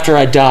out after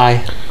I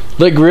die.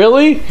 Like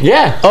really?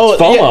 Yeah. Oh,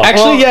 it's FOMO. yeah,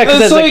 actually, yeah, because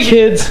it's as like- a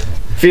kids.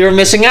 Fear of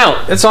missing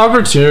out. It's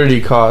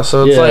opportunity cost.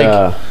 So it's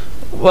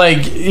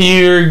like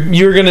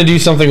you're gonna do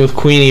something with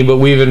Queenie, but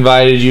we've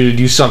invited you to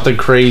do something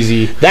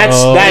crazy. That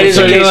is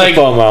so a you're case like-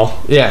 of FOMO.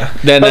 Yeah.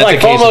 Then But that's like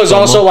a case FOMO of is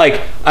also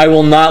like I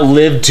will not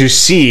live to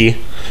see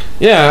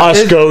Yeah.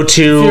 us go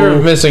Fear of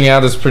to. missing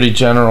out is pretty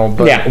general,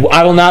 but Yeah,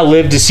 I will not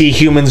live to see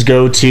humans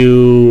go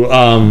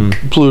to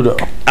Pluto.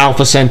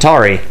 Alpha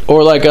Centauri.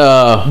 or like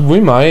We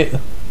might.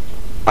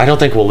 I don't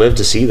think we'll live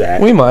to see that.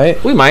 We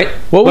might. We might.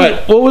 What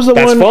was the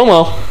That's one?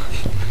 FOMO.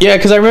 Yeah,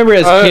 because I remember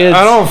as kids.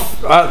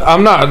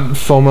 I'm not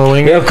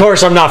FOMOing. Yeah, of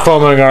course, I'm not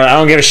FOMOing. I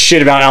don't give a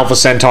shit about Alpha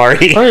Centauri.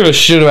 I don't give a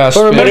shit about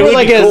space. remember, But it would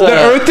like be as cool. The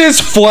Earth is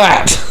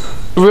flat.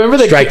 Remember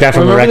that? Strike that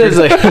from the remember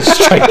record. that as, like,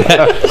 strike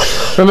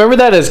that. Remember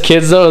that as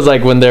kids though, is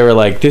like when they were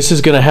like, "This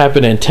is gonna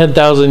happen in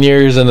 10,000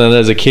 years," and then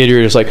as a kid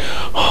you're just like,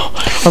 "Oh,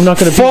 I'm not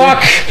gonna."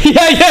 Fuck! Be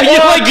there.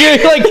 Yeah,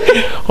 you're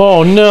like,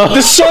 "Oh no."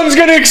 The sun's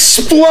gonna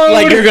explode!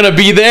 Like you're gonna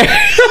be there.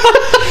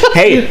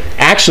 Hey,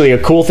 actually, a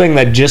cool thing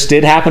that just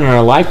did happen in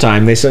our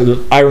lifetime. They said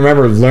I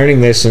remember learning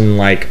this in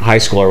like high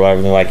school or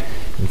whatever. They're like,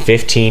 in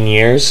 15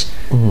 years,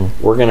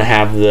 we're gonna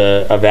have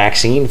a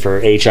vaccine for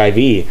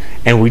HIV,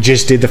 and we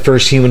just did the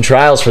first human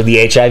trials for the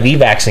HIV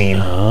vaccine,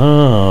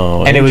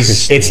 Oh, and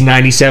it's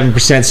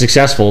 97%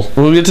 successful.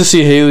 We'll get to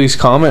see Haley's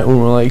Comet when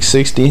we're like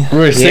 60.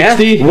 we're 60.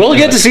 Yeah, we'll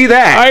get to see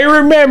that. I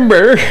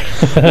remember.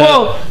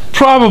 Well,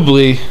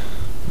 probably.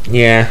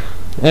 Yeah,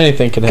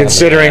 Anything could happen.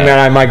 considering that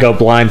I might go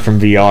blind from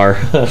VR.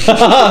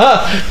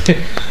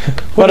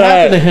 What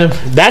happened to him?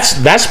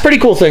 That's a pretty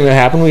cool thing that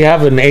happened. We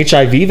have an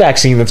HIV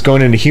vaccine that's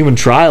going into human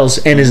trials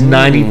and is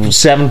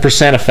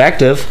 97%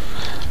 effective.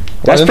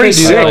 Why That's didn't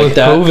pretty they do that sick. with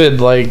COVID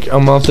like a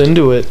month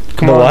into it.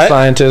 Come The on, what?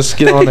 scientists,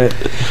 get on it.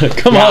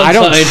 Come Yeah, on, I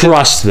don't scientists.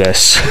 trust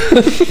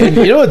this.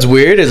 You know what's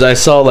weird is I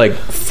saw like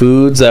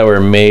foods that were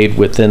made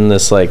within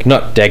this like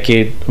not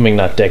decade.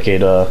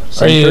 Are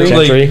Century. you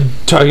Century?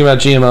 like talking about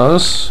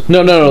GMOs?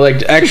 No,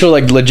 like actual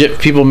like legit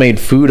people made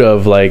food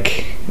of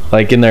like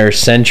in their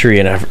century,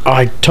 and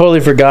I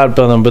totally forgot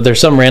about them. But there's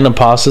some random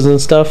pastas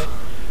and stuff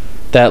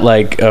that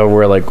like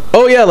were like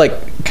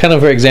like kind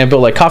of for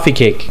example like coffee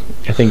cake.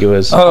 I think it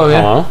was Oh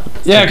yeah, Huh?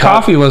 yeah.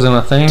 Coffee wasn't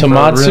a thing. for a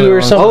tomatsu really or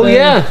long something. Oh,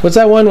 yeah. what's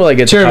that one? Like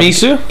it's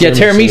Tiramisu? Yeah,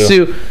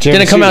 tiramisu.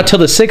 Didn't come out till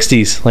the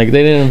 60s. Like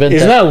they didn't invent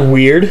Isn't that. that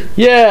weird?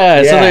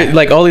 Yeah, so Yeah. they,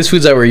 like all these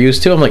foods that we're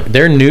used to, I'm like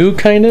they're new,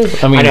 kind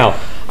of. I mean, I know.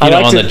 You know,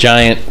 like on to- the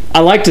giant.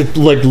 I like to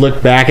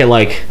look back at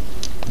like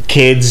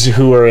kids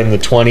who are in the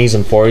 20s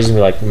and 40s and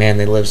be like, man,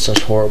 they lived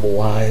such horrible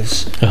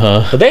lives.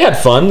 But they had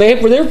fun. They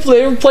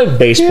were playing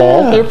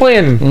baseball. Yeah. They were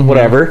playing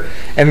whatever.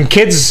 And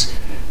kids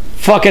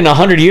fucking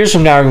 100 years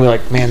from now are going to be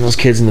like, man, those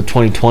kids in the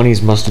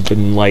 2020s must have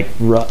been like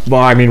rough.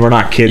 Well, I mean, we're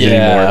not kids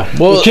anymore.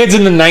 Well, the kids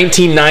in the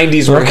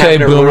 1990s were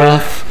having it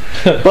rough.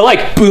 But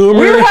like, we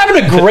were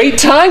having a great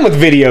time with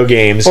video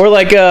games. Or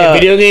like and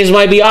video games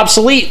might be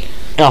obsolete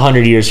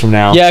 100 years from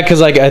now. Yeah,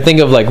 because like I think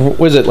of like,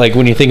 what is it like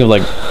when you think of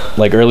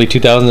like early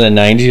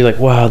 2090s, you're like,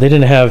 wow, they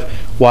didn't have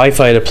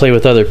Wi-Fi to play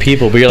with other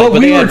people, but you're like, but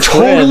we they were had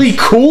totally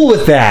friends. cool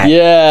with that.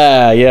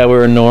 Yeah, we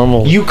were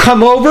normal. You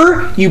come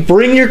over, you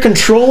bring your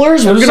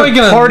controllers, It we're was gonna like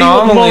an party with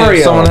anomaly if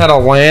Mario. someone had a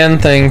LAN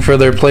thing for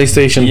their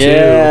PlayStation 2.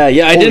 Yeah,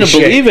 I Holy didn't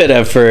shit. believe it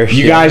at first.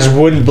 You guys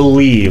wouldn't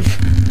believe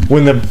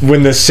when the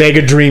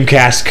Sega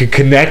Dreamcast could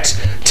connect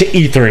to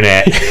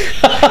Ethernet.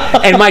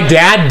 And my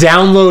dad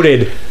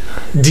downloaded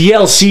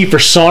DLC for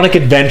Sonic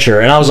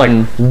Adventure, and I was like,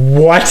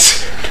 what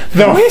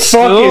the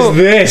fuck is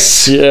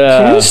this? Can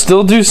Yeah. you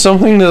still do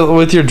something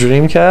with your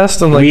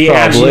Dreamcast? And like We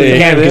absolutely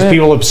can because Yeah.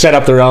 people have set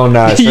up their own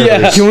servers.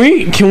 Yeah.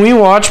 Can we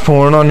watch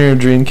porn on your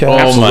Dreamcast?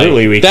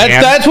 Absolutely, we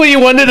can. That's what you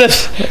wanted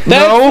us. That's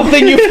No. the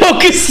thing you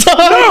focused on.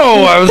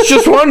 No, I was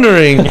just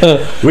wondering.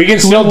 We can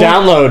still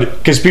download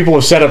because people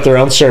have set up their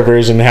own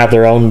servers and have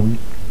their own.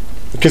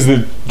 Because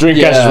the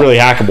Dreamcast is really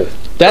hackable.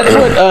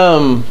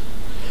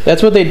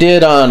 That's what they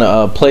did on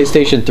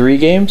PlayStation 3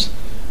 games.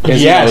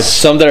 Yes.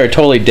 Some that are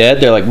totally dead.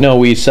 They're like, no,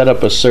 we set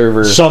up a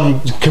server. Some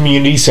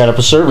community set up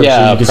a server. Yeah,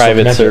 so you a can still private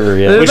connect it. server.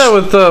 They Yeah, did that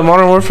with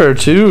Modern Warfare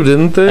 2,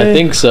 didn't they? I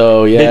think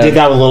so. Yeah, They did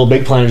that with Little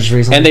Big Planet just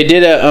recently. and they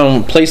did a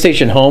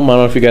PlayStation Home. I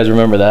don't know if you guys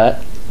remember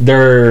that.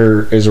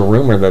 There is a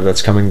rumor that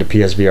that's coming to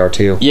PSVR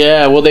too.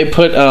 Yeah, well, they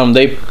put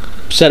they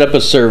set up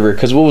a server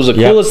because what was the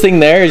coolest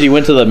thing there is you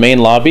went to the main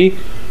lobby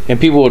and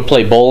people would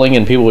play bowling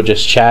and people would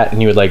just chat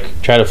and you would like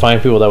try to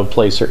find people that would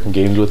play certain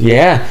games with you.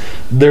 Yeah,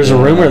 there's a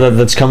rumor that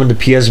that's coming to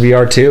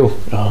PSVR too,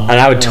 and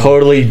I would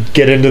totally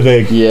get into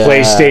the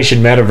PlayStation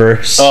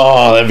metaverse.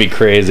 Oh, that'd be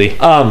crazy.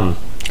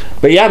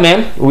 But yeah,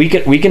 man, we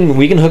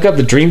can hook up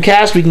the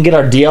Dreamcast. We can get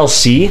our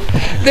DLC.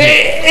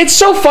 It's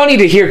so funny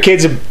to hear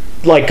kids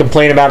like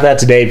complain about that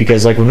today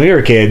because like when we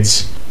were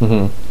kids,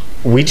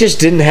 we just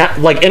didn't have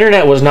like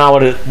internet was not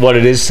what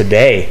it is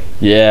today.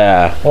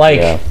 Yeah, Like.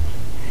 yeah.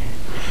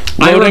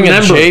 I Loading a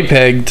remember. JPEG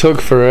JPEG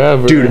took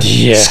forever. Dude,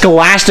 Yeah.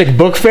 Scholastic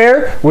Book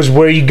Fair was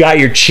where you got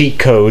your cheat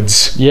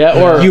codes.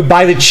 Yeah, or You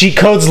buy the cheat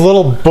codes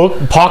little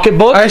pocket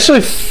book. I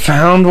actually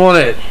found one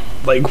at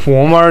like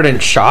Walmart and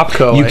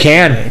Shopko. You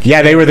can.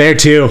 Yeah, they were there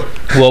too.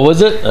 what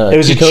was it? It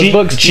was a cheat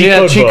books. cheat Yeah,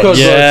 code cheat book. code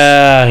book.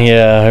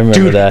 Yeah, I remember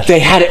Dude, that.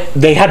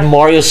 they had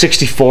Mario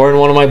 64 in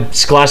one of my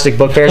Scholastic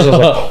Book Fairs. I was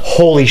like,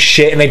 holy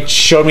shit! And they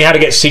showed me how to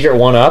get secret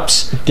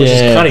 1-ups, which is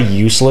Yeah. kind of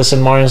useless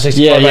in Mario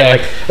 64. Yeah, but, yeah.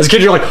 Like, as a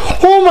kid, you're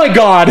like, oh my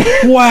god,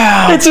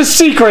 Wow. it's a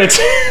secret.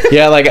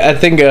 Yeah, like I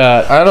think.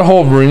 I had a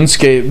whole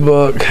RuneScape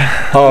book.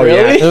 Oh Really?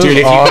 yeah, It was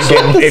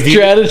dude.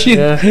 strategy.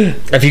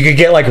 If you could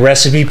get like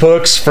recipe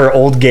books for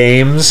old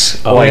games,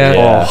 Oh, like,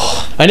 yeah.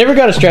 I never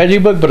got a strategy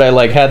book, but I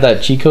like had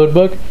that cheat code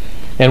book,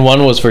 and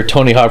one was for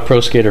Tony Hawk Pro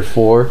Skater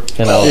 4,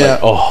 and I was Yeah. like,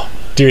 oh,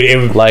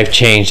 dude, life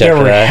changed there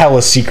after were that.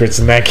 hella secrets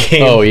in that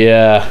game. Oh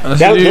yeah, I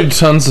That- do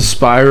tons of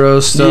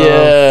Spyro stuff.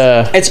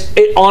 yeah,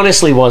 It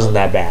honestly wasn't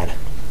that bad.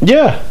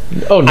 yeah.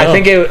 Oh no, I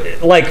think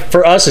it like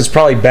for us it's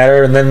probably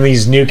better, and then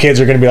these new kids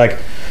are gonna be like,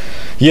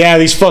 yeah,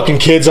 these fucking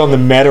kids on the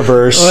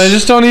metaverse. Well, they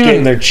just don't even-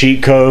 getting their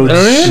cheat codes. They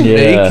don't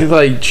even Yeah. make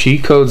like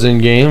cheat codes in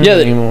games yeah.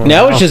 anymore.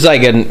 Now it's just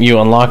like you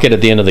unlock it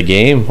at the end of the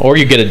game, or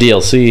you get a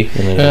DLC.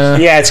 And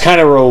then Yeah, it's kind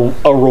of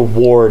a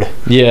reward.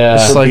 yeah,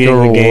 It's like a beating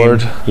the game.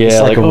 reward. yeah. it's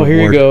Like, like a oh, here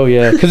you reward. go.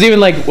 Yeah, because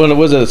even like when it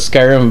was a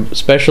Skyrim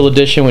Special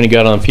Edition when you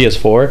got it on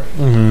PS4,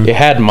 it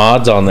had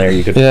mods on there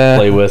you could Yeah.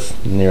 play with,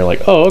 and you're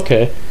like, oh,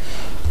 okay.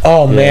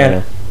 Oh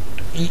man,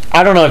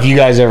 I don't know if you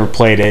guys ever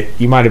played it.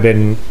 You might have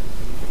been,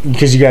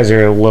 because you guys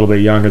are a little bit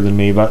younger than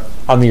me, but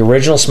on the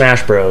original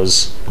Smash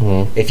Bros,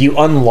 if you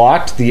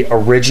unlocked the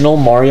original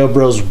Mario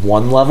Bros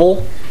 1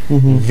 level,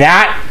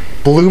 that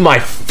blew my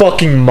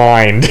fucking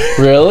mind.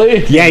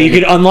 Really? Yeah, you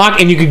could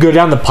unlock and you could go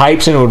down the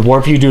pipes and it would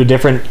warp you to a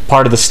different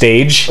part of the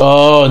stage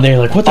Oh, and they're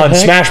like, what the on heck?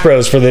 Smash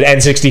Bros for the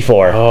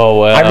N64. Oh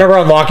wow. I remember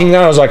unlocking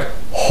that. I was like,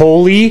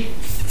 holy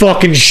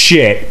fucking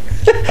shit.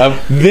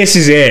 This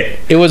is it.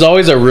 It was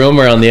always a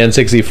rumor on the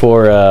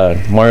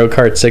N64, Mario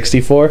Kart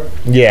 64,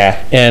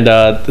 Yeah.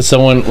 and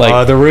someone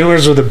like The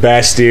rumors were the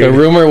best, dude. the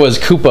rumor was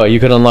Koopa. You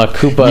could unlock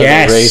Koopa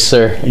Yes. as a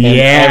racer. And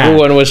Yeah.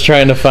 everyone was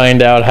trying to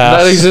find out how.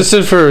 That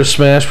existed for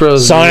Smash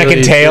Bros. Sonic really,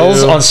 and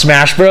Tails too. on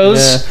Smash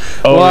Bros.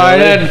 Yeah. Oh, well, I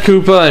really? had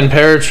Koopa and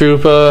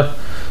Paratroopa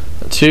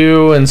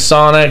 2 and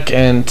Sonic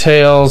and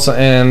Tails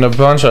and a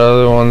bunch of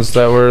other ones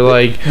that were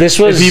like, This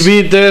was- if you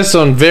beat this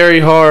on very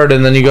hard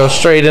and then you go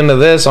straight into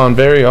this on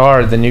very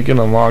hard, then you can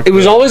unlock It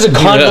was always a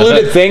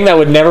convoluted thing that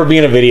would never be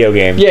in a video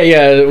game. yeah,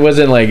 it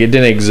wasn't like it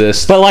didn't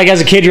exist. But like as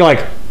a kid, you're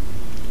like,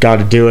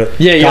 gotta do it.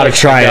 Yeah, you gotta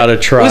try Gotta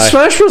it. try. Well,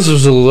 Smash Bros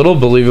was a little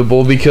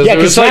believable because Yeah, it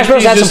 'cause was Smash like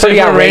Bros these had some just pretty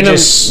different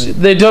outrageous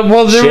They do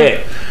well. They were, Shit.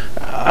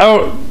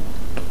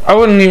 I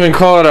wouldn't even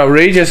call it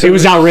outrageous. It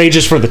was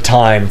outrageous for the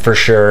time, for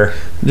sure.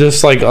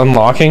 Just like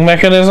unlocking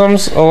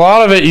mechanisms. A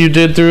lot of it you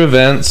did through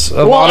events.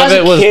 A lot of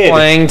it was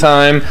playing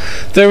time.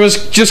 There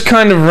was just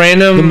kind of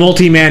random. The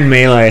multi-man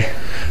melee.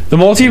 The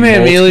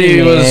multi-man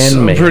melee was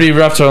pretty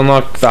rough to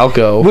unlock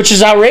Falco. Which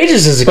is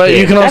outrageous as a kid. But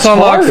you can also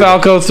unlock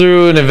Falco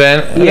through an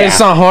event. Yeah. It's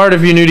not hard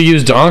if you knew to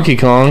use Donkey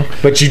Kong.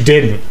 But you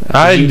didn't.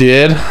 I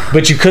did.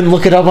 But you couldn't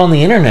look it up on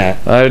the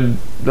internet.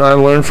 I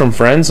learned from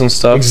friends and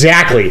stuff.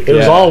 Exactly. It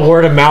was all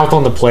word of mouth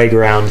on the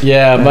playground.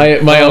 Yeah,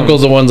 my uncle's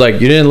the one's like,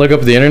 you didn't look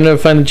up the internet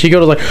to find the cheat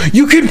code? I was like,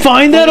 you can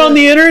find that on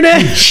the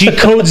internet?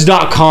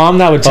 Cheatcodes.com,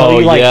 that would tell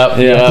you like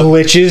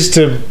glitches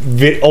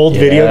to old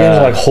video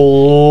games. Like,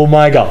 oh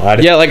my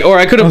god. Yeah, like, or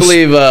I couldn't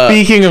believe...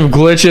 Speaking of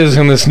glitches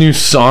in this new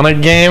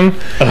Sonic game,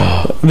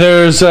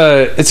 there's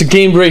it's a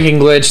game-breaking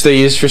glitch they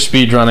use for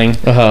speedrunning.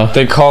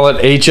 They call it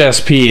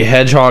HSP,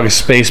 Hedgehog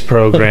Space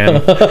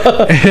Program.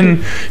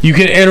 And you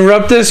can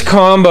interrupt this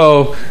combo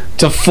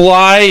to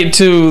fly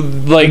to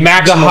like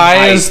the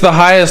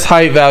highest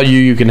height value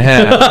you can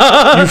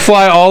have. You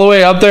fly all the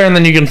way up there and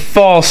then you can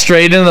fall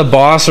straight into the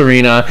boss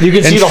arena. You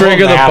can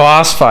trigger the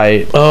boss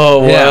fight.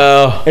 Oh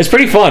wow. It's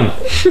pretty fun.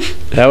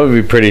 That would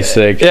be pretty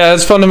sick. Yeah,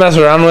 it's fun to mess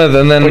around with.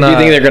 And then do you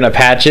think they're gonna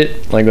patch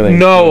it? Like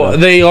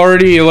they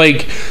already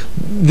like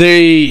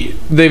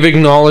they've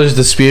acknowledged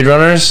the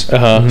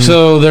speedrunners,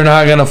 so they're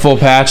not gonna full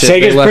patch it.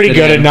 Sega's pretty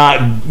good at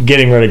not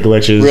getting rid of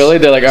glitches. Really?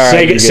 They're like, all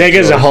right.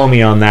 Sega's a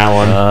homie on that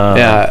one.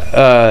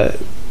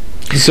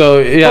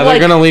 So they're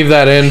gonna leave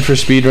that in for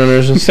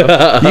speedrunners and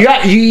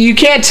stuff. You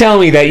can't tell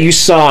me that you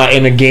saw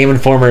in a Game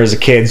Informer as a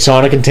kid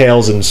Sonic and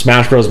Tails and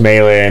Smash Bros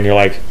Melee, and you're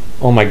like,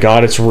 oh my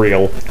god, it's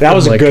real. That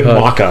was a good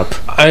mock-up.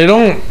 I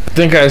don't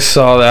think I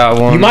saw that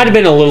one. You might have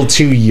been a little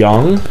too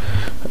young.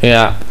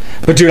 Yeah.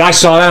 But dude, I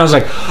saw that and I was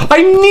like,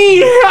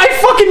 I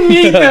fucking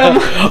need them.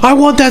 I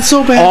want that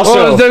so bad.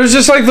 Also, there was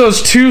just like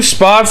those two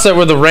spots that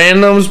were the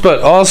randoms,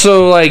 but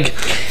also like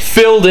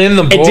filled in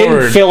the board. It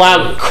didn't fill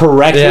out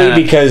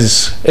correctly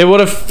because it would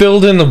have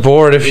filled in the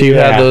board if you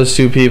had those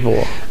two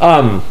people.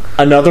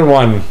 Another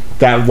one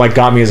that like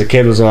got me as a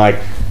kid was like,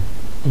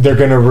 they're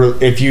gonna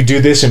if you do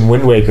this in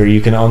Wind Waker,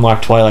 you can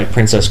unlock Twilight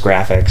Princess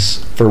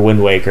graphics for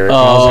Wind Waker. And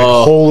I was like,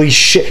 holy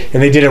shit!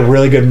 And they did a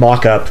really good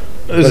mock-up.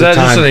 Is that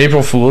just an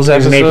April Fool's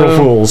episode? It was an April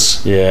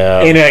Fool's.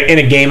 Yeah. In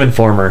a Game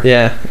Informer.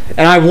 Yeah.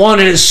 And I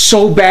wanted it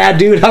so bad,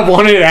 dude. I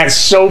wanted it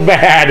so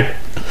bad.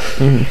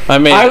 I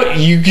mean,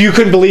 you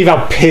couldn't believe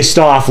how pissed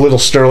off little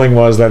Sterling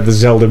was that the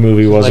Zelda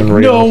movie wasn't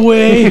real. No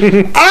way.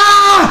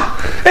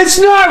 It's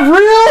not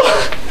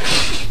real.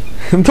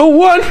 The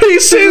One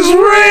Piece is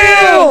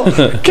real.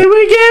 Can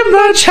we get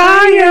much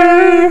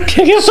higher?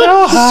 Can we get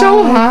so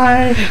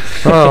high?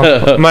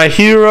 Oh, my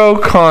hero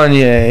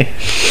Kanye.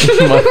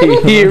 My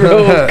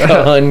hero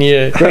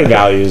Kanye. Great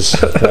values.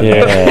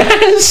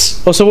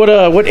 Yes. Oh, so what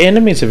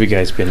animes have you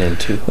guys been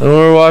into?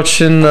 We're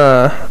watching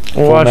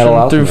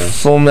through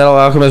Full Metal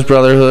Alchemist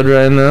Brotherhood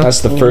right now.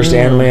 That's the first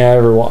anime I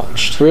ever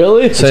watched.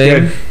 Really?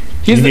 Same.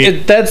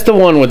 That's the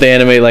one with the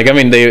anime. Like, I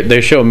mean, they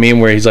show a meme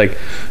where he's like,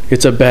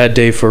 "It's a bad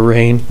day for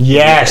rain."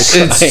 Yes,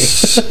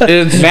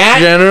 it's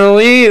Matt,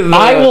 generally.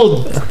 I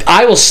will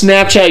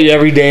Snapchat you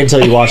every day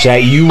until you watch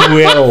that. You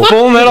will.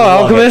 Full Metal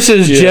Alchemist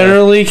is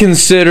generally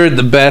considered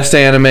the best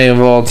anime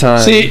of all time.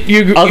 See,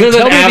 other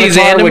than Avatar, these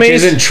animes, which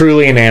isn't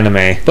truly an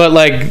anime, but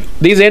like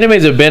these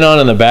animes have been on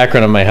in the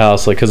background of my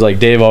house, like because like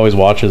Dave always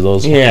watches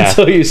those. Yeah,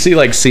 so you see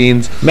like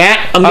scenes.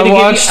 Matt, I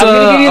watched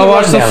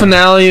the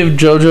finale of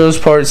JoJo's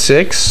Part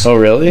 6. Oh,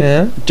 really?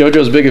 Yeah.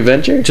 JoJo's Big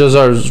Adventure?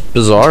 JoJo's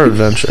Bizarre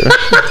Adventure.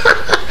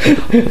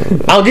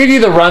 I'll give you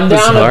the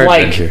rundown Bizarre of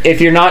like adventure.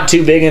 If you're not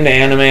too big into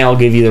anime, I'll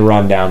give you the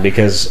rundown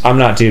because I'm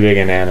not too big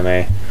into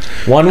anime.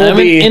 One will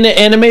be into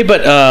anime,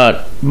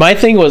 but my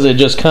thing was it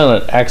just kind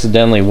of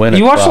accidentally went.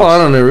 You watched a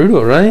lot of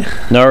Naruto, right?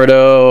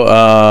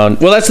 Naruto.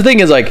 Well, that's the thing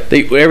is like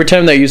every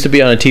time that used to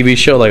be on a TV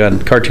show like on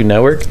Cartoon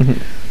Network.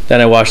 Then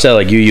I watched that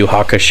like Yu Yu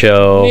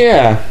Hakusho.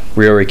 Yeah.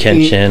 Ryori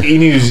Kenshin.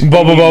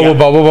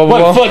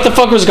 What the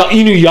fuck was it called?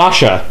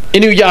 Inuyasha.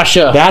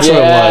 Inuyasha. That's what it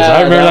was.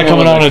 I remember that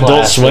coming on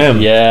Adult Swim.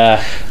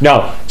 Yeah.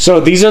 No. So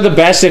these are the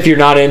best if you're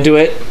not into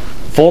it.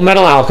 Full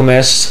Metal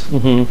Alchemist.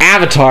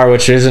 Avatar,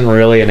 which isn't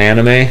really an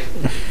anime.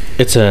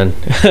 It's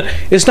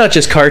not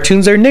just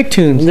cartoons, they're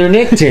Nicktoons. They're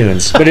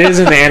Nicktoons, but it is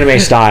in the anime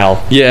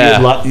style.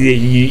 Yeah.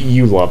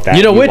 You love that.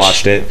 You know which?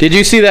 Watched it. Did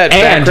you see that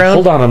background?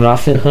 Hold on, I'm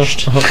not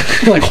finished.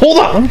 Like, hold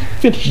on.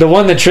 The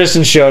one that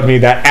Tristan showed me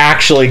that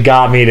actually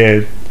got me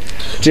to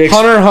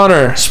Hunter x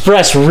Hunter.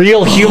 Express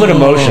real human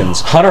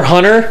emotions. Hunter x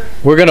Hunter.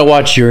 We're gonna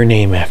watch Your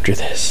Name after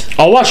this.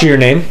 I'll watch Your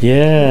Name.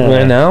 Yeah.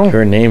 Right now?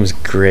 Her name's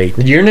great.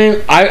 Your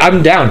Name?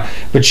 I'm down.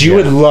 But you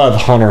would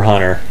love Hunter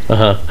x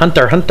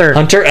Hunter.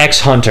 Hunter x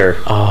Hunter.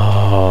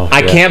 Oh.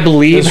 I can't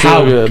believe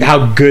really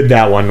how good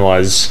that one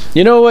was.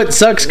 You know what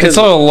sucks? It's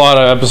a lot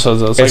of episodes.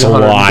 Though. It's like a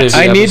lot.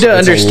 I need to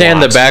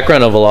understand the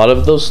background of a lot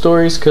of those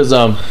stories because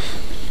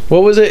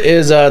what was it?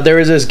 There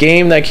was this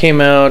game that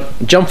came out,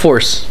 Jump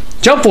Force.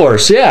 Jump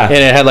Force, yeah. And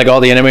it had like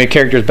all the anime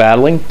characters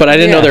battling, but I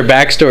didn't know their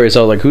backstory.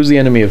 So like, who's the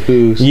enemy of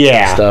who?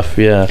 Stuff.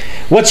 Yeah.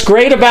 What's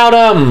great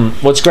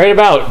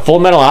about Full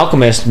Metal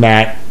Alchemist,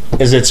 Matt,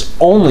 is it's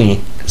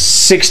only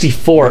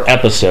 64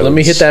 episodes. Let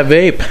me hit that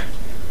vape.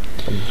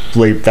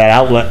 Bleep that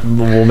out.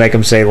 We'll make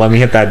them say, "Let me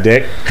hit that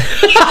dick."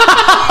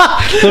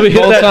 Let me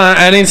hit that.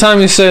 Anytime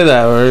you say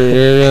that,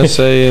 you're gonna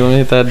say, "Let me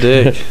hit that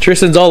dick."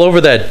 Tristan's all over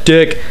that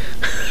dick.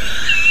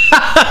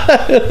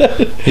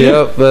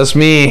 Yep, that's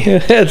me.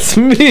 That's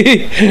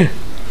me.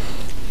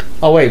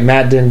 Oh wait,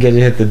 Matt didn't get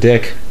to hit the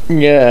dick.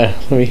 Yeah,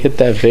 let me hit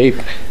that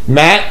vape.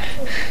 Matt,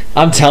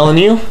 I'm telling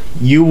you,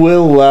 you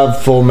will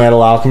love Full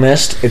Metal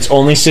Alchemist. It's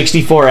only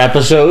 64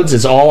 episodes.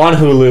 It's all on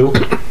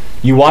Hulu.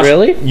 You watch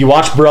You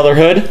watch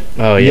Brotherhood.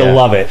 Oh yeah, you'll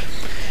love it.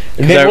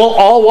 And then we'll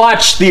all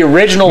watch the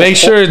original. Make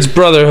sure it's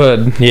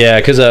Brotherhood. Yeah,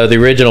 because the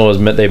original was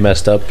they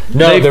messed up.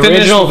 No, they finished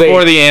original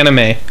before the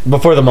anime.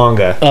 Before the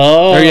manga.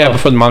 Oh. Or yeah,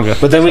 before the manga.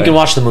 But then we can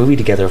watch the movie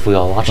together if we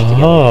all watch it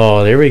together.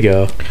 Oh, there we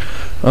go.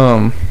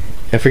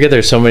 I forget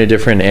there's so many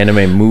different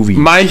anime movies.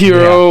 My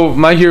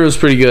Hero's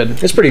pretty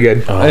good. It's pretty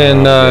good.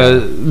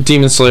 And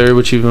Demon Slayer,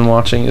 which you've been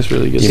watching, is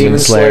really good. Demon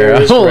Slayer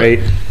is great.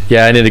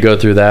 Yeah, I need to go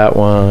through that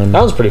one.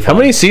 That was pretty fun. How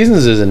many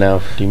seasons is it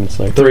now, Demon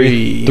Slayer?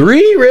 3.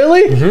 3,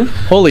 really?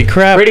 Mm-hmm. Holy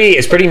crap!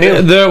 It's pretty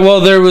new. There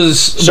was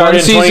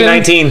started in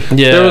 2019.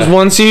 Yeah, there was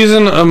one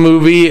season, a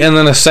movie, and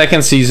then a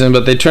second season,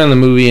 but they turned the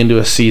movie into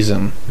a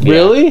season.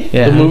 Really?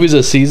 Yeah. The movie's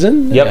a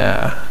season? Yep.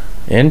 Yeah.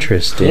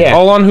 Interesting. Yeah.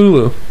 All on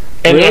Hulu.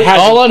 And really? it has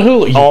all on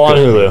Hulu. All on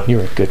Hulu.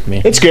 You're a good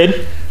man. It's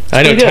good.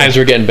 I know times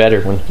were getting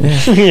better when.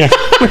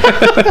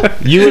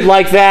 You would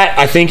like that.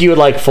 I think you would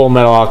like Full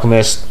Metal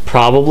Alchemist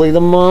probably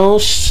the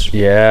most.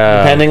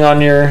 Yeah. Depending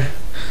on your.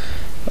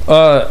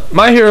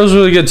 My Hero's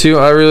really good too.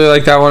 I really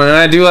like that one, and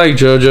I do like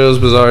JoJo's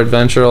Bizarre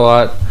Adventure a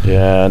lot.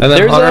 Yeah. And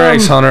then Hunter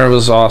x Hunter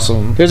was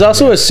awesome. There's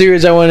also a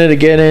series I wanted to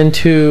get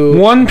into.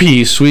 One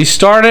Piece. We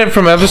started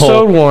from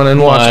episode 1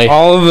 and watched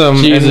all of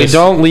them, and we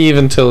don't leave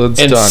until it's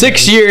done. In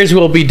 6 years,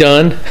 we'll be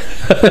done.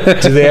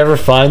 Do they ever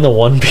find the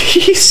One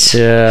Piece?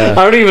 Yeah.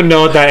 I don't even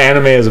know what that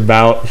anime is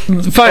about.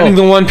 Finding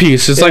the One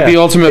Piece. It's like the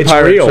ultimate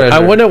pirate treasure. I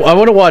want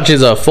to watch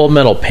his Full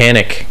Metal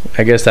Panic.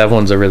 I guess that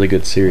one's a really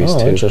good series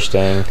too.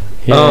 Interesting.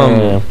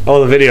 Yeah.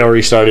 The video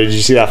restarted. Did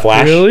you see that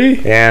flash?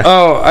 Really? Yeah.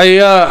 Oh,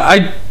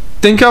 I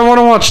think I want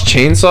to watch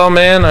Chainsaw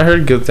Man. I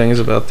heard good things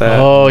about that.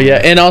 Oh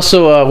yeah, and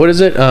also what is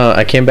it?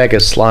 I Came Back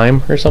as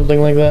Slime or something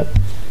like that.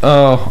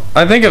 Oh,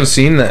 I think I've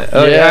seen that.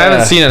 I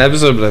haven't seen an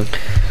episode, but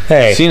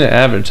I've seen it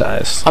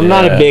advertised. I'm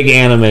not a big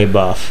anime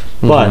buff,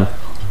 but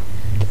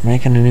they're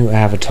making a new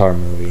Avatar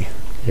movie.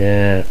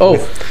 Yeah.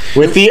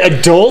 With the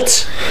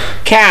adult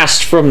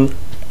cast from.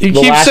 You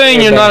keep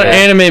saying you're not an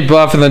anime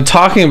buff and then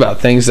talking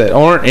about things that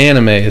aren't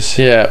animes.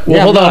 Yeah.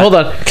 Well, hold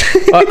on.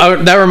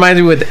 That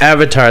reminds me with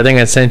Avatar. I think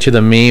I sent you the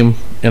meme,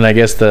 and I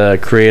guess the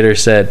creator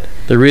said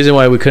the reason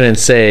why we couldn't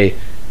say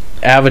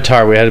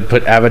Avatar, we had to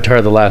put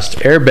Avatar: The Last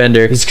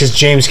Airbender. It's because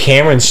James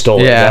Cameron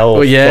stole it.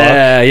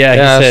 Yeah. He said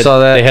I saw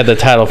that. They had the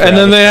title for and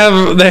Avatar.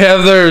 then they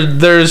have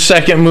their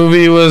second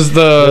movie was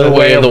the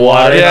Way of the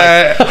Water.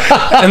 Yeah.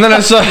 And then I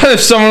saw if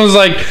someone was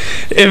like,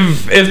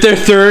 if their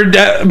third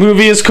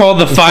movie is called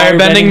The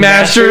Firebending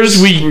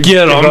Masters, we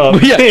get them.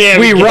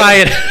 We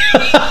riot.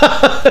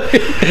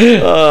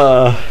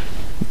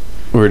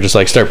 We were just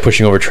like start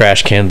pushing over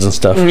trash cans and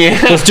stuff. Yeah.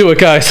 Let's do it,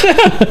 guys.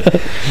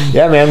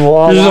 Yeah, man.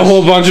 There's a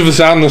whole bunch of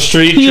us out in the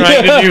street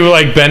trying to do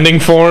like bending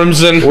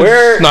forms and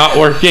it's not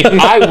working.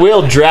 I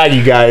will drag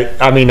you guys.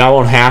 I mean, I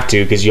won't have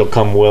to because you'll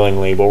come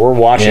willingly, but we're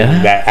watching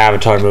that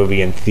Avatar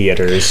movie in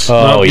theaters.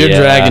 Oh, you're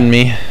dragging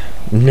me.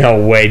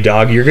 No way,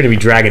 dog. You're going to be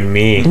dragging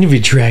me. You're going to be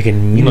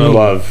dragging me. You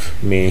love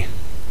me.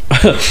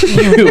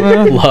 You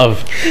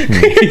love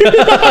me.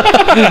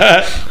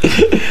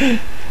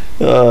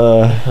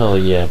 Oh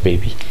yeah,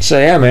 baby. So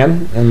yeah,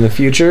 man. In the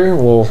future,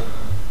 we're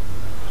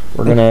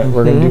gonna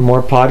do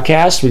more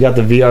podcasts. We got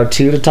the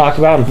VR2 to talk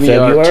about in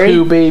February.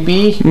 VR2,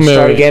 baby.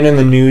 Start again in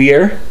the new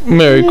year.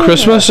 Merry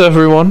Christmas,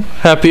 everyone.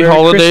 Happy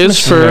holidays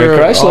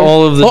for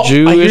all of the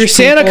Jewish I hear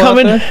Santa people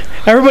coming.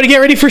 Everybody get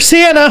ready for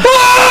Santa.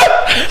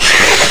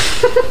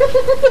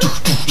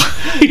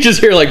 You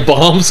just hear like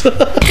bombs.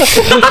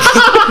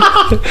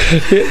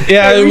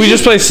 Yeah, we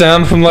just play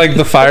sound from like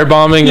the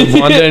firebombing of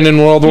London in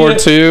World War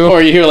II.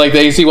 Or you hear like the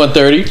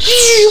AC-130.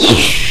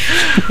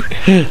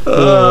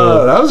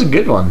 That was a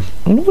good one.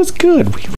 It was good.